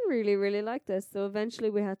 "You really, really like this." So eventually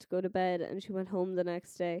we had to go to bed, and she went home the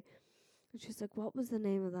next day. And she's like, "What was the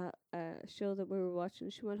name of that show that we were watching?"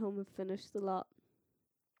 She went home and finished the lot.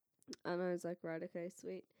 And I was like, right, okay,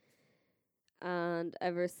 sweet. And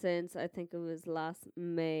ever since, I think it was last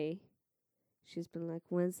May, she's been like,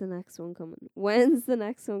 when's the next one coming? When's the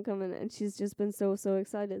next one coming? And she's just been so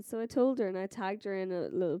excited. So I told her, and I tagged her in a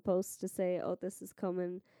little post to say, oh, this is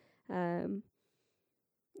coming.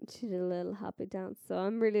 She did a little happy dance. So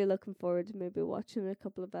I'm really looking forward to maybe watching a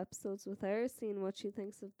couple of episodes with her, seeing what she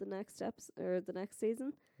thinks of the next episode or the next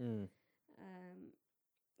season.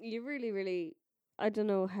 You really, really, I don't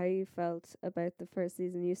know how you felt about the first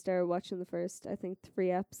season. You started watching the first, I think, 3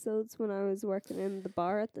 episodes when I was working in the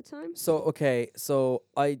bar at the time. So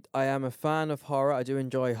I am a fan of horror. I do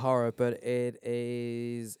enjoy horror, but it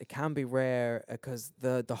can be rare because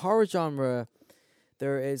the horror genre,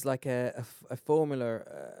 there is like a formula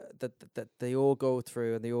that they all go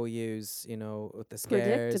through and they all use, you know, with the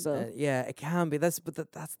scares. Predictable. Yeah, it can be. That's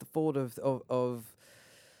the fault of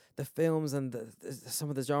the films and some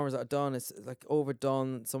of the genres that are done. It's like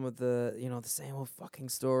overdone. Some of the, you know, the same old fucking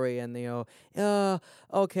story, and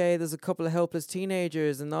okay, there's a couple of helpless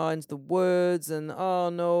teenagers and into the woods, and oh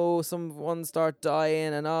no, someone start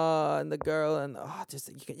dying, and the girl, and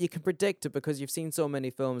just you can predict it because you've seen so many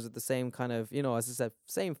films with the same kind of, you know, as I said,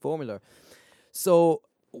 same formula. So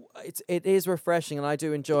it is refreshing, and I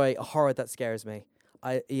do enjoy a horror that scares me.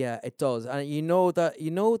 It does, and you know that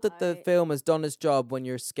the film has done its job when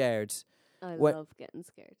you're scared. I love getting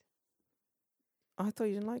scared. I thought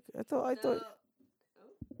you didn't like. I thought.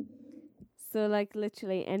 So like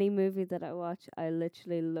literally any movie that I watch, I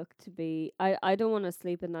literally look to be. I don't want to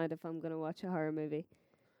sleep at night if I'm gonna watch a horror movie.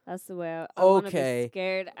 That's the way I want to be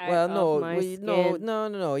scared out of my skin.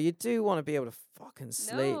 No. You do want to be able to fucking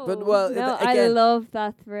sleep, but I love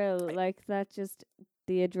that thrill, like that just.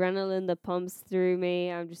 The adrenaline that pumps through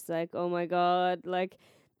me, I'm just like, oh my god, like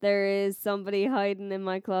there is somebody hiding in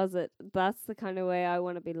my closet. That's the kind of way I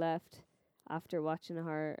want to be left after watching a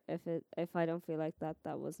horror. If I don't feel like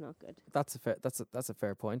that was not good. That's a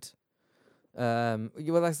fair point. Well,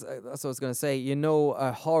 that's what I was gonna say. You know,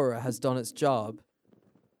 a horror has done its job.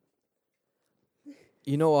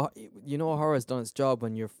 You know, a horror has done its job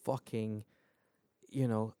when you're fucking, you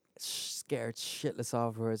know, scared shitless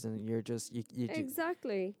afterwards, and you're just you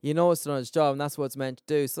exactly. You know it's done its job, and that's what it's meant to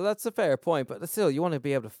do. So that's a fair point. But still, you want to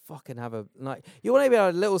be able to fucking have a night. You want to be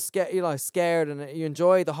a little scared, scared, and you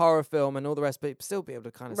enjoy the horror film and all the rest, but still be able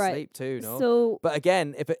to kind of sleep too. No. So, but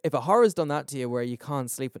again, if a horror's done that to you where you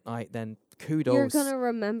can't sleep at night, then kudos. You're gonna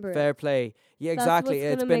remember. Fair play. Yeah, exactly.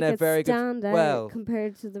 It's been a very good. Well,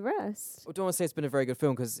 compared to the rest. I don't want to say it's been a very good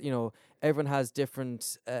film because everyone has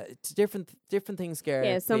different things scare.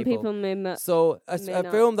 Yeah, some people may. So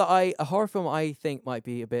a horror film I think might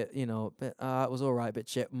be a bit, it was alright, a bit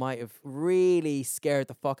shit. Might have really scared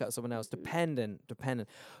the fuck out of someone else. Dependent.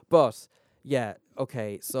 But yeah,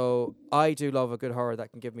 okay. So I do love a good horror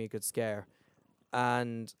that can give me a good scare,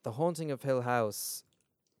 and The Haunting of Hill House.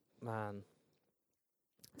 man.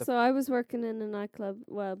 So I was working in a nightclub,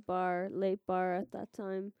 late bar at that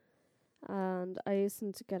time, and I used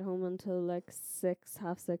to get home until like 6,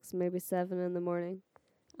 half 6, maybe 7 in the morning,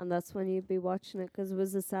 and that's when you'd be watching it 'cause it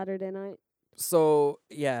was a Saturday night. So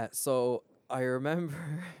yeah, so I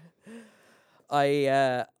remember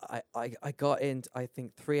I got in I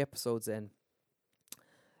think 3 episodes in,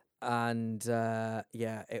 and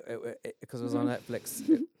yeah, it because it was on Netflix.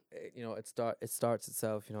 It starts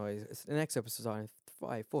itself. The next episode's on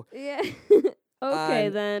 5, 4. Yeah. Okay,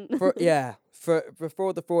 And then. for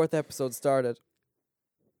before the 4th episode started,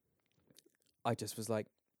 I just was like,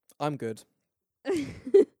 I'm good.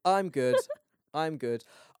 I'm good. I'm good.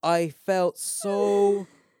 I felt so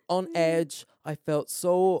on edge. I felt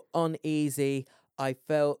so uneasy. I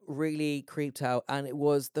felt really creeped out, and it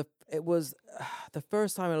was the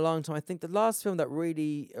first time in a long time. I think the last film that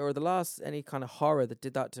really, or the last any kind of horror that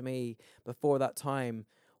did that to me before that time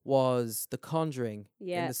was The Conjuring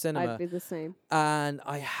in the cinema. I'd be the same. And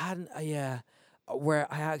I hadn't,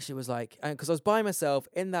 where I actually was like, because I was by myself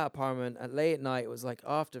in that apartment at late at night. It was like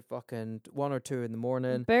after fucking 1 or 2 in the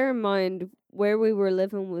morning. Bear in mind, where we were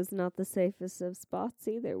living was not the safest of spots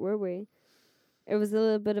either, were we? It was a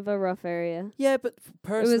little bit of a rough area. Yeah, but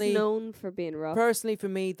personally, it was known for being rough. Personally, for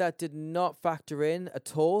me, that did not factor in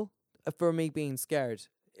at all for me being scared.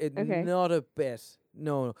 Not a bit.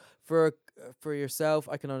 No. For yourself,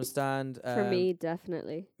 I can understand. For me,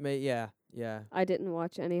 definitely. Yeah. I didn't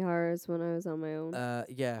watch any horrors when I was on my own.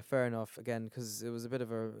 Yeah, fair enough. Again, because it was a bit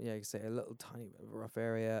of a, you could say a little tiny bit of a rough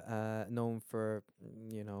area, known for,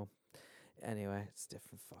 Anyway, it's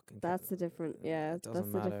different fucking. That's a different. Yeah, it that's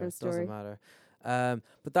a different story. Doesn't matter.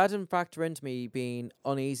 But that didn't factor into me being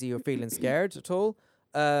uneasy or feeling scared at all.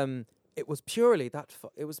 It was purely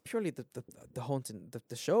it was purely the haunting,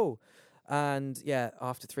 the show. And yeah,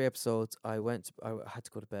 after 3 episodes, I had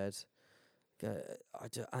to go to bed.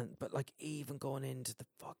 But like even going into the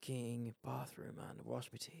fucking bathroom and wash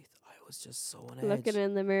my teeth, I was just so on edge. Looking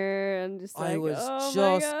in the mirror and just like, oh my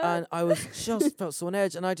God. And I was just felt so on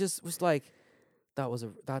edge, and I just was like,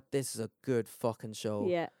 this is a good fucking show.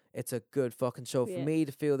 Yeah. It's a good fucking show for me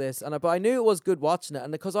to feel this, but I knew it was good watching it,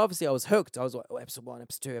 and because obviously I was hooked. I was like, episode 1,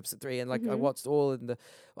 episode 2, episode 3, and like I watched all in the,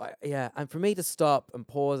 and for me to stop and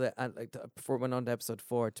pause it and like before it went on to episode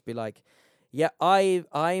 4 to be like, yeah, I'm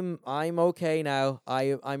okay now.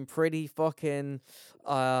 I'm pretty fucking,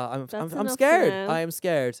 I'm scared. I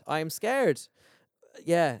am scared.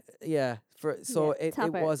 Yeah.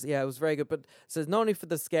 It was very good, but so not only for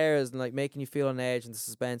the scares and like making you feel on edge and the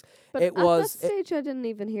suspense. But at that stage, I didn't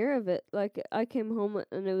even hear of it. Like I came home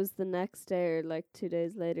and it was the next day or like 2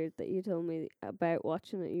 days later that you told me about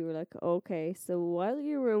watching it. You were like, okay, so while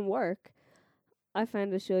you were in work, I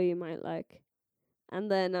found a show you might like, and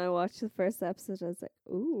then I watched the first episode. I was like,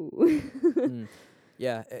 ooh.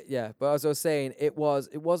 Yeah. But as I was saying, it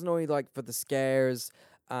wasn't only like for the scares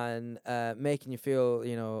and making you feel,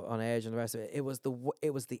 on edge and the rest of it. It was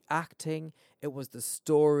the acting, it was the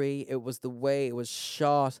story, it was the way it was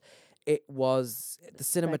shot, it was the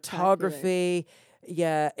cinematography.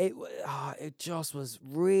 Yeah, it just was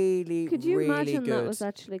really, Could you really imagine good. That was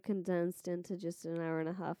actually condensed into just an hour and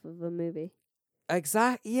a half of a movie?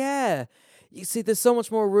 Exactly. Yeah. You see, there's so much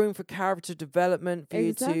more room for character development for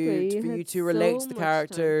you to relate to the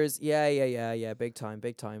characters. Time. Yeah. Big time,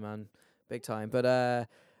 man. Big time. But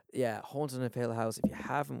Haunted of Hill House, if you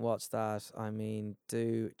haven't watched that, I mean,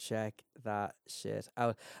 do check that shit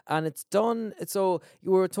out. And it's done. So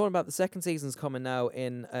you were talking about the second season's coming now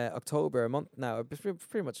in October, a month now,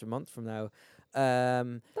 pretty much a month from now.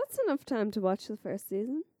 That's enough time to watch the first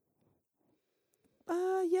season.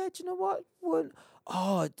 Yeah, do you know what?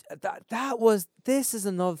 This is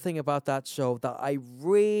another thing about that show that I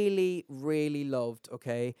really, really loved,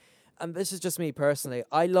 okay? And this is just me personally.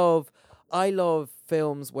 I love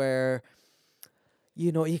films where,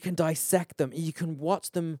 you can dissect them. You can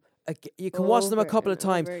watch them. You can watch them a couple of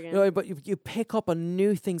times, but you pick up on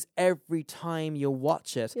new things every time you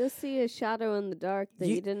watch it. You'll see a shadow in the dark that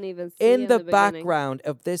you didn't even see in the background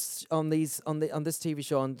of this on this TV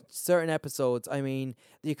show, on certain episodes. I mean,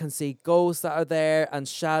 you can see ghosts that are there and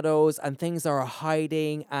shadows and things that are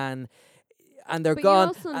hiding and they're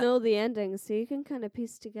gone. But you also know the ending, so you can kind of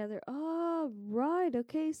piece together. Oh, right,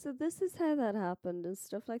 okay, so this is how that happened and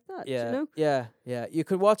stuff like that. Yeah, yeah. You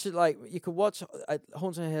could watch it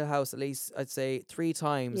Haunted Hill House at least, I'd say 3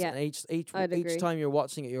 times. Yeah, and each time you're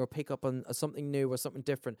watching it, you'll pick up on something new or something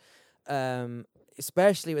different.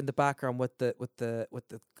 Especially in the background with the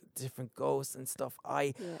different ghosts and stuff.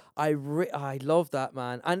 Yeah. I love that,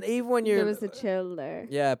 man. And even when you're There was a chill there.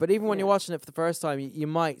 yeah, but even when Yeah. you're watching it for the first time, you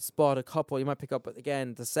might spot a couple. You might pick up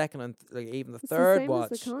again the second and like even the It's third the same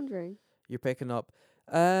watch. as The Conjuring. You're picking up.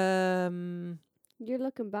 You're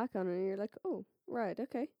looking back on it and you're like, oh, right,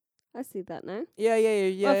 okay. I see that now.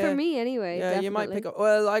 Yeah. Well, for me anyway, Yeah, definitely. you might pick up.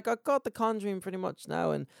 Well, like I got The Conjuring pretty much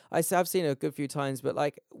now, and I've seen it a good few times, but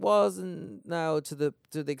like it wasn't now to the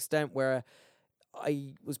extent where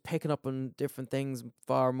I was picking up on different things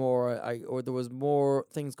far more. Or there was more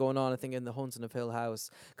things going on. I think in The Haunting of Hill House,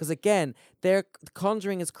 because again, The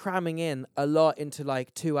Conjuring is cramming in a lot into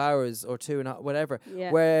like 2 hours or two and whatever.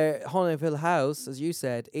 Yeah. Where Haunting of Hill House, as you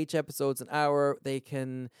said, each episode's an hour. They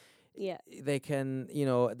can, you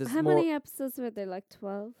know, there's How more. many episodes were there? Like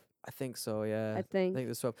 12? I think so. Yeah. I think. I think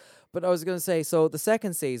there's 12. But I was going to say, so the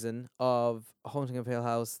second season of Haunting of Hill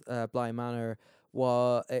House, Bly Manor,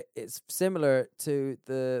 it's similar to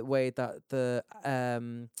the way that the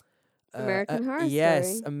American Horror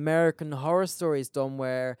yes, Story. American Horror Story is done,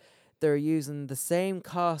 where they're using the same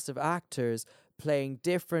cast of actors playing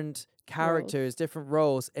different characters, different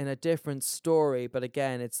roles in a different story. But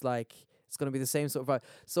again, it's like it's going to be the same sort of vibe.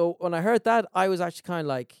 So when I heard that, I was actually kind of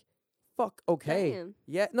like, fuck, okay. Damn.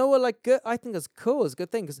 Yeah, no, well, like, good. I think it's cool. It's a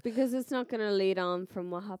good thing. Because it's not going to lead on from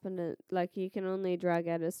what happened. Like, you can only drag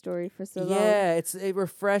out a story for so long. Yeah, it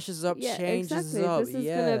refreshes up, changes exactly. up. This is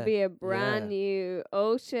going to be a brand new,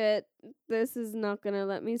 oh shit, this is not going to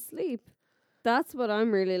let me sleep. That's what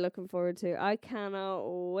I'm really looking forward to. I cannot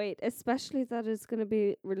wait, especially that it's going to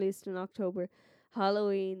be released in October.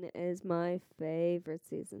 Halloween is my favorite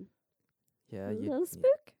season. Yeah, A you little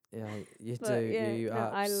spook. Yeah, you But do. yeah, You no, I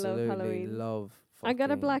love absolutely Halloween. love. I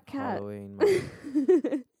got a fucking black cat. Halloween, man.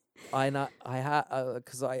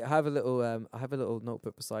 Because I have a little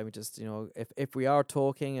notebook beside me. Just, you know, if we are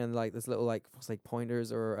talking and like there's little like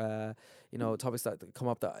pointers or you know, topics that come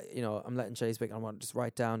up that, you know, I'm letting Jay speak. I want to just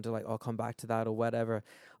write down to like I'll come back to that or whatever.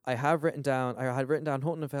 I had written down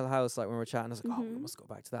Haunting of Hill House, like when we were chatting. I was like, oh, we must go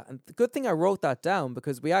back to that. And the good thing I wrote that down,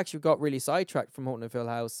 because we actually got really sidetracked from Haunting of Hill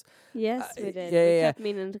House. Yes, we did. yeah, we yeah. kept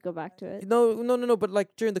meaning to go back to it. No. But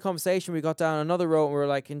like during the conversation, we got down another road and we were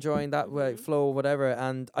like enjoying that flow or whatever.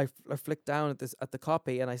 And I flicked down at the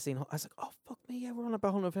copy and I was like, oh fuck me, yeah, we're on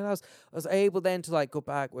about Haunting of Hill House. I was able then to like go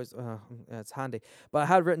back. It's handy. But I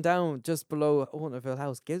had written down just below Haunting of Hill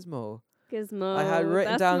House Gizmo. Gizmo. I had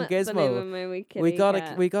written down Gizmo. The name of my wee kitty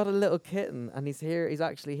We got a little kitten, and he's here. He's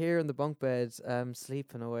actually here in the bunk bed,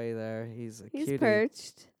 sleeping away there. He's a He's cutie.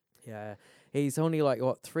 perched. Yeah, he's only like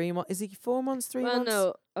what 3 months? Is he 4 months? 3 months?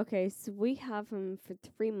 Well, no. Okay, so we have him for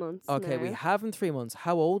 3 months. Okay, now. we have him 3 months.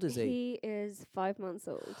 How old is he? He is 5 months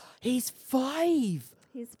old. He's 5.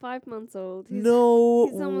 He's 5 months old. No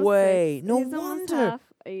he's almost way. 6. No he's almost wonder. half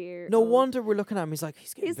a year. No old. wonder we're looking at him. He's like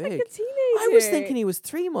he's getting He's big. like a teenager. I was thinking he was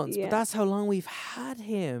 3 months, Yeah. but that's how long we've had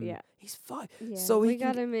him. Yeah. He's 5. Yeah. So we he can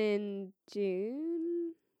got him in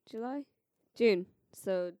June.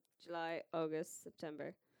 So July, August,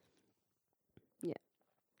 September. Yeah.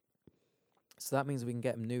 So that means we can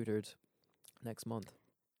get him neutered next month.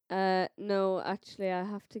 No, actually, I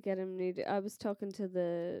have to get him neutered. I was talking to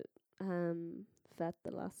the vet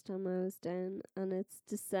the last time I was down, and it's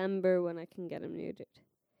December when I can get him neutered.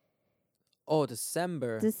 Oh,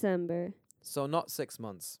 December. December. So not 6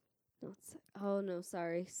 months. Oh no,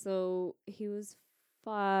 sorry. So he was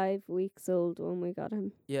 5 weeks old when we got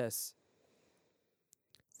him. Yes.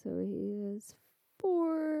 So he is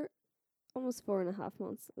almost 4.5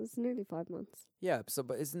 months. It's nearly 5 months. Yeah. So,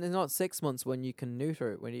 but isn't it not 6 months when you can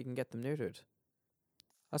neuter it, when you can get them neutered?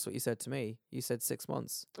 That's what you said to me. You said 6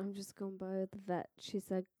 months. I'm just going by the vet. She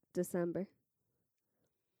said December.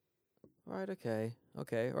 Right. Okay.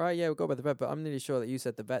 Right. Yeah, we'll go by the vet, but I'm nearly sure that you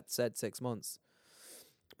said the vet said 6 months.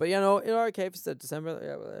 But you know, okay, if you said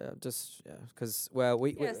December, because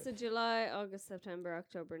so July, August, September,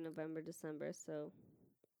 October, November, December. So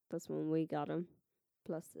that's when we got him.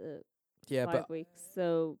 Plus 5 weeks.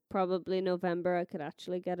 So probably November I could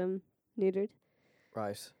actually get him neutered.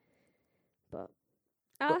 Right. But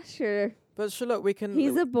sure. But sure, look, we can.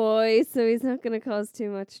 He's a boy, so he's not going to cause too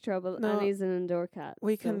much trouble, No. and he's an indoor cat.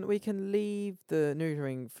 We can leave the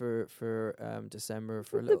neutering for December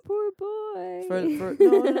for a the little. poor boy. For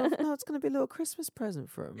no, it's gonna be a little Christmas present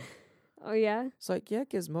for him. Oh yeah. It's like, yeah,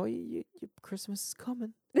 Gizmo, your Christmas is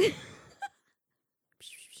coming.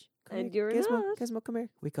 And you're Gizmo, not. Gizmo, come here.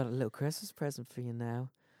 We got a little Christmas present for you now.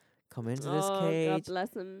 Come into this God cage.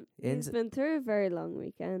 bless him. He's been through a very long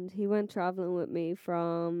weekend. He went travelling with me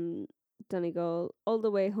from Donegal all the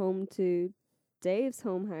way home to Dave's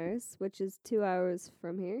home house, which is 2 hours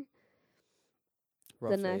from here.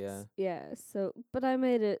 roughly, the next, So, but I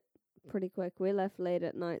made it pretty quick. We left late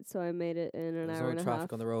at night, so I made it in an There's hour no and a traffic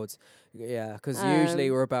half. on the roads. Yeah, because usually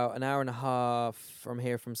Um, we're about an hour and a half from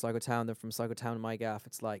here from Sligo Town. Then from Sligo Town to my gaff,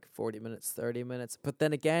 it's like 40 minutes, 30 minutes. But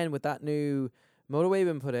then again, with that new motorway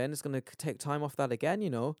being put in, it's going to take time off that again, you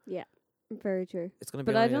know. Yeah, very true. It's going to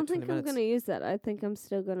be But I only don't like 20 think I'm minutes. going to use that. I think I'm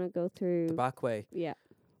still going to go The through. back way. Yeah.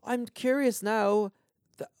 I'm curious now.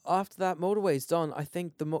 After that motorway's done, I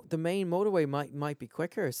think the main motorway might be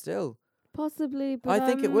quicker still. Possibly, but I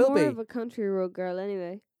think I'm it will more be. of a country road girl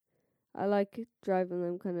anyway. I like driving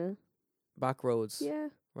them kind of. Back roads. Yeah,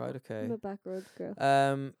 Right. Okay. I'm a back road girl.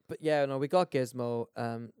 But yeah, no, we got Gizmo.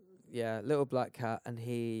 Yeah, little black cat, and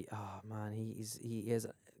oh man, he's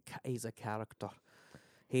a character.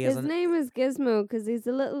 His name is Gizmo 'cause he's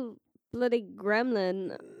a little bloody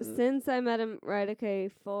gremlin. Since I met him, right? Okay,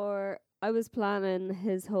 I was planning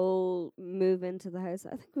his whole move into the house.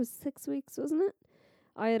 I think it was 6 weeks, wasn't it?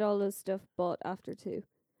 I had all this stuff bought after 2.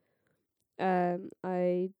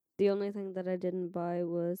 The only thing that I didn't buy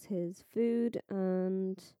was his food,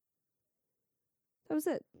 and that was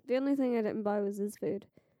it. The only thing I didn't buy was his food.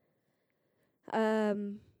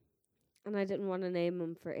 And I didn't want to name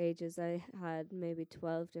him for ages. I had maybe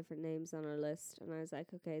 12 different names on our list, and I was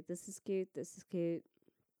like, okay, this is cute, this is cute.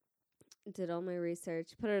 Did all my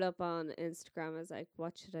research, put it up on Instagram. I was like,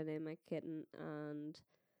 what should I name my kitten? And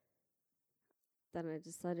then I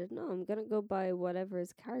decided, no, I'm going to go by whatever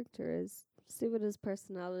his character is. See what his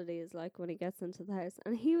personality is like when he gets into the house.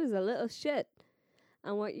 And he was a little shit.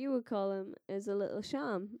 And what you would call him is a little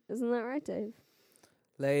sham. Isn't that right, Dave?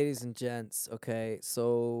 Ladies and gents, okay,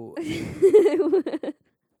 so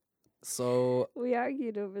we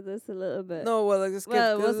argued over this a little bit. no, well, let's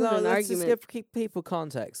argument. just keep people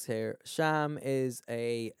context here. Sham is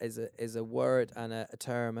a word and a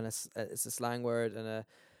term, and it's a slang word, and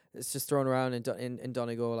it's just thrown around in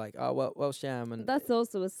Donegal like, oh well sham, and that's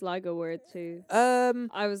also a Sligo word too.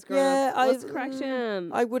 I was growing up. What's crack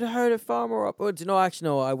sham? I would have heard it far more up. But you know, actually,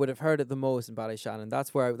 no, I would have heard it the most in Ballyshannon.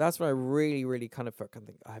 That's where I really, really kind of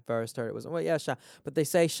think I first heard it was sham. But they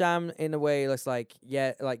say sham in a way that's like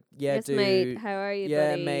yeah, yes, dude, mate. How are you,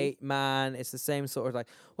 yeah, buddy? mate, man. It's the same sort of like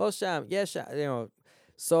sham, yeah, sham. You know.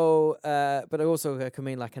 So, but it also can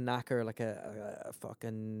mean like a knacker, like a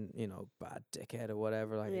fucking, you know, bad dickhead or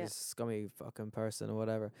whatever, like a scummy fucking person or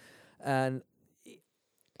whatever. And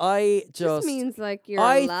I just means like you're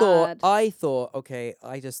a lad. I thought, okay,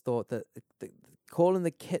 I just thought that calling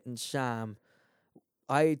the kitten Sham,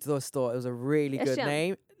 I just thought it was a really good Sham.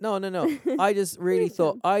 name. No. I just really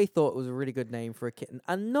thought it was a really good name for a kitten.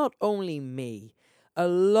 And not only me. A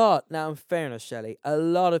lot, now in fairness, Shelley, a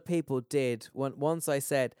lot of people did once I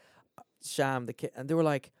said Sham the kitten, and they were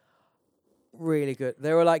like, really good.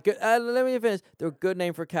 They were like, good. Let me finish. They were good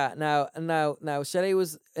name for a cat. Now, Shelley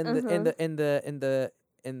was in the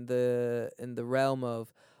realm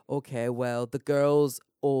of, okay, well, the girls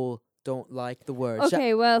all don't like the word.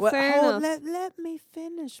 Okay, fair enough. Let me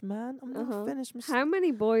finish, man. I'm not finished. How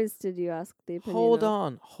many boys did you ask the opinion?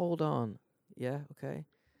 Hold on. Yeah, okay.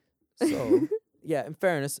 So. Yeah, in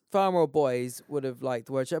fairness, far more boys would have liked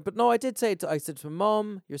the word sham. But no, I did say I said to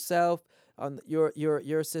Mum, yourself, and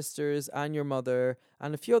your sisters, and your mother,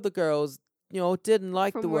 and a few other girls, you know, didn't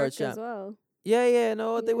like From the word work sham. as well. Yeah,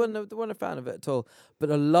 no, they weren't a fan of it at all. But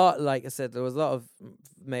a lot, like I said, there was a lot of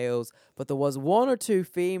males, but there was 1 or 2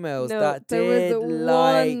 females that did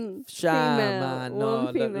like Sham, man.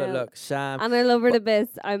 No, look, Sham. And I love her to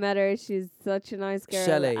bits. I met her. She's such a nice girl.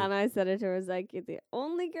 Shelley. And I said it to her, I was like, you're the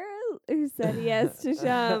only girl who said yes to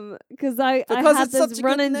Sham. Because I had this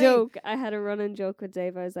running joke. I had a running joke with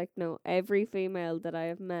Dave. I was like, no, every female that I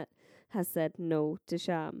have met has said no to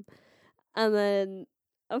Sham. And then,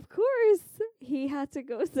 of course, he had to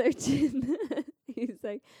go searching. He's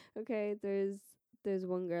like, okay, there's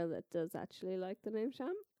one girl that does actually like the name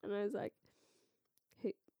Sham. And I was like,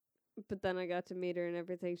 who? But then I got to meet her and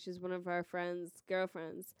everything. She's one of our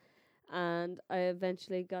girlfriends. And I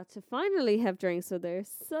eventually got to finally have drinks with her.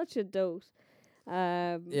 Such a dote.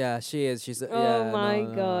 Yeah, she is. She's my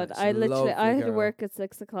God. I had to work at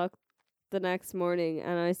 6:00 the next morning,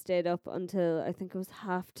 and I stayed up until I think it was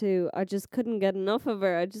 2:30. I just couldn't get enough of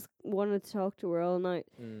her. I just wanted to talk to her all night.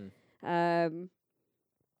 Had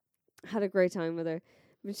a great time with her,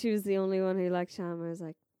 but she was the only one who liked Sham. I was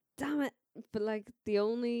like, damn it. But like the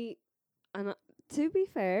only, and to be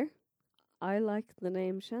fair, I like the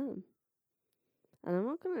name Sham. And I'm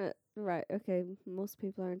not gonna, right, okay, most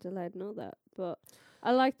people aren't allowed to know that, but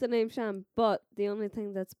I like the name Sham. But the only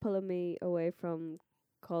thing that's pulling me away from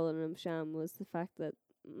calling him Sham was the fact that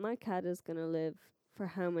my cat is going to live for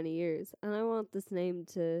how many years, and I want this name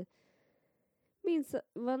to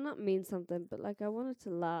well, not mean something, but like I want it to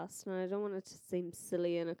last, and I don't want it to seem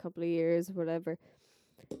silly in a couple of years or whatever.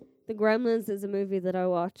 The Gremlins is a movie that I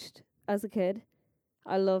watched as a kid.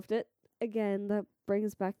 I loved it. Again, that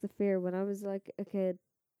brings back the fear. When I was like a kid,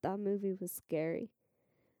 that movie was scary.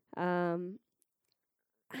 And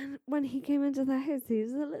when he came into the house, he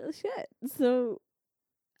was a little shit. So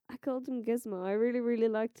I called him Gizmo. I really, really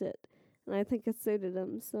liked it, and I think it suited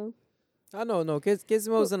him. So I know, no,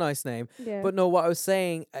 Gizmo's a nice name, yeah, but no, what I was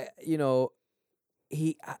saying,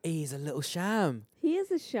 he's a little sham. he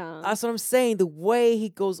is a sham. That's what I'm saying. The way he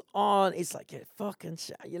goes on, it's like you fucking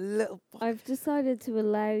you little. I've decided to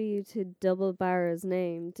allow you to double bar his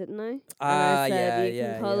name, didn't I? Ah, I said yeah,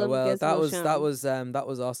 you can call him Well, Gizmo that was Sham. that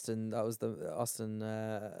was Austin. That was the Austin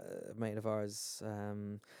mate of ours.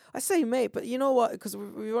 I say mate, but you know what? Because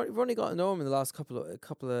we've only gotten to know him in the last couple of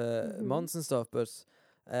Mhm. months and stuff. But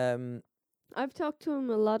I've talked to him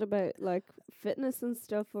a lot about like fitness and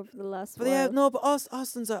stuff over the last But while. yeah, no, but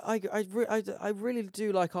Austin's I really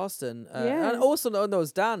do like Austin. Yeah. And also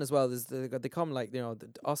knows Dan as well. They come like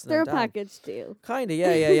Austin They're a and Dan. package deal. Kinda,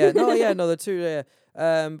 yeah. No, yeah, no, the two.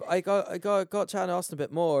 I got chatting to Austin a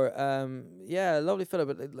bit more. Yeah, lovely fella,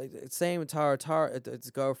 but like same with Tara. It's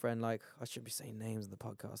his girlfriend. Like I should be saying names in the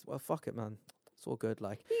podcast. Well, fuck it, man. It's all good.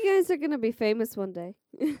 Like You guys are gonna be famous one day.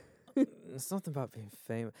 it's nothing about being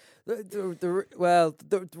famous.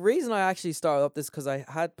 The reason I actually started up this because I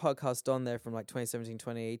had podcasts done there from like 2017,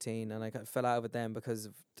 2018, and I fell out of it then because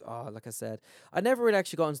of like I said, I never really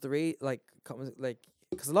actually got into the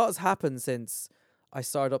because a lot has happened since I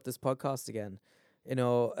started up this podcast again.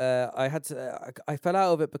 I fell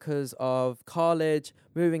out of it because of college,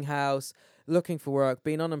 moving house, looking for work,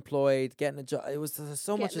 being unemployed, getting a job. It was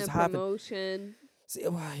so much has happened. Promotion.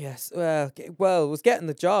 Well, yes. Well, was getting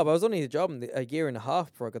the job. I was only in the job a year and a half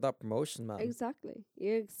before I got that promotion, man. Exactly.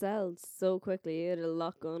 You excelled so quickly. You had a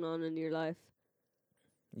lot going on in your life.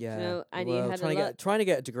 Yeah. And you had trying to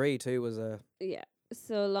get a degree too was a. Yeah.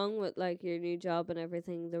 So along with like your new job and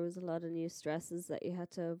everything, there was a lot of new stresses that you had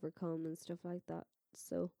to overcome and stuff like that.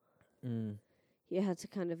 So you had to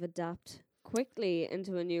kind of adapt quickly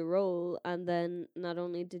into a new role, and then not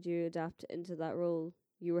only did you adapt into that role,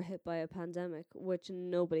 you were hit by a pandemic, which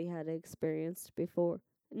nobody had experienced before.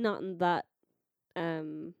 Not in that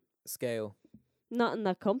scale. Not in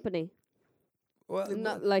that company. Well,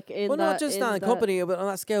 not like in well, that. not just in that company, but on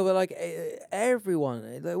that scale, but like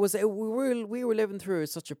everyone. We were living through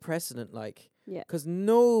such a precedent, like yeah, because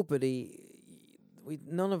none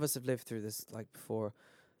of us have lived through this like before,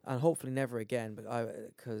 and hopefully never again. But I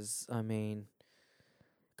mean,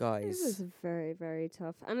 guys, it was very, very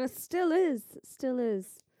tough, and it still is.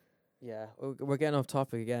 Yeah, we're getting off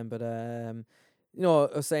topic again, but I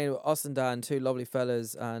was saying Austin Dan, two lovely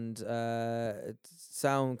fellas, and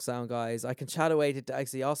sound guys. I can chat away to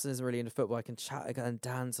actually Austin isn't really into football. I can chat, and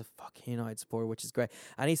Dan's a fucking United supporter, which is great.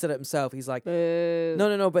 And he said it himself. He's like,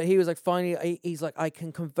 no, but he was like, finally, he's like, I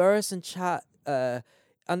can converse and chat, and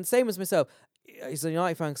same as myself. He's a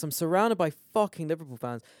United fan because I'm surrounded by fucking Liverpool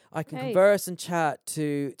fans. I can converse and chat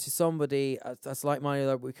to somebody that's like-minded,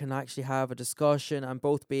 that we can actually have a discussion and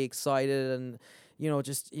both be excited and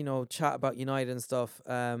just chat about United and stuff.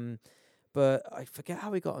 But I forget how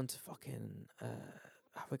we got onto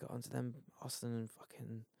them, Austin and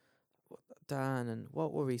fucking Dan, and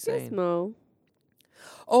what were we saying? Gizmo.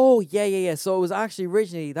 Oh, yeah. So it was actually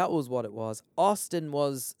originally, that was what it was. Austin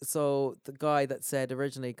was, so the guy that said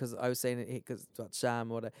originally, because I was saying it, because that Sham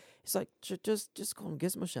or whatever, he's like, just call him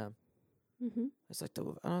Gizmo Sham. Mm-hmm. It's like,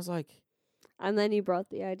 and I was like. And then you brought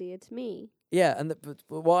the idea to me. Yeah, and but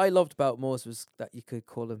what I loved about most was that you could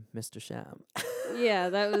call him Mr. Sham. Yeah,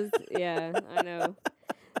 that was, I know.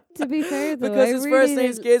 To be fair, though, because his first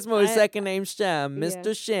name's Gizmo, his second name's Sham.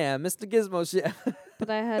 Mr. Sham, Mr. Gizmo Sham. But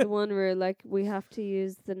I had one where, like, we have to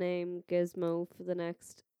use the name Gizmo for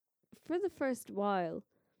the first while,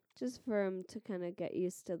 just for him to kind of get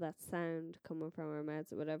used to that sound coming from our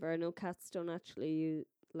mouths or whatever. I know cats don't actually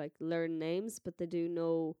learn names, but they do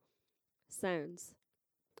know sounds.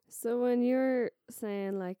 So when you're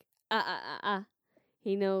saying like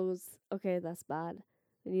he knows, okay, that's bad.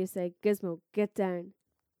 When you say Gizmo, get down,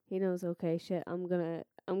 he knows, okay, shit, I'm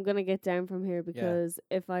gonna get down from here because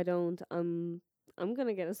if I don't, I'm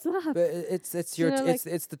gonna get a slap. But it's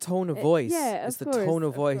the tone of voice. It's the tone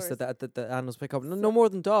of voice that the animals pick up. No more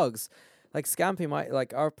than dogs. Like Scampy,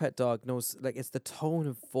 our pet dog knows. Like it's the tone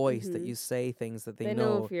of voice that you say things that they know. They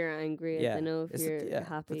know if you're angry. Yeah. They know if you're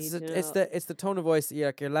happy. It's the tone of voice.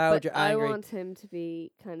 You're loud. But you're angry. I want him to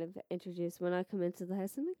be kind of introduced when I come into the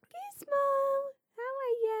house. I'm like, Gizmo, how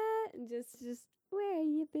are ya? And just where are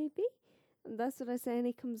you, baby? And that's what I say, and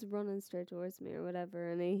he comes running straight towards me or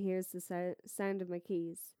whatever, and he hears the sound of my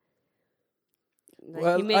keys. Like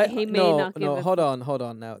Well, he may no, not give no. a Hold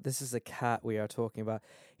on now. This is a cat we are talking about.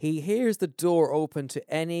 He hears the door open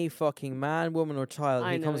to any fucking man, woman, or child.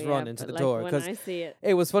 I He know, comes yeah, running to but the like door when I see it,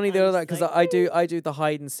 it was funny the I'm other night just because like, I do the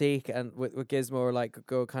hide and seek and with Gizmo or like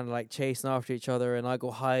go kind of like chasing after each other, and I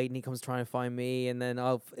go hide and he comes trying to find me, and then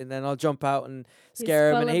I'll jump out and he's scare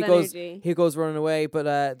him, full and of energy. he goes running away.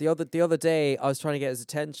 But the other day I was trying to get his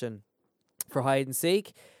attention for hide and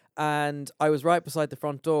seek, and I was right beside the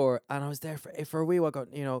front door, and I was there for a wee while, going,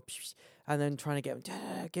 and then trying to get him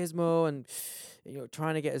Gizmo, and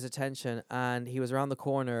trying to get his attention, and he was around the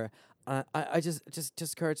corner, and I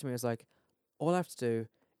just occurred to me, I was like, all I have to do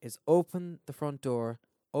is open the front door,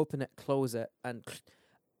 open it, close it, and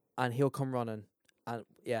he'll come running, and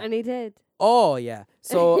yeah. And he did. Oh yeah.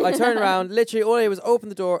 So I turned around, literally all I did was open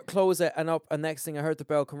the door, close it, and up, and next thing I heard the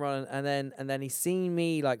bell come running, and then he seen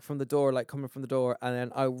me like from the door, like coming from the door, and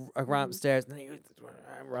then I ran upstairs, and then he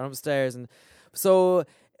ran upstairs, and so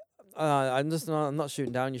I'm not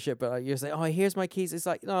shooting down your shit, but you're saying, oh, here's my keys. It's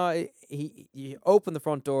like, no, you open the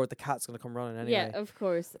front door, the cat's gonna come running anyway. Yeah, of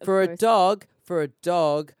course. For a dog,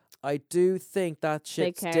 I do think that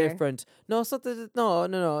shit's care. different. No, it's not that. No.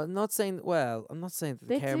 I'm not saying. Well, I'm not saying that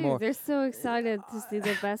they care do. more. They're so excited to see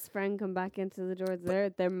their best friend come back into the door.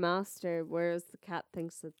 They're their master, whereas the cat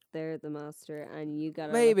thinks that they're the master, and you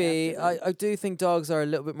gotta. Maybe look after them. I do think dogs are a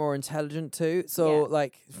little bit more intelligent too. So Yeah.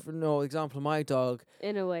 like, for no example, my dog.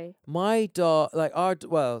 In a way. My dog, like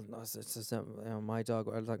it's just, my dog,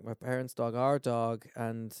 or like my parents' dog, our dog,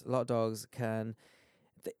 and a lot of dogs can.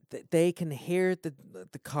 They can hear the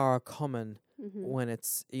car coming when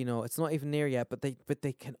it's it's not even near yet, but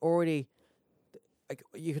they can already, like,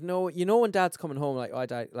 when Dad's coming home, like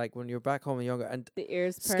Dad, like when you're back home and younger, and the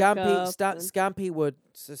ears perk up Scampy would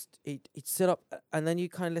just he'd sit up, and then you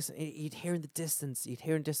kind of listen, you'd hear in the distance the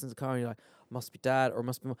car, and you're like, must be Dad or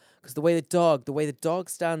must be, because the way the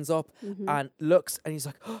dog stands up and looks, and he's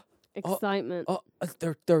like, excitement.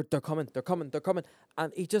 They're coming,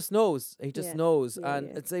 and he just knows. Knows, and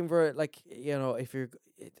yeah. it's same for like if you're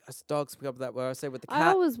as dogs pick up that. What I say with the cat,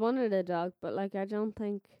 I always wanted a dog, but like I don't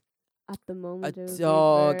think at the moment a it would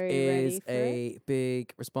dog be very is ready for a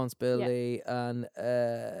big responsibility, and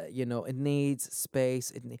it needs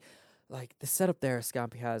space. Like the setup there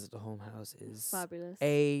Scampy has at the home house is fabulous.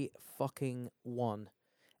 A fucking one.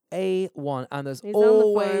 A1, and there's He's on the farm,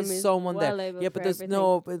 always he's someone well there. able Yeah, for but there's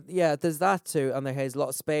everything. there's that too, and there has a lot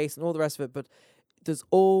of space and all the rest of it. But there's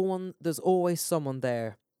always someone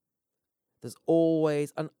there. There's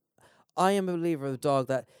always, and I am a believer of a dog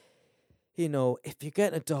that, if you're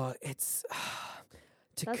getting a dog, it's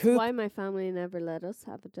That's why my family never let us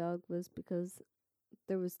have a dog, was because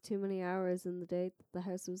there was too many hours in the day that the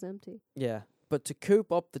house was empty. Yeah, but to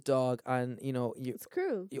coop up the dog, and it's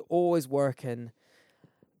cruel. You're always working.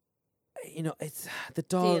 It's the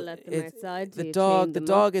dog. Do you let them outside? The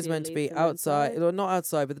dog is meant to be outside. Well, not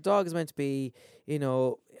outside, but the dog is meant to be,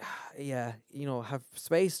 have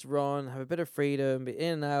space to run, have a bit of freedom, be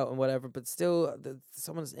in and out and whatever, but still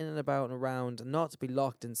someone's in and about and around, and not to be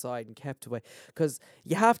locked inside and kept away. Because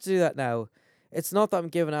you have to do that now. It's not that I'm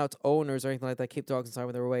giving out to owners or anything like that. Keep dogs inside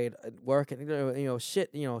when they're away at work, and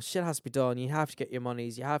shit has to be done. You have to get your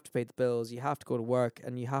monies. You have to pay the bills. You have to go to work,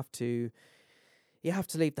 and you have to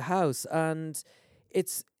leave the house. And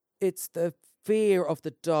it's the fear of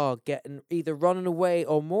the dog getting either running away,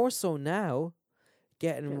 or more so now,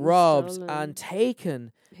 getting robbed stolen and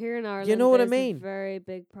taken. Here in Ireland, you know what I there's mean? a very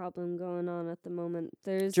big problem going on at the moment.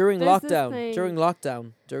 There's During this lockdown, thing,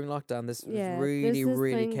 this yeah, really there's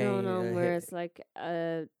this came thing going on where hit. it's like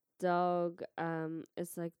a dog.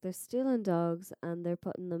 It's like they're stealing dogs and they're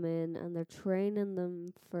putting them in and they're training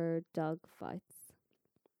them for dog fights.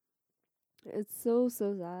 It's so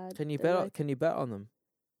sad. Can you They're bet? Can you bet on them?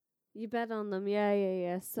 You bet on them,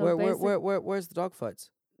 yeah. So where's the dog fights?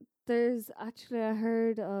 there's actually, I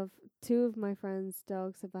heard of 2 of my friends'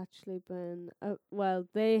 dogs have actually been,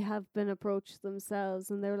 they have been approached themselves,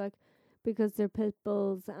 and they're like, because they're pit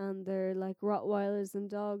bulls and they're like Rottweilers and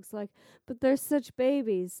dogs, like, but they're such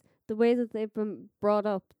babies. The way that they've been brought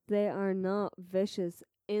up, they are not vicious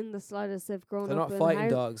in the slightest. They've grown They're up not in fighting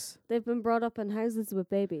dogs. They've been brought up in houses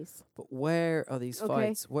with babies. But where are these Okay.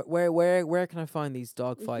 fights? Where can I find these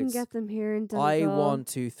dog You fights? can get them here in I Donegal. want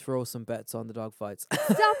to throw some bets on the dog fights.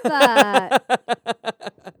 Stop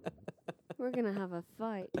that! We're gonna have a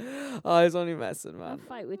fight. I was only messing, I'll man.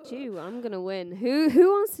 fight with you. I'm gonna win. Who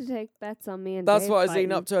wants to take bets on me and That's Dave what I was fighting?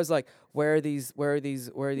 leading up to. I was like, where are these No,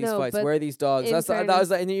 fights? but Where are these dogs? in That was fairness-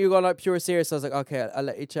 like, and you going like pure serious. I was like, okay, I'll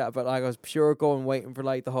let you chat. But like, I was pure going waiting for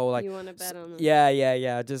like the whole like, you want to bet on them?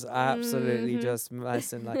 yeah, just absolutely Mhm. just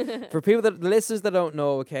messing. Like for people that the listeners that don't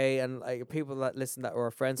know, okay, and like people that listen that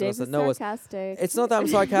are friends of us Dave that is know us. sarcastic. It's not that I'm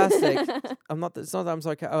sarcastic. I'm not. It's not that I'm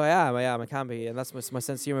sarcastic. Oh, I am. I can be, and that's my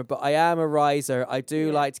sense of humor. But I am a riser. I do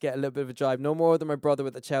Yeah. like to get a little bit of a drive. No more than my brother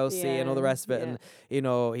with the Chelsea and all the Yeah, rest of it. yeah. And you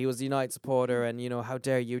know, he was a United supporter, and you know, how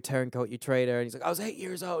dare you, turncoat, you traitor. And he's like, I was 8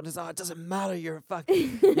 years old. And it's not. It doesn't matter. You're a fuck.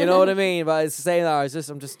 You know what I mean? But it's saying that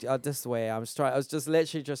I'm just this way. I was just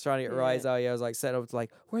literally just trying to get a rise out. Yeah, I was like, set up to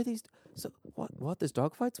like, where are these? So what? There's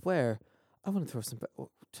dog fights? Where? I want to throw some.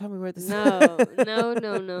 Tell me where this. No. No. But in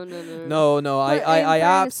I fairness-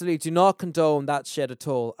 absolutely do not condone that shit at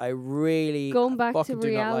all. I really Going back to fucking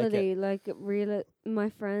do not like it. reality, like my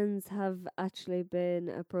friends have actually been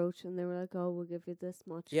approached and they were like, "Oh, we'll give you this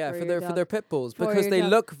much." Yeah, for for your their dog." pit bulls For because your they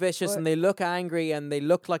dog. look vicious Or- and they look angry and they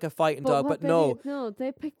look like a fighting dog. what But they no, did- no,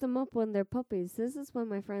 they picked them up when they're puppies. This is when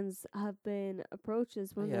my friends have been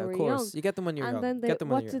approaches when yeah, they of were course, young. you get them when you're And young. then Get them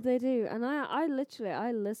when what you're did they do? And I literally,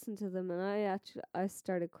 I listened to them and I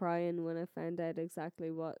started crying when I found out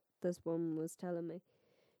exactly what this woman was telling me.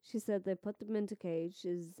 She said they put them into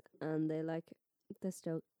cages and they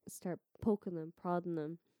start poking them, prodding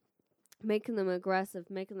them, making them aggressive,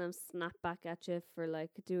 making them snap back at you for like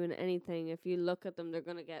doing anything. If you look at them, they're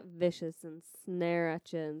gonna get vicious and snare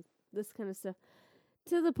at you and this kind of stuff.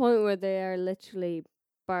 To the point where they are literally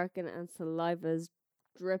barking and saliva is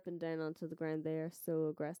dripping down onto the ground. They are so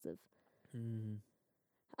aggressive. Mm.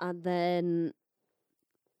 And then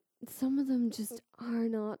some of them just are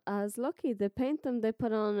not as lucky. They paint them, they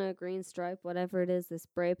put on a green stripe, whatever it is, they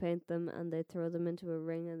spray paint them and they throw them into a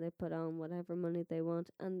ring and they put on whatever money they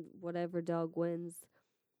want, and whatever dog wins,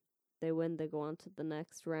 they win. They go on to the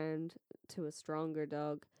next round to a stronger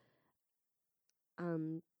dog.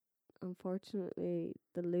 And unfortunately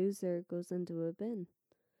the loser goes into a bin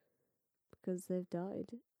because they've died.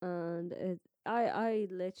 And I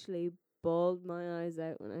literally bawled my eyes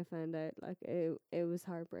out when I found out. Like it was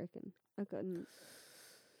heartbreaking. I couldn't.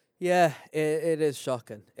 Yeah, it is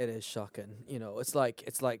shocking. It is shocking. You know, it's like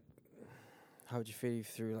how would you feel if you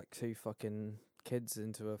threw like 2 fucking kids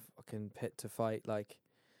into a fucking pit to fight? Like,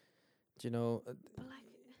 do you know? But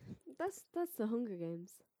like that's the Hunger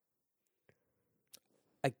Games.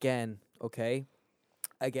 Again, okay.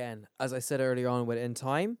 Again, as I said earlier on with In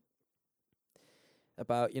Time,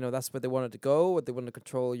 about, you know, that's where they wanted to go, where they want to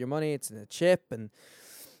control your money, it's in a chip, and,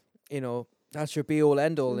 you know, that's your be all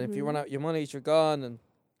end all. And if you run out your money, you're gone, and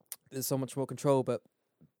there's so much more control. But,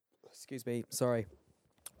 excuse me, sorry.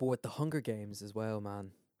 But with the Hunger Games as well,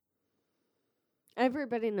 man.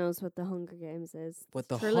 Everybody knows what the Hunger Games is. With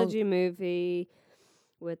the trilogy movie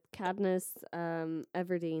with Katniss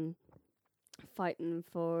Everdeen fighting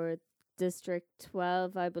for District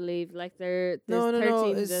 12, I believe. Like there's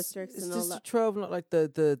 13 districts Is and all District that. 12 not like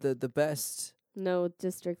the best? No,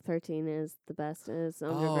 District 13 is the best, and it's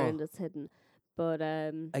underground. Oh. It's hidden, but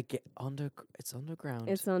Again, it's underground.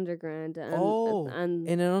 it's underground. And, Oh, and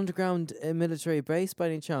in an underground military base by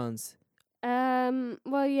any chance?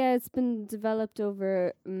 well, yeah, it's been developed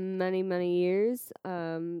over many years.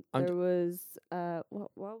 I'm There was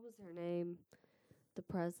what was her name? The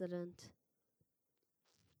president.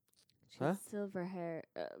 She Huh? had silver hair.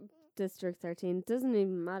 District 13 doesn't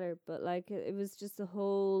even matter, but like it was just a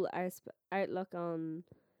whole outlook on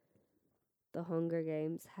the Hunger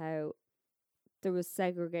Games. How there was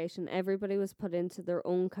segregation. Everybody was put into their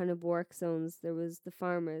own kind of work zones. There was the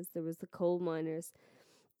farmers. There was the coal miners.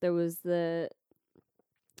 There was the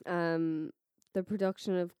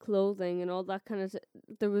production of clothing and all that kind of.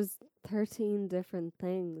 There was 13 different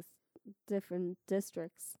things, different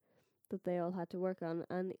districts that they all had to work on,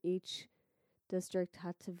 and each district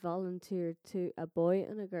had to volunteer to a boy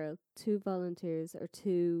and a girl, 2 volunteers or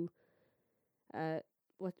 2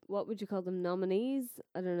 what would you call them, nominees?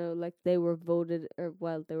 I don't know, like they were voted, or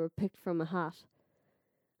well, they were picked from a hat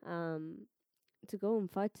to go and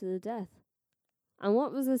fight to the death. And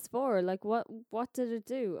what was this for? Like what did it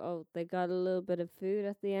do? Oh, they got a little bit of food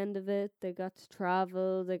at the end of it. They got to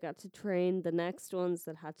travel, they got to train the next ones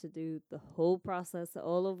that had to do the whole process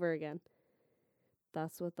all over again.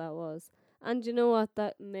 That's what that was. And you know what?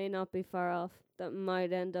 That may not be far off. That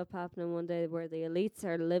might end up happening one day where the elites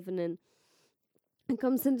are living in. It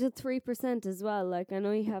comes into 3% as well. Like, I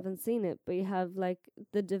know you haven't seen it, but you have like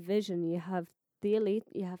the division. You have the elite,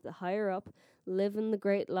 you have the higher up, living the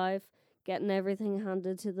great life, getting everything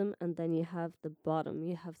handed to them, and then you have the bottom.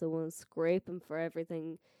 You have the ones scraping for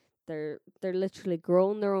everything. They're literally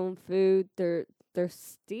growing their own food. They're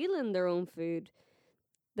stealing their own food.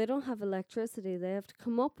 They don't have electricity. They have to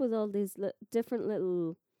come up with all these different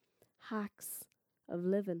little hacks of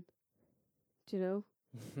living. Do you know?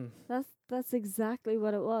 That's exactly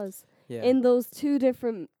what it was. Yeah. In those two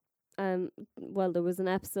different well, there was an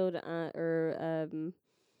episode or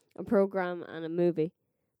a program and a movie.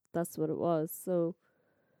 That's what it was. So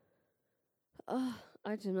I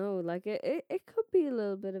don't know, like it could be a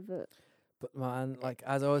little bit of a But man, like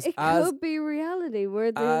as I was it could be reality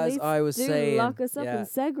where they at as least I was do saying, lock us up yeah. and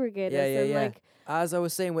segregate us and yeah. like As I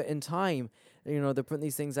was saying, in time, they're putting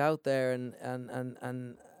these things out there,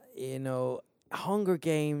 and Hunger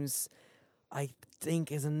Games, I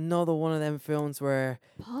think, is another one of them films where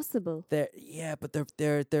possible. but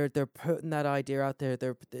they're putting that idea out there.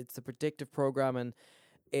 It's a predictive program, and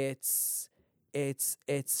it's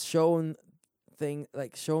showing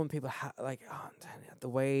showing people how, the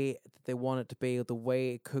way that they want it to be, or the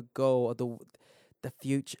way it could go, or the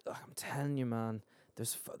future. I'm telling you, man.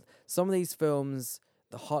 There's some of these films,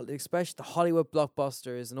 especially the Hollywood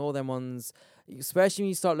blockbusters and all them ones. Especially when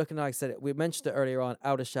you start looking, like I said, we mentioned it earlier on,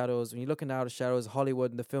 Outer Shadows. When you look into Outer Shadows,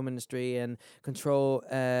 Hollywood and the film industry and Control,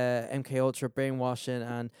 MK Ultra, brainwashing,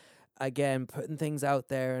 and again putting things out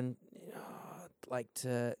there, and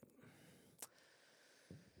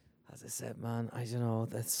as I said, man, I don't know.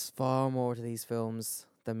 There's far more to these films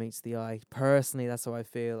than meets the eye. Personally, that's how I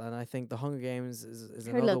feel, and I think The Hunger Games is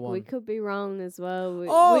Hey, another look, one. we could be wrong as well. We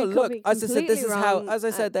could Look! be As I said, this is how. wrong, As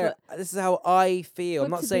I said there, but this is how I feel.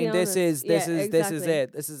 I'm but not to be saying this honest, is this yeah, is this is exactly.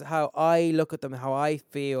 it. This is how I look at them, how I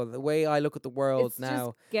feel, the way I look at the world it's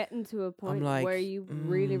now. just getting to a point like, where you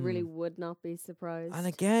really would not be surprised. And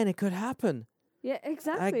again, it could happen. yeah,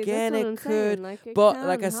 exactly. Again, that's what it I'm could, saying. Like, it but can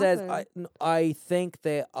like I said, happen. I think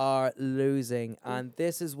they are losing, and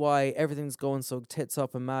this is why everything's going so tits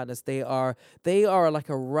up and madness. They are like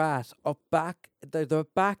a rat up back. They're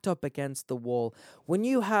backed up against the wall. When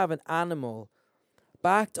you have an animal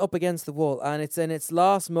backed up against the wall, and it's in its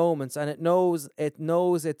last moments, and it knows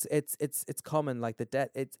it's coming, like the death.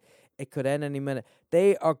 It could end any minute.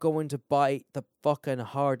 They are going to bite the fucking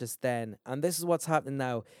hardest then, and this is what's happening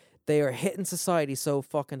now. They are hitting society so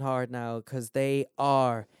fucking hard now because they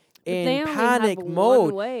are But in they only panic have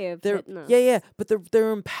mode. One way of They're hitting us. but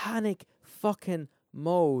they're in panic fucking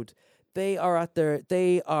mode. They are at their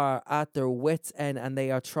wits' end, and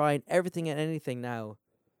they are trying everything and anything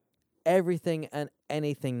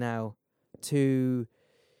now to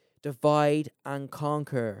divide and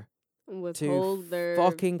conquer, Withhold their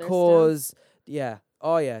fucking their cause stuff.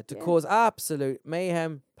 to cause absolute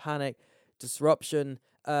mayhem, panic, disruption,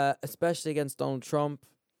 especially against Donald Trump.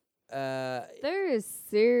 There is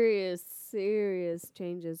serious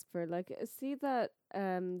changes for like see that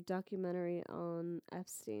documentary on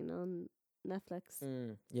Epstein on Netflix.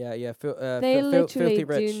 They literally Filthy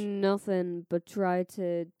Rich. do nothing but try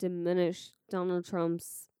to diminish Donald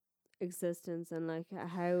Trump's existence and like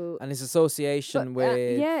how And his association with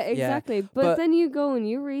exactly. but But then you go and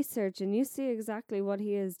you research and you see exactly what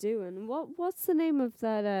he is doing. What's the name of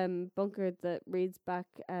that bunker that reads back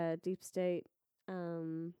Deep State?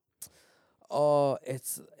 I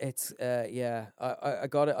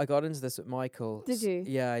got into this with Michael. Did you?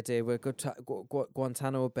 Yeah, I did. With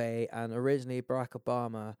Guantanamo Bay, and originally Barack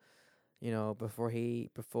Obama, before he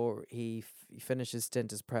finished his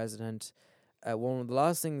stint as president, one of the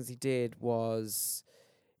last things he did was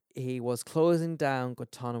he was closing down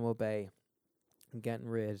Guantanamo Bay and getting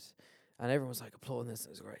rid, and everyone was like applauding this.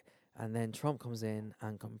 It was great. And then Trump comes in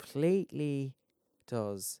and completely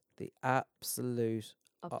does the absolute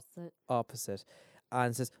opposite,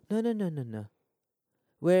 and says no.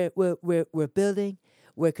 We're building,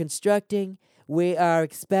 we're constructing, we are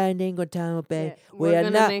expanding Guantanamo Bay. We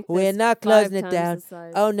are not closing it down.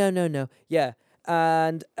 Oh no. Yeah.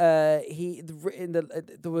 And there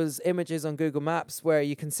was images on Google Maps where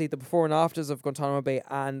you can see the before and afters of Guantanamo Bay,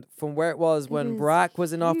 and from where it was when Barack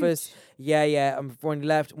was in office. And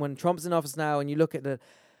when Trump's in office now, and you look at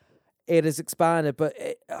it has expanded, but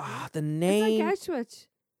the name. It's like Auschwitz.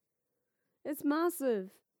 It's massive.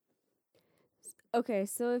 Okay,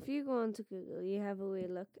 so if you go onto Google, you have a wee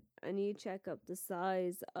look, and you check up the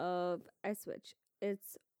size of Auschwitz.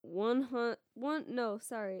 It's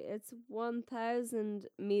 1,000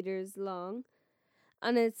 meters long,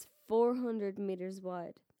 and it's 400 meters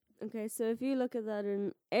wide. Okay, so if you look at that in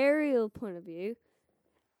an aerial point of view,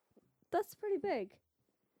 that's pretty big.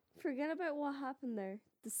 Forget about what happened there.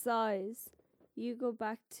 The size. You go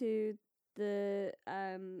back to the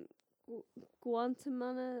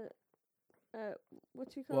Guantanamo what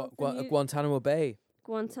do you call it? The new Guantanamo Bay.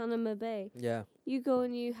 Guantanamo Bay. Yeah. You go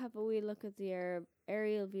and you have a wee look at the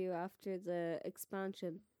aerial view after the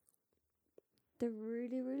expansion. There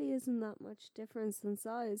really, really isn't that much difference in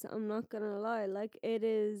size. I'm not gonna lie. Like, it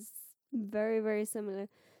is very, very similar.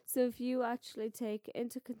 So if you actually take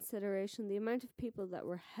into consideration the amount of people that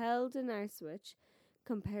were held in Auschwitz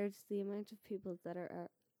compared to the amount of people that are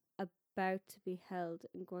about to be held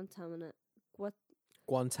in Guantanamo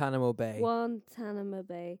Bay. Guantanamo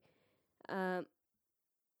Bay.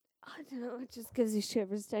 I don't know, it just gives you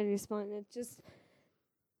shivers down your spine. It just,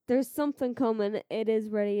 there's something coming. It is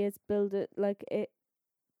ready. It's built it. Like,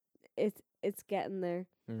 it's getting there.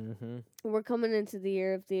 Mm-hmm. We're coming into the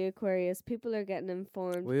year of the Aquarius. People are getting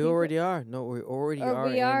informed. We already are. No, we already are.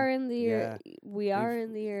 We are in the year. Yeah. We are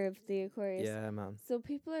in the year of the Aquarius. Yeah, man. So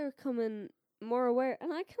people are coming more aware,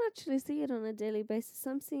 and I can actually see it on a daily basis.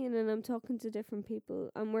 I'm seeing it. I'm talking to different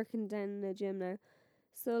people. I'm working down in the gym now.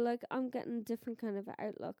 So, like, I'm getting different kind of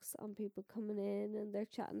outlooks on people coming in, and they're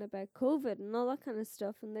chatting about COVID and all that kind of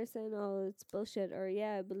stuff, and they're saying, oh, it's bullshit, or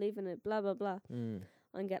yeah, I believe in it, blah, blah, blah.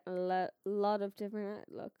 I'm getting a lot of different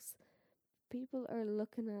outlooks. People are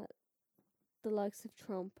looking at the likes of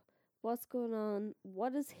Trump. What's going on?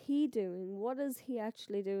 What is he doing? What is he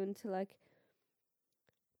actually doing to, like,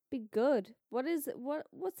 be good?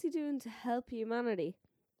 What's he doing to help humanity?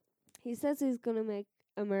 He says he's going to make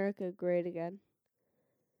America great again.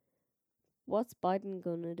 What's Biden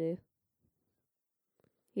gonna do?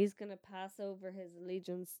 He's gonna pass over his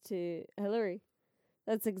allegiance to Hillary.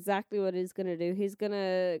 That's exactly what he's gonna do. He's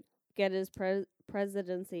gonna get his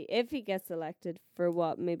presidency, if he gets elected,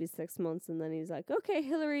 for maybe 6 months, and then he's like, okay,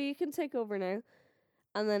 Hillary, you can take over now.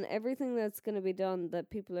 And then everything that's gonna be done that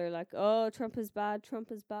people are like, oh, Trump is bad,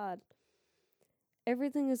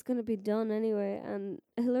 everything is gonna be done anyway, and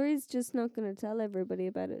Hillary's just not gonna tell everybody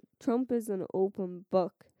about it. Trump is an open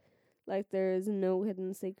book. Like, there is no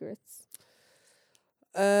hidden secrets.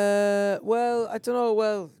 Well, I don't know.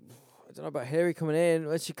 Well, I don't know about Hillary coming in.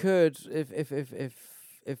 Well, she could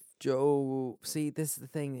if Joe. See, this is the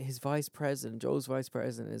thing. His vice president, Joe's vice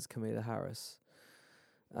president, is Kamala Harris,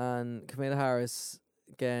 and Kamala Harris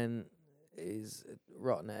again is a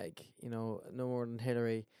rotten egg. You know, no more than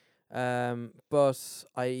Hillary. But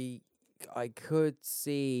I could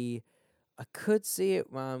see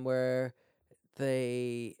it, man, where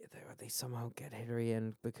they somehow get Hillary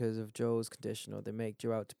in because of Joe's condition, or they make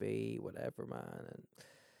Joe out to be whatever, man.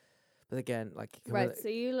 But again, like, right. So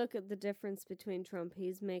you look at the difference between Trump.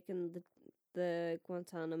 He's making the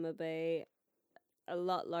Guantanamo Bay a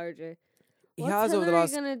lot larger. What's Hillary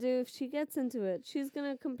gonna do if she gets into it? She's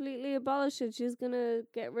gonna completely abolish it. She's gonna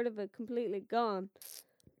get rid of it completely. Gone.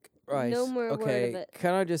 Right. No more word of it.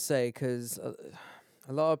 Can I just say, because a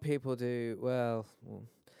lot of people do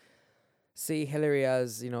see Hillary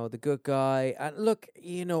as, you know, the good guy. And look,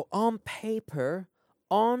 you know, on paper,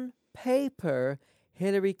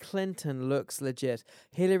 Hillary Clinton looks legit.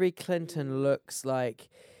 Hillary Clinton looks like,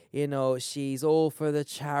 you know, she's all for the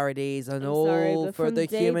charities and all for the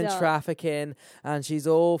human trafficking, and she's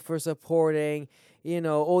all for supporting, you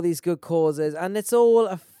know, all these good causes. And it's all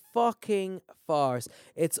a fucking farce.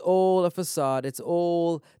 It's all a facade. It's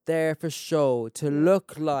all there for show, to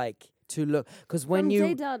look like. Because when From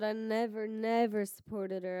day dot, I never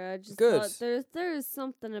supported her. I just thought there's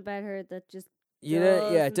something about her that just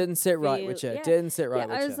it didn't sit right with you. Yeah. Didn't sit right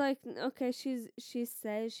with you. I was like, okay, she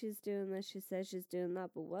says she's doing this, she says she's doing that,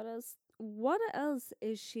 but what else? What else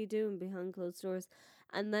is she doing behind closed doors?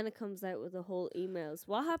 And then it comes out with the whole emails.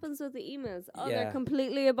 What happens with the emails? Oh, they're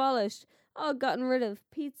completely abolished. Oh, gotten rid of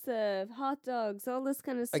pizza, hot dogs, all this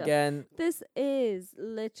kind of stuff. Again, this is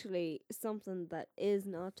literally something that is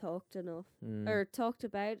not talked enough or talked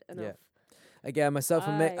about enough. Yeah. Again, myself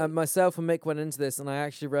and Mick went into this, and I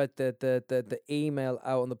actually read the email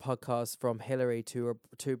out on the podcast from Hillary to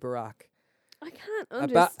Barack. I can't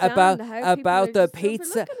understand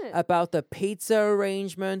about the pizza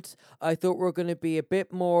arrangement. I thought we were going to be a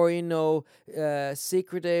bit more, you know,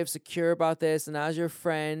 secretive, secure about this. And as your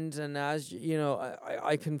friend, and as you know,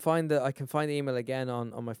 I can find the email again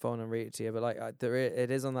on my phone and read it to you. But like,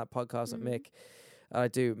 it is on that podcast with Mick. I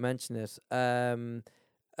do mention it.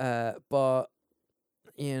 But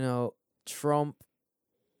you know, Trump,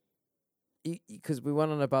 because we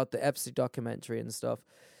went on about the Epstein documentary and stuff.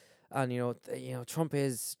 And you know, Trump he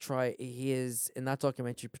is in that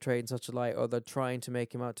documentary portrayed in such a light, or they're trying to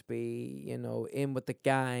make him out to be, you know, in with the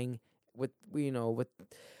gang, but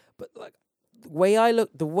like the way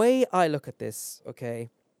I look at this,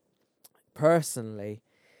 okay, personally,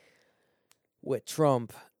 with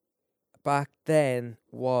Trump back then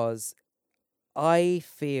was, I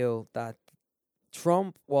feel that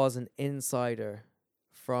Trump was an insider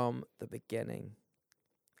from the beginning,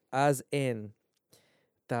 as in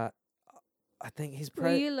that I think he's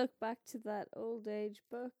Will you look back to that old age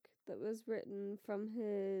book that was written from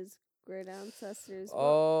his great ancestors?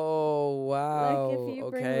 Oh wow! Like, if you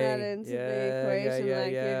bring that into the equation,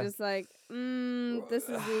 you're just like, this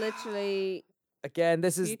is literally again.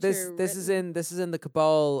 This is in the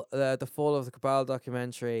Cabal, the Fall of the Cabal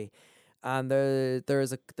documentary, and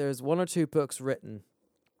there's one or two books written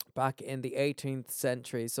back in the 18th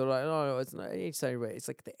century. So like, no, it's not 18th century. It's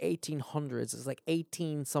like the 1800s. It's like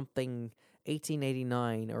 18 something,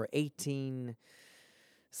 1889 or 18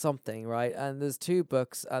 something, right? And there's two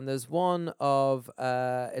books, and there's one of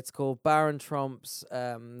it's called Baron Trump's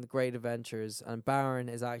Great Adventures, and Baron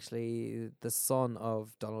is actually the son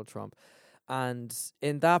of Donald Trump. And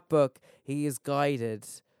in that book, he is guided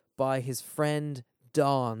by his friend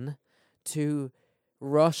Don to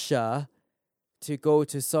Russia to go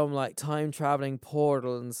to some like time traveling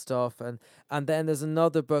portal and stuff, and then there's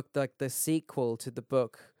another book, like the sequel to the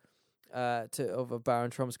book of Baron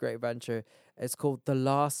Trump's Great Adventure. It's called The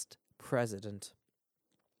Last President.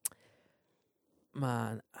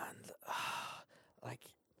 Man, and like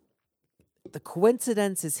the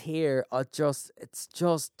coincidences here are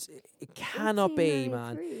it cannot be,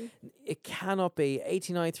 man. It cannot be.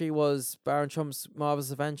 1893 was Baron Trump's Marvelous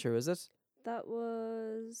Adventure, is it? That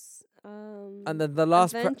was and then the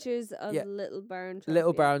last Adventures of Little Baron Trump.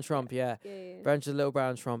 Little Baron Trump, yeah. Adventures of Little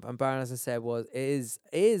Baron Trump, and Baron, as I said, is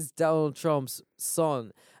Donald Trump's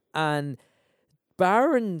son, and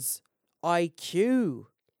Baron's IQ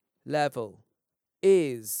level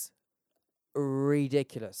is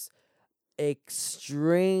ridiculous.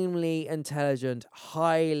 Extremely intelligent,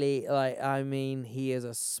 highly, he is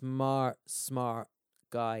a smart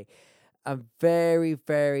guy. And very,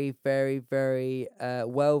 very, very, very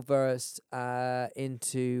well versed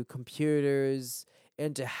into computers,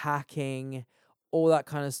 into hacking, all that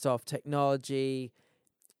kind of stuff, technology.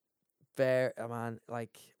 Baron,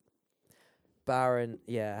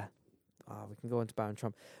 yeah. We can go into Baron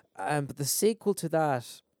Trump. But the sequel to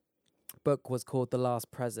that book was called The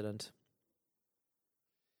Last President.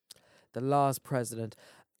 The Last President.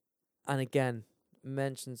 And again,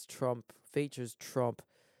 mentions Trump, features Trump.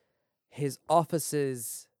 His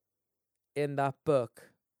offices in that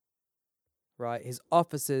book, right? His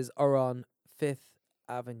offices are on 5th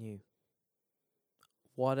Avenue.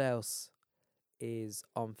 What else is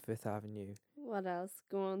on 5th Avenue? What else?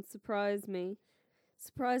 Go on, surprise me.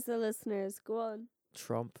 Surprise the listeners. Go on.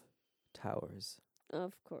 Trump Towers.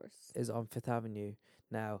 Of course. Is on 5th Avenue.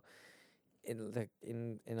 Now,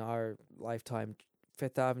 in our lifetime,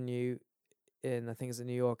 5th Avenue I think it's in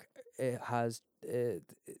New York, it has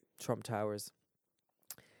Trump Towers.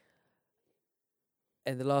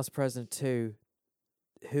 In The Last President 2,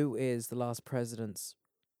 who is the last president's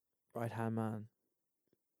right-hand man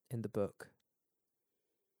in the book?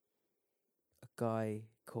 A guy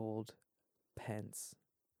called Pence.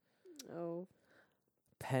 Oh.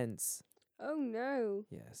 Pence. Oh, no.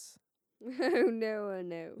 Yes. Oh, no, oh,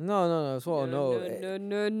 no. No. It's what no.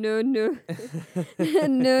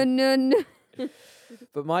 No.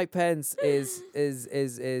 But Mike Pence is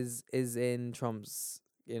in Trump's,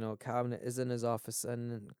 cabinet, is in his office,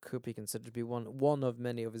 and could be considered to be one of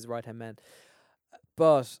many of his right hand men.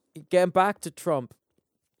 But getting back to Trump,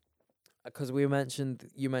 because you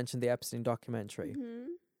mentioned the Epstein documentary.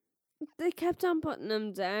 Mm-hmm. They kept on putting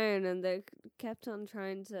him down, and they kept on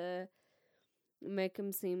trying to make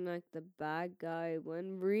him seem like the bad guy,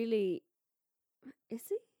 when really, is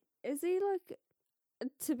he like?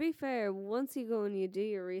 To be fair, once you go and you do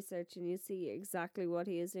your research and you see exactly what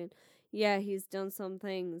he is doing, yeah, he's done some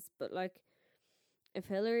things, but like, if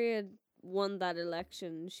Hillary had won that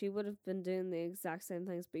election, she would have been doing the exact same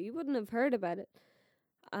things, but you wouldn't have heard about it.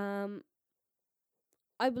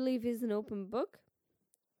 I believe he's an open book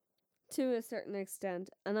to a certain extent,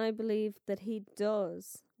 and I believe that he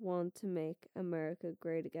does want to make America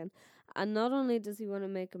great again. And not only does he want to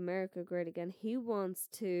make America great again, he wants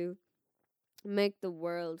to make the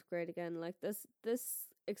world great again. Like, this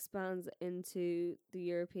expands into the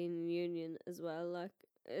European Union as well. Like,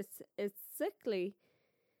 it's sickly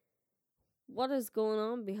what is going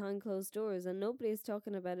on behind closed doors, and nobody's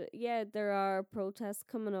talking about it. Yeah, there are protests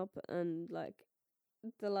coming up, and like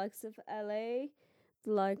the likes of LA,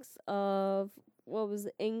 the likes of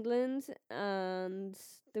England, and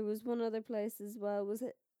there was one other place as well. Was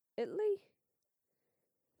it Italy?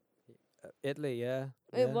 Italy, yeah.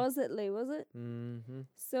 It was Italy, was it? Mm-hmm.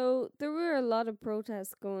 So there were a lot of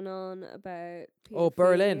protests going on about pedophilia. Oh,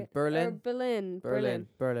 Berlin.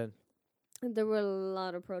 Berlin. There were a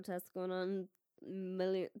lot of protests going on.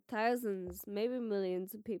 thousands, maybe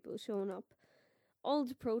millions of people showing up, all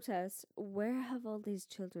to protest. Where have all these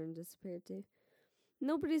children disappeared to?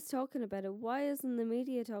 Nobody's talking about it. Why isn't the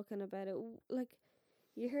media talking about it? Like,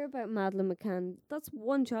 you hear about Madeleine McCann. That's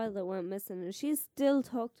one child that went missing, and she's still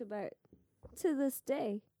talked about to this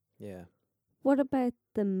day. Yeah. What about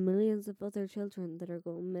the millions of other children that are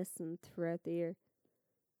going missing throughout the year?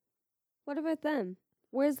 What about them?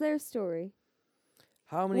 Where's their story?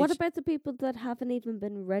 How many? What about the people that haven't even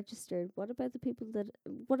been registered? What about the people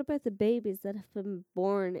what about the babies that have been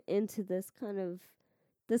born into this kind of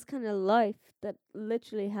life that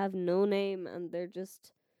literally have no name, and they're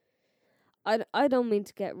just, I don't mean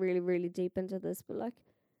to get really, really deep into this, but like,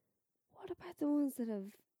 what about the ones that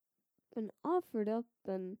have been offered up?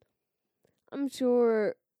 And I'm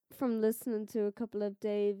sure from listening to a couple of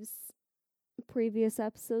Dave's previous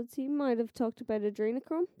episodes, he might have talked about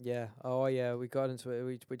adrenochrome. Yeah. Oh, yeah. We got into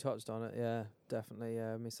it. We touched on it. Yeah, definitely.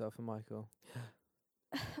 Yeah, myself and Michael.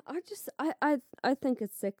 I think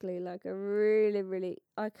it's sickly. Like, I really, really,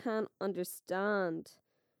 I can't understand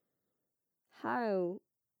how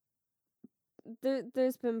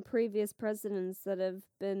there's been previous presidents that have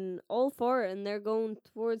been all for it, and they're going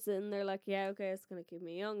towards it, and they're like, yeah, okay, it's going to keep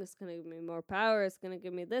me young, it's going to give me more power, it's going to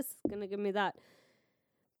give me this, it's going to give me that.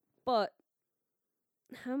 But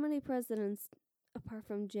how many presidents, apart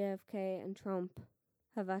from JFK and Trump,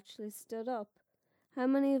 have actually stood up? How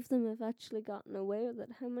many of them have actually gotten away with it?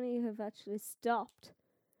 How many have actually stopped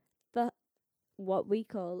what we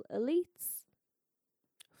call elites?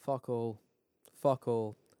 Fuck all. Fuck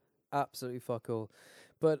all. Absolutely fuck all.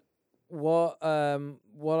 But what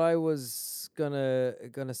I was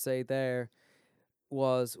gonna say there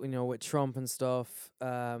was, you know, with Trump and stuff,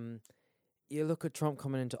 you look at Trump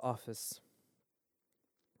coming into office.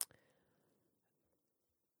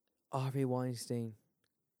 Harvey Weinstein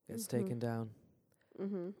gets taken down.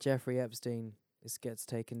 Jeffrey Epstein gets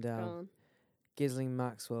taken down. Gone. Ghislaine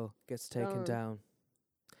Maxwell gets taken Gone. down.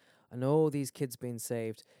 And all these kids being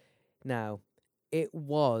saved. Now, it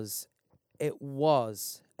was a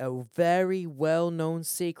very well-known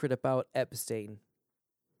secret about Epstein.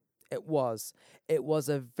 It was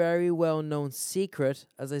a very well-known secret,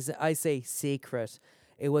 as I say secret.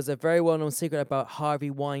 It was a very well-known secret about Harvey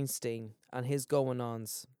Weinstein and his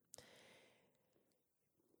going-ons.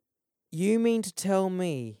 You mean to tell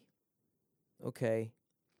me, okay,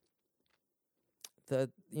 that,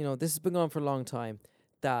 you know, this has been going on for a long time,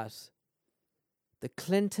 that the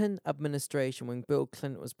Clinton administration, when Bill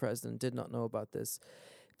Clinton was president, did not know about this.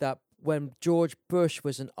 That when George Bush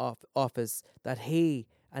was in office, that he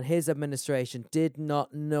and his administration did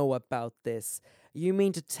not know about this. You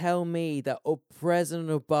mean to tell me that President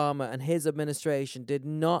Obama and his administration did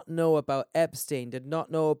not know about Epstein, did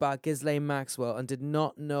not know about Ghislaine Maxwell, and did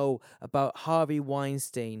not know about Harvey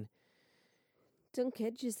Weinstein? Don't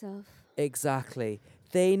kid yourself. Exactly.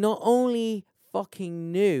 They not only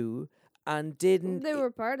fucking knew and didn't... They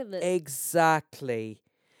were part of it. Exactly.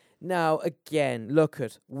 Now, again, look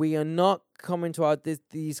at, we are not coming to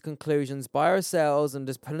these conclusions by ourselves and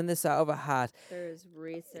just pulling this out of a hat. There is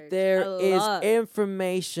research. There is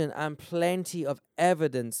information and plenty of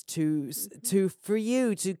evidence for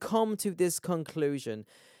you to come to this conclusion.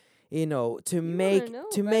 You know, to make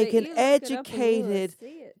an educated...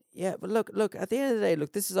 Yeah, but look. At the end of the day,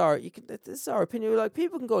 look. This is our opinion. Like,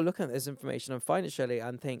 people can go look at this information and find it, Shelley,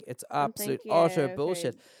 and think it's absolute utter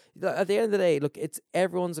bullshit. At the end of the day, look, it's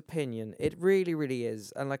everyone's opinion. It really, really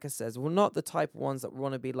is. And like I says, we're not the type of ones that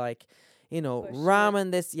want to be like, you know,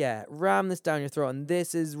 ram this down your throat, and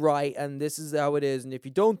this is right, and this is how it is. And if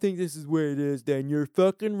you don't think this is where it is, then you're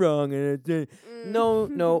fucking wrong. And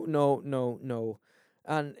no.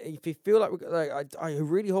 And if you feel like I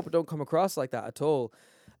really hope it don't come across like that at all.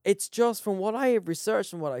 It's just from what I have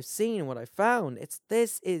researched and what I've seen and what I found.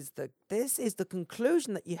 This is the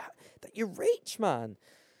conclusion that you reach, man.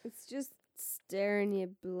 It's just staring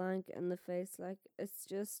you blank in the face. Like, it's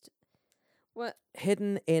just what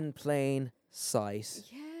hidden in plain sight.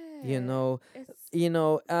 Yeah, you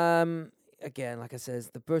know. Again, like I says,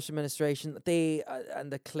 the Bush administration, they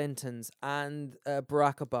and the Clintons and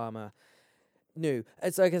Barack Obama knew.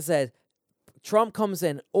 It's like I said, Trump comes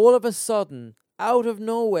in all of a sudden, out of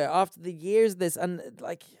nowhere, after the years of this, and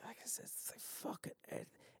like I said, it's like, fuck it.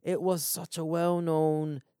 It was such a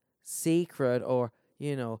well-known secret, or,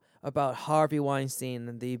 you know, about Harvey Weinstein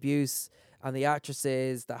and the abuse and the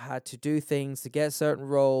actresses that had to do things to get certain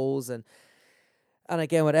roles, and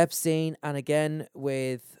again with Epstein, and again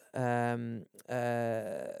with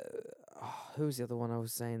who's the other one I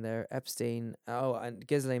was saying there? Epstein. Oh, and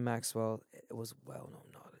Ghislaine Maxwell. It was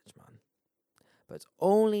well-known knowledge, man. But it's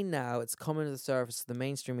only now it's coming to the surface of the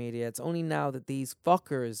mainstream media. It's only now that these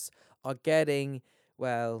fuckers are getting,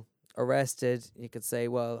 well, arrested. You could say,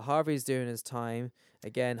 well, Harvey's doing his time.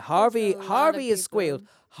 Again, Harvey There's a lot of Harvey is squealed.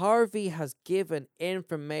 people- Harvey has given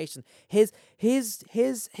information. His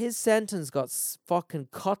sentence got fucking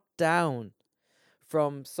cut down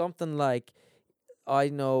from something like, I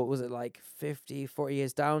know, was it like 50, 40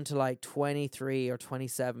 years down to like 23 or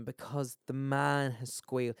 27, because the man has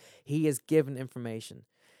squealed. He has given information,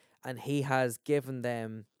 and he has given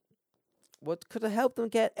them what could have helped them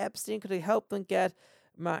get Epstein, could have helped them get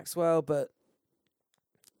Maxwell, but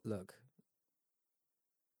look,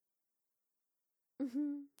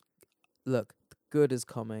 look, the good is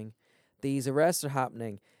coming. These arrests are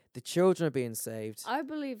happening. The children are being saved. I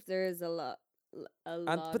believe there is a lot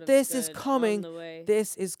But of this is good coming. on the way.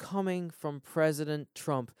 This is coming from President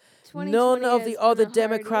Trump. 2020 None of has the been other a hard year.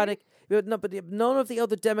 Democratic, none of the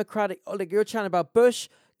other Democratic. Oh, like you're chatting about Bush,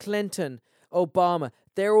 Clinton, Obama.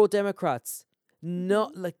 They're all Democrats.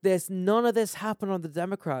 Not like this. None of this happened on the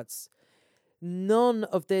Democrats. None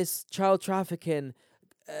of this child trafficking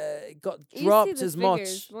got You see dropped the as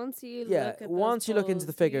figures. much. Once you Yeah, look at once those you look into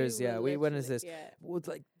the polls, figures, you yeah, will when is literally- this? With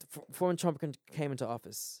like before Trump came into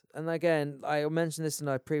office, and again, I mentioned this in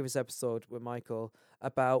a previous episode with Michael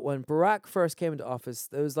about when Barack first came into office.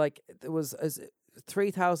 There was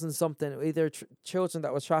 3,000 something either children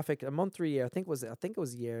that was trafficked a month or a year. I think it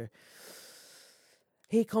was a year.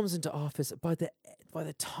 He comes into office by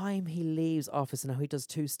the time he leaves office, and now he does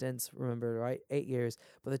 2 stints. Remember, right? 8 years.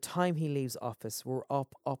 By the time he leaves office, we're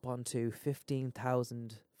up onto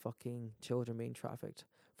 15,000 fucking children being trafficked,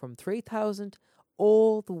 from 3,000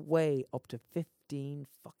 all the way up to 15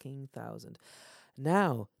 fucking thousand.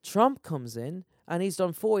 Now Trump comes in, and he's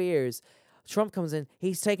done 4 years. Trump comes in,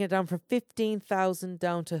 he's taken it down from 15,000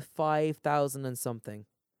 down to 5,000 and something.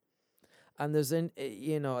 And there's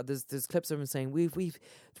there's clips of him saying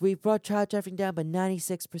we've brought child trafficking down by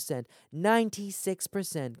 96%.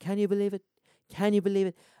 96%. Can you believe it? Can you believe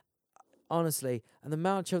it? Honestly, and the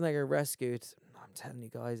amount of children that get rescued, I'm telling you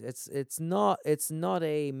guys, it's not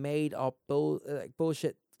a made up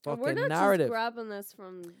bullshit And fucking we're not narrative. just grabbing this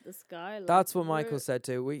from the sky. Like, That's what Michael said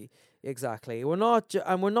too. Exactly. We're not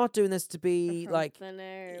and we're not doing this to be from like, thin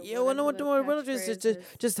air, yeah, we're whatever not the we're not just catchphrase is.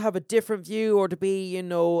 just to have a different view, or to be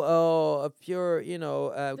a pure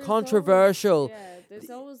There's controversial. Always, yeah, there's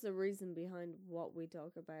always a reason behind what we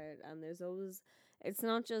talk about, and there's always, it's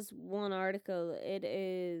not just one article. It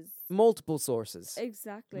is Multiple sources.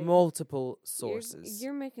 exactly Multiple sources.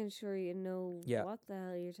 You're making sure you know Yeah. what the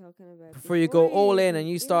hell you're talking about Before you go all in even- and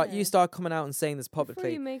you start yeah, coming out and saying this before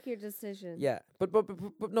publicly. you make your decision. Yeah, but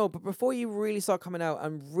before you really start coming out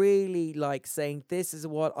and really like saying this is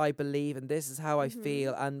what I believe and this is how I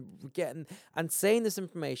feel, and getting and saying this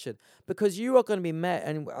information, because you are going to be met,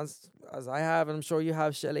 and as I have, and I'm sure you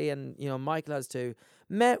have, Shelley, and Michael has too,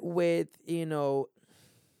 met with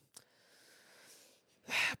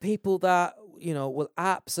people that will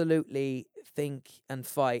absolutely think and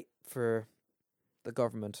fight for the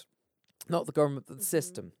government, not the government, but the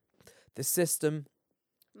system. The system.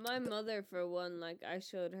 My mother, for one, like, I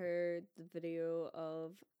showed her the video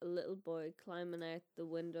of a little boy climbing out the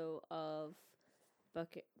window of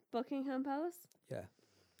Buckingham Palace. Yeah.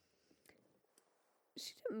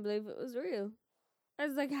 She didn't believe it was real. I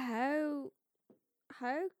was like, how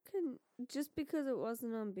can, just because it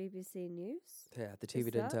wasn't on BBC News, Yeah, the TV Is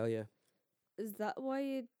didn't that- tell you. is that why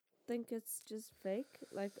you think it's just fake?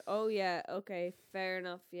 Like, oh yeah, okay, fair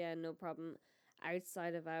enough, yeah, no problem.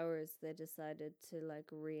 Outside of hours, they decided to like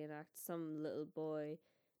reenact some little boy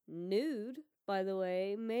nude, by the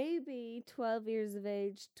way, maybe 12 years of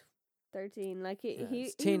age, 13, like Yeah, he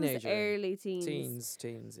it's was teenager. early teens.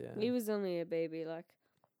 Teens, yeah. He was only a baby, like,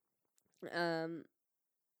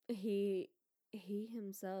 he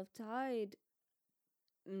himself tied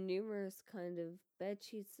numerous kind of bed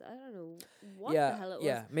sheets. I don't know what the hell it was.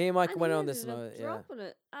 Yeah, me and Michael And went he on this, ended and up yeah. dropping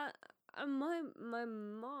it. And my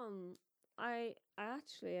mom, I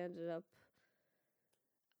actually ended up.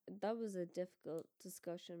 That was a difficult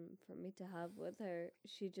discussion for me to have with her.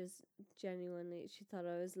 She just genuinely, she thought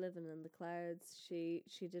I was living in the clouds. She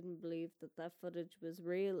didn't believe that footage was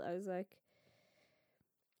real. I was like,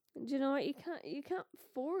 do you know what? You can't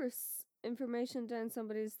force information down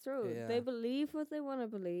somebody's throat. Yeah. They believe what they want to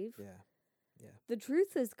believe. Yeah. The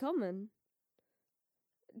truth is coming.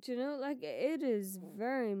 Do you know, like, it is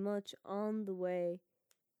very much on the way.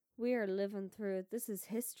 We are living through it. This is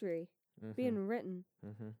history being written.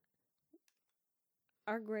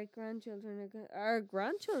 Our great grandchildren our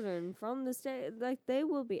grandchildren from the state, like, they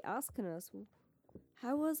will be asking us,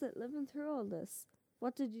 how was it living through all this?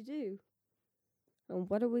 What did you do? And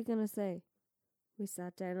what are we going to say? We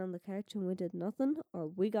sat down on the couch and we did nothing, or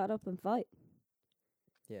we got up and fight.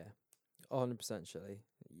 Yeah, 100% Shelley.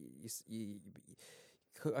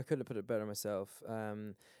 I couldn't have put it better myself. A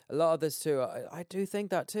lot of this too, I do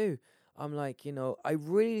think that too. I'm like, I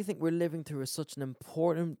really think we're living through such an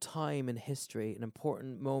important time in history, an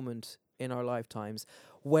important moment in our lifetimes,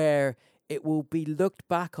 where it will be looked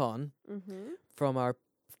back on from our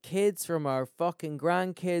kids, from our fucking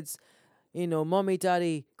grandkids, mommy,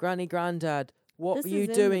 daddy, granny, granddad. What This were you is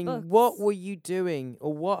in the doing? books. What were you doing?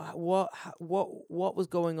 Or what was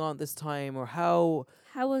going on at this time? Or how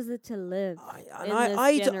was it to live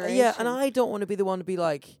I this generation? and I don't want to be the one to be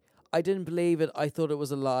like, I didn't believe it. I thought it was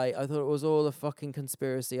a lie. I thought it was all a fucking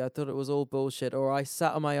conspiracy. I thought it was all bullshit. Or I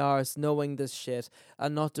sat on my arse knowing this shit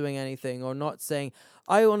and not doing anything or not saying.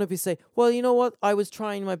 I want to be saying, well, you know what? I was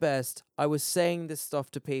trying my best. I was saying this stuff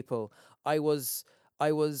to people. I was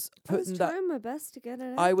putting trying my best to get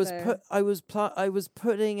it out I was there. I was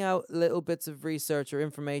putting out little bits of research or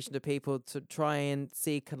information to people to try and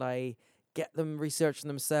see can I get them researching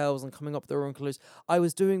themselves and coming up with their own conclusions. I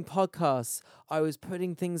was doing podcasts. I was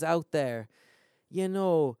putting things out there.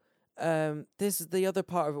 This is the other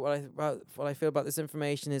part of it. What I feel about this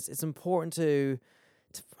information is it's important to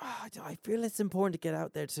I feel it's important to get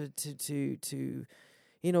out there to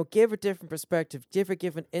give a different perspective, give a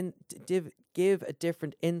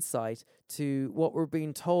different insight to what we're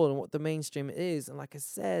being told and what the mainstream is. And like it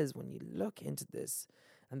says, when you look into this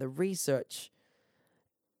and the research,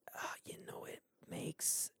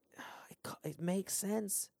 it makes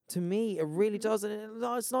sense to me. It really does, and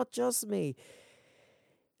it's not just me.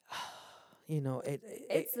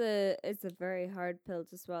 It's a very hard pill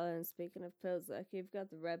to swallow. And speaking of pills, like you've got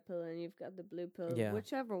the red pill and you've got the blue pill,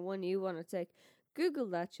 whichever one you want to take. Google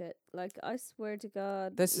that shit. Like, I swear to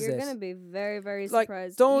God, you're going to be very, very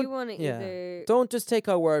surprised. Don't, you want to either... Don't just take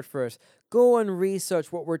our word for it. Go and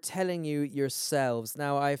research what we're telling you yourselves.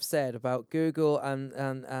 Now, I've said about Google and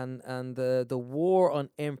the war on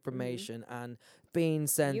information and being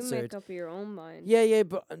censored. You make up your own mind. Yeah,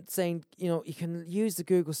 but I'm saying, you can use the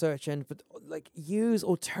Google search engine, but use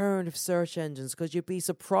alternative search engines, because you'd be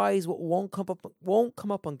surprised what won't come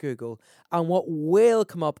up on Google and what will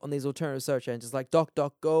come up on these alternative search engines like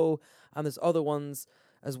DuckDuckGo, and there's other ones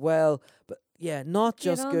as well. But yeah, not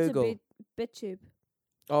just Google. BitTube.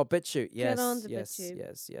 Oh, BitChute, yes, Get on to yes,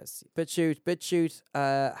 BitChute. yes. BitChute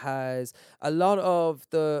has a lot of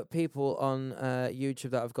the people on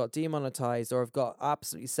YouTube that have got demonetized or have got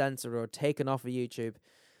absolutely censored or taken off of YouTube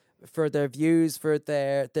for their views, for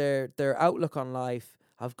their outlook on life,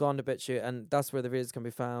 have gone to BitChute, and that's where the videos can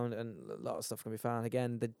be found, and a lot of stuff can be found.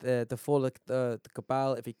 Again, the full the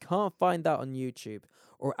cabal. If you can't find that on YouTube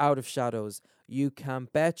or Out of Shadows, you can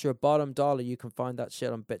bet your bottom dollar you can find that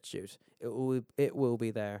shit on BitChute. It will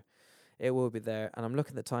be there. It will be there. And I'm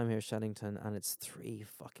looking at the time here, Shellington, and it's 3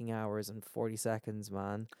 fucking hours and 40 seconds,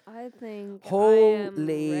 man. I think Holy I am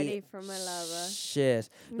ready for my lava. Shit.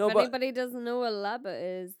 If anybody doesn't know what lava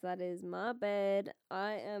is, that is my bed.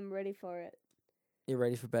 I am ready for it. You're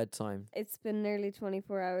ready for bedtime. It's been nearly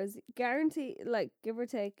 24 hours. Guarantee, like, give or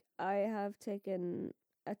take, I have taken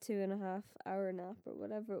a 2.5 hour nap or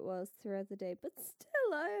whatever it was throughout the day. But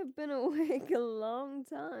still, I have been awake a long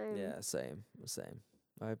time. Yeah, same.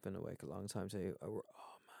 I've been awake a long time too. Oh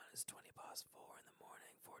man, it's 20 past 4 in the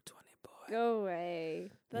morning. 4:20, boy. Go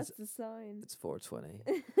away. That's the sign. It's 4:20.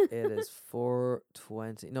 It is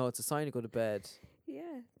 4:20. No, it's a sign to go to bed.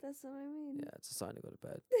 Yeah, that's what I mean. Yeah, it's a sign to go to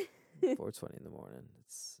bed. 4:20 in the morning.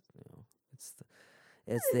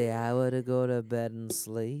 It's the hour to go to bed and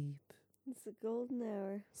sleep. It's the golden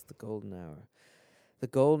hour. It's the golden hour. The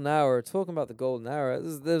golden hour. Talking about the golden hour.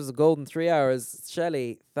 There's the golden 3 hours.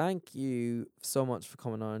 Shelley, thank you so much for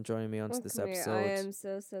coming on and joining me onto this episode. I am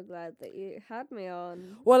so glad that you had me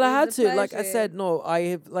on. Well, I had to. Like I said, no, I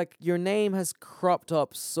have your name has cropped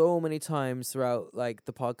up so many times throughout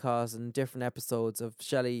the podcast and different episodes of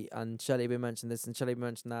Shelley, and Shelley been mentioned this and Shelley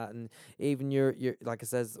mentioned that, and even your like it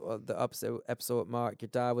says the episode with Mark, your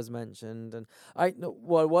dad was mentioned, and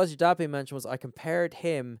what was your dad being mentioned was I compared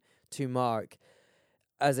him to Mark,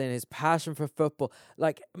 as in his passion for football.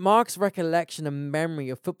 Like, Mark's recollection and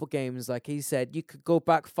memory of football games, like he said, you could go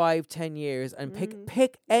back 5-10 years and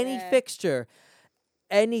pick any fixture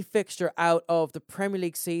out of the Premier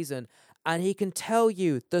League season, and he can tell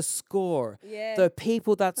you the score, the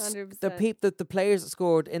people the players that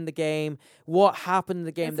scored in the game, what happened in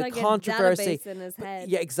the game, it's the like controversy. A database in his head.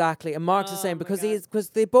 Yeah, exactly. And Mark's the same because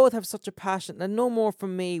they both have such a passion. And no more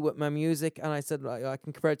from me with my music. And I said I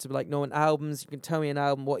can compare it to knowing albums. You can tell me an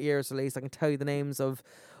album, what year it's released. I can tell you the names of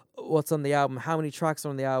what's on the album, how many tracks are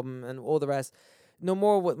on the album, and all the rest. no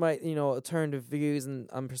more with my, alternative views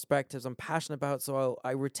and perspectives I'm passionate about, so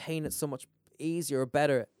I retain it so much easier or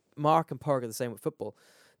better. Mark and Park are the same with football.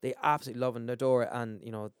 They absolutely love and adore it, and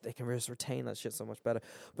they can just retain that shit so much better.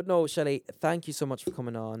 But no, Shelley, thank you so much for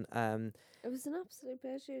coming on. It was an absolute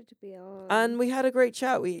pleasure to be on. And we had a great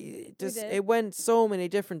chat. It went so many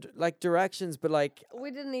different directions, but we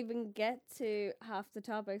didn't even get to half the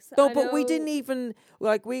topics. No, but we didn't even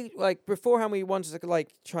beforehand. We wanted to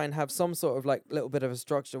try and have some sort of little bit of a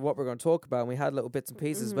structure of what we're going to talk about, and we had little bits and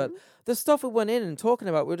pieces. But the stuff we went in and talking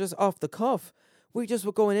about, we were just off the cuff. We just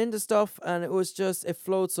were going into stuff, and it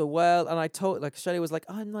flowed so well. And I told, Shelley was like,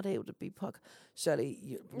 I'm not able to be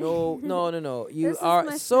Shelley, no. You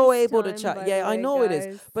are so able to chat. Yeah, I know it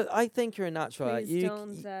is, but I think you're a natural. Please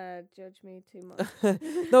don't judge me too much.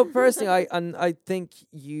 No, personally, I think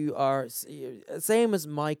you are same as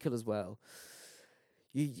Michael as well.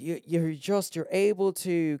 You're able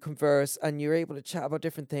to converse, and you're able to chat about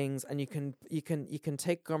different things, and you can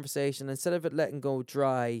take conversation instead of it letting go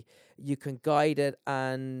dry. You can guide it,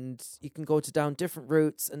 and you can go down different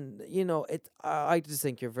routes, and I just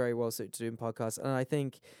think you're very well suited to doing podcasts. And I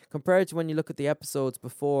think compared to when you look at the episodes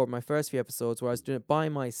before, my first few episodes where I was doing it by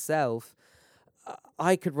myself,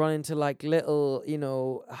 I could run into little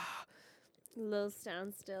little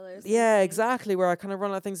standstill or something. Yeah, exactly, where I kind of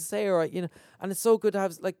run out of things to say, or and it's so good to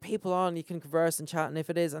have people on you can converse and chat, and if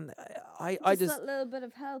it is, and I just that little bit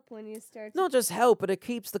of help when you start. Not just help, but it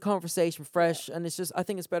keeps the conversation fresh, and it's just, I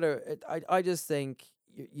think it's better. I just think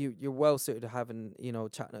you're well suited to having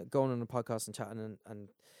chatting, going on a podcast and chatting, and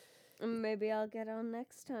maybe I'll get on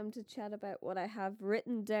next time to chat about what I have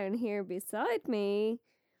written down here beside me.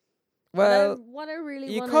 Well, what I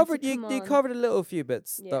really you covered a few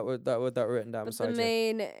bits that were written down. But beside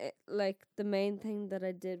the main thing that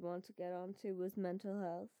I did want to get onto was mental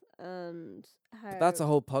health and how. But that's a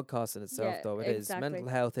whole podcast in itself, though. It exactly. is. Mental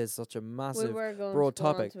health is such a massive, broad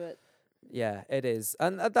topic. Yeah, it is,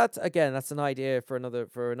 and that's an idea for another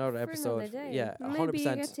episode. Another day. Yeah, 100%. Maybe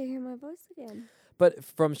you get to hear my voice again. But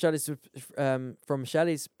from Shelley's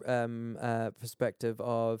perspective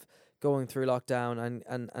of going through lockdown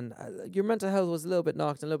and your mental health was a little bit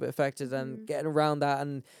knocked and a little bit affected, and getting around that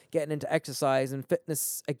and getting into exercise and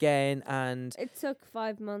fitness again, and it took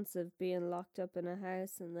 5 months of being locked up in a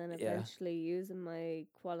house and then eventually using my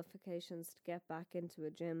qualifications to get back into a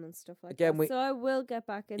gym and stuff like that. So I will get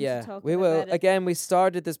back into talking we will about it. Again, we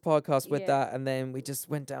started this podcast with that, and then we just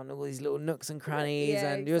went down all these little nooks and crannies,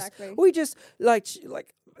 and we just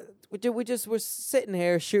were sitting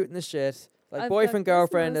here shooting the shit. Boyfriend,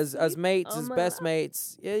 girlfriend, as mates, as best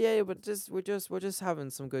mates. Yeah. But we're just having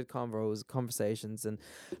some good conversations. And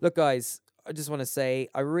look, guys, I just want to say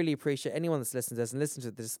I really appreciate anyone that's listened to this and listened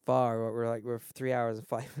to this far. We're 3 hours and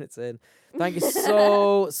 5 minutes in. Thank you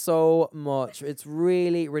so much. It's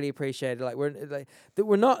really, really appreciated. We're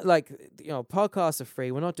not podcasts are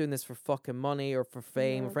free. We're not doing this for fucking money or for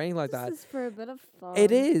fame or for anything like that. This is for a bit of fun.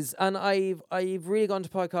 It is, and I've really gone to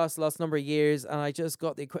podcasts the last number of years, and I just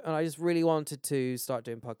got the equipment. I just really wanted to start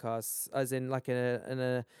doing podcasts, as in in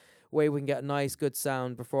a way we can get a nice, good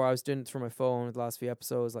sound. Before I was doing it through my phone. The last few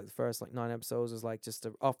episodes, the first 9 episodes, was just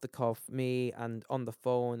off the cuff, me and on the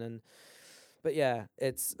phone. But yeah,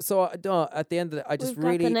 it's so at the end of it, I just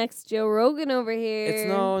We've got the next Joe Rogan over here. It's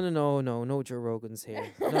no Joe Rogan's here.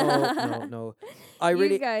 No.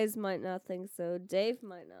 You guys might not think so. Dave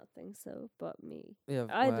might not think so, but me. Yeah,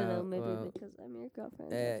 I don't know. Maybe because I'm your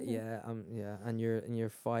girlfriend. And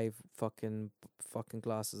you're 5 fucking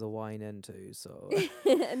glasses of wine into. So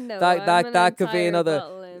no, that could be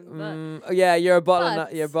another. You're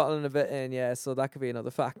bottling a bit in. Yeah, so that could be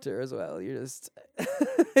another factor as well. You're just a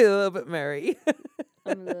little bit merry.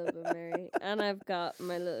 I'm a little bit merry, and I've got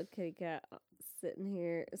my little kitty cat sitting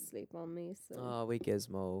here asleep on me. So wee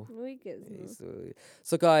Gizmo. Gizmo.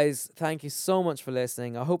 So guys, thank you so much for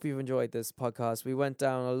listening. I hope you've enjoyed this podcast. We went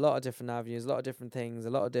down a lot of different avenues, a lot of different things, a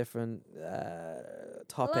lot of different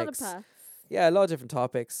topics. A lot of paths. Yeah, a lot of different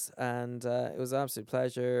topics, and it was an absolute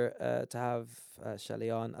pleasure to have Shelley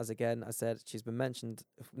on. As again, I said, she's been mentioned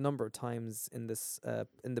a number of times in this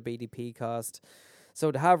in the BDP cast. So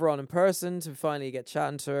to have her on in person, to finally get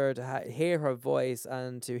chatting to her, to hear her voice,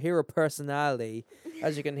 and to hear her personality,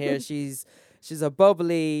 as you can hear, she's a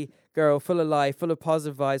bubbly girl, full of life, full of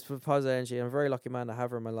positive vibes, full of positive energy. I'm a very lucky man to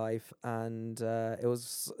have her in my life, and it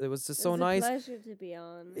was just so nice. It was a pleasure to be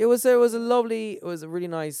on. It was a really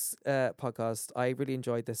nice podcast. I really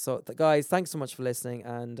enjoyed this. So guys, thanks so much for listening,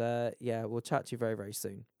 and we'll chat to you very, very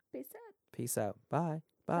soon. Peace out. Bye.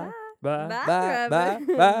 Bye. Bye. Bye. Bye. Bye.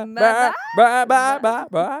 Bye. Bye. Bye. Bye.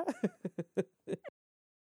 Bye.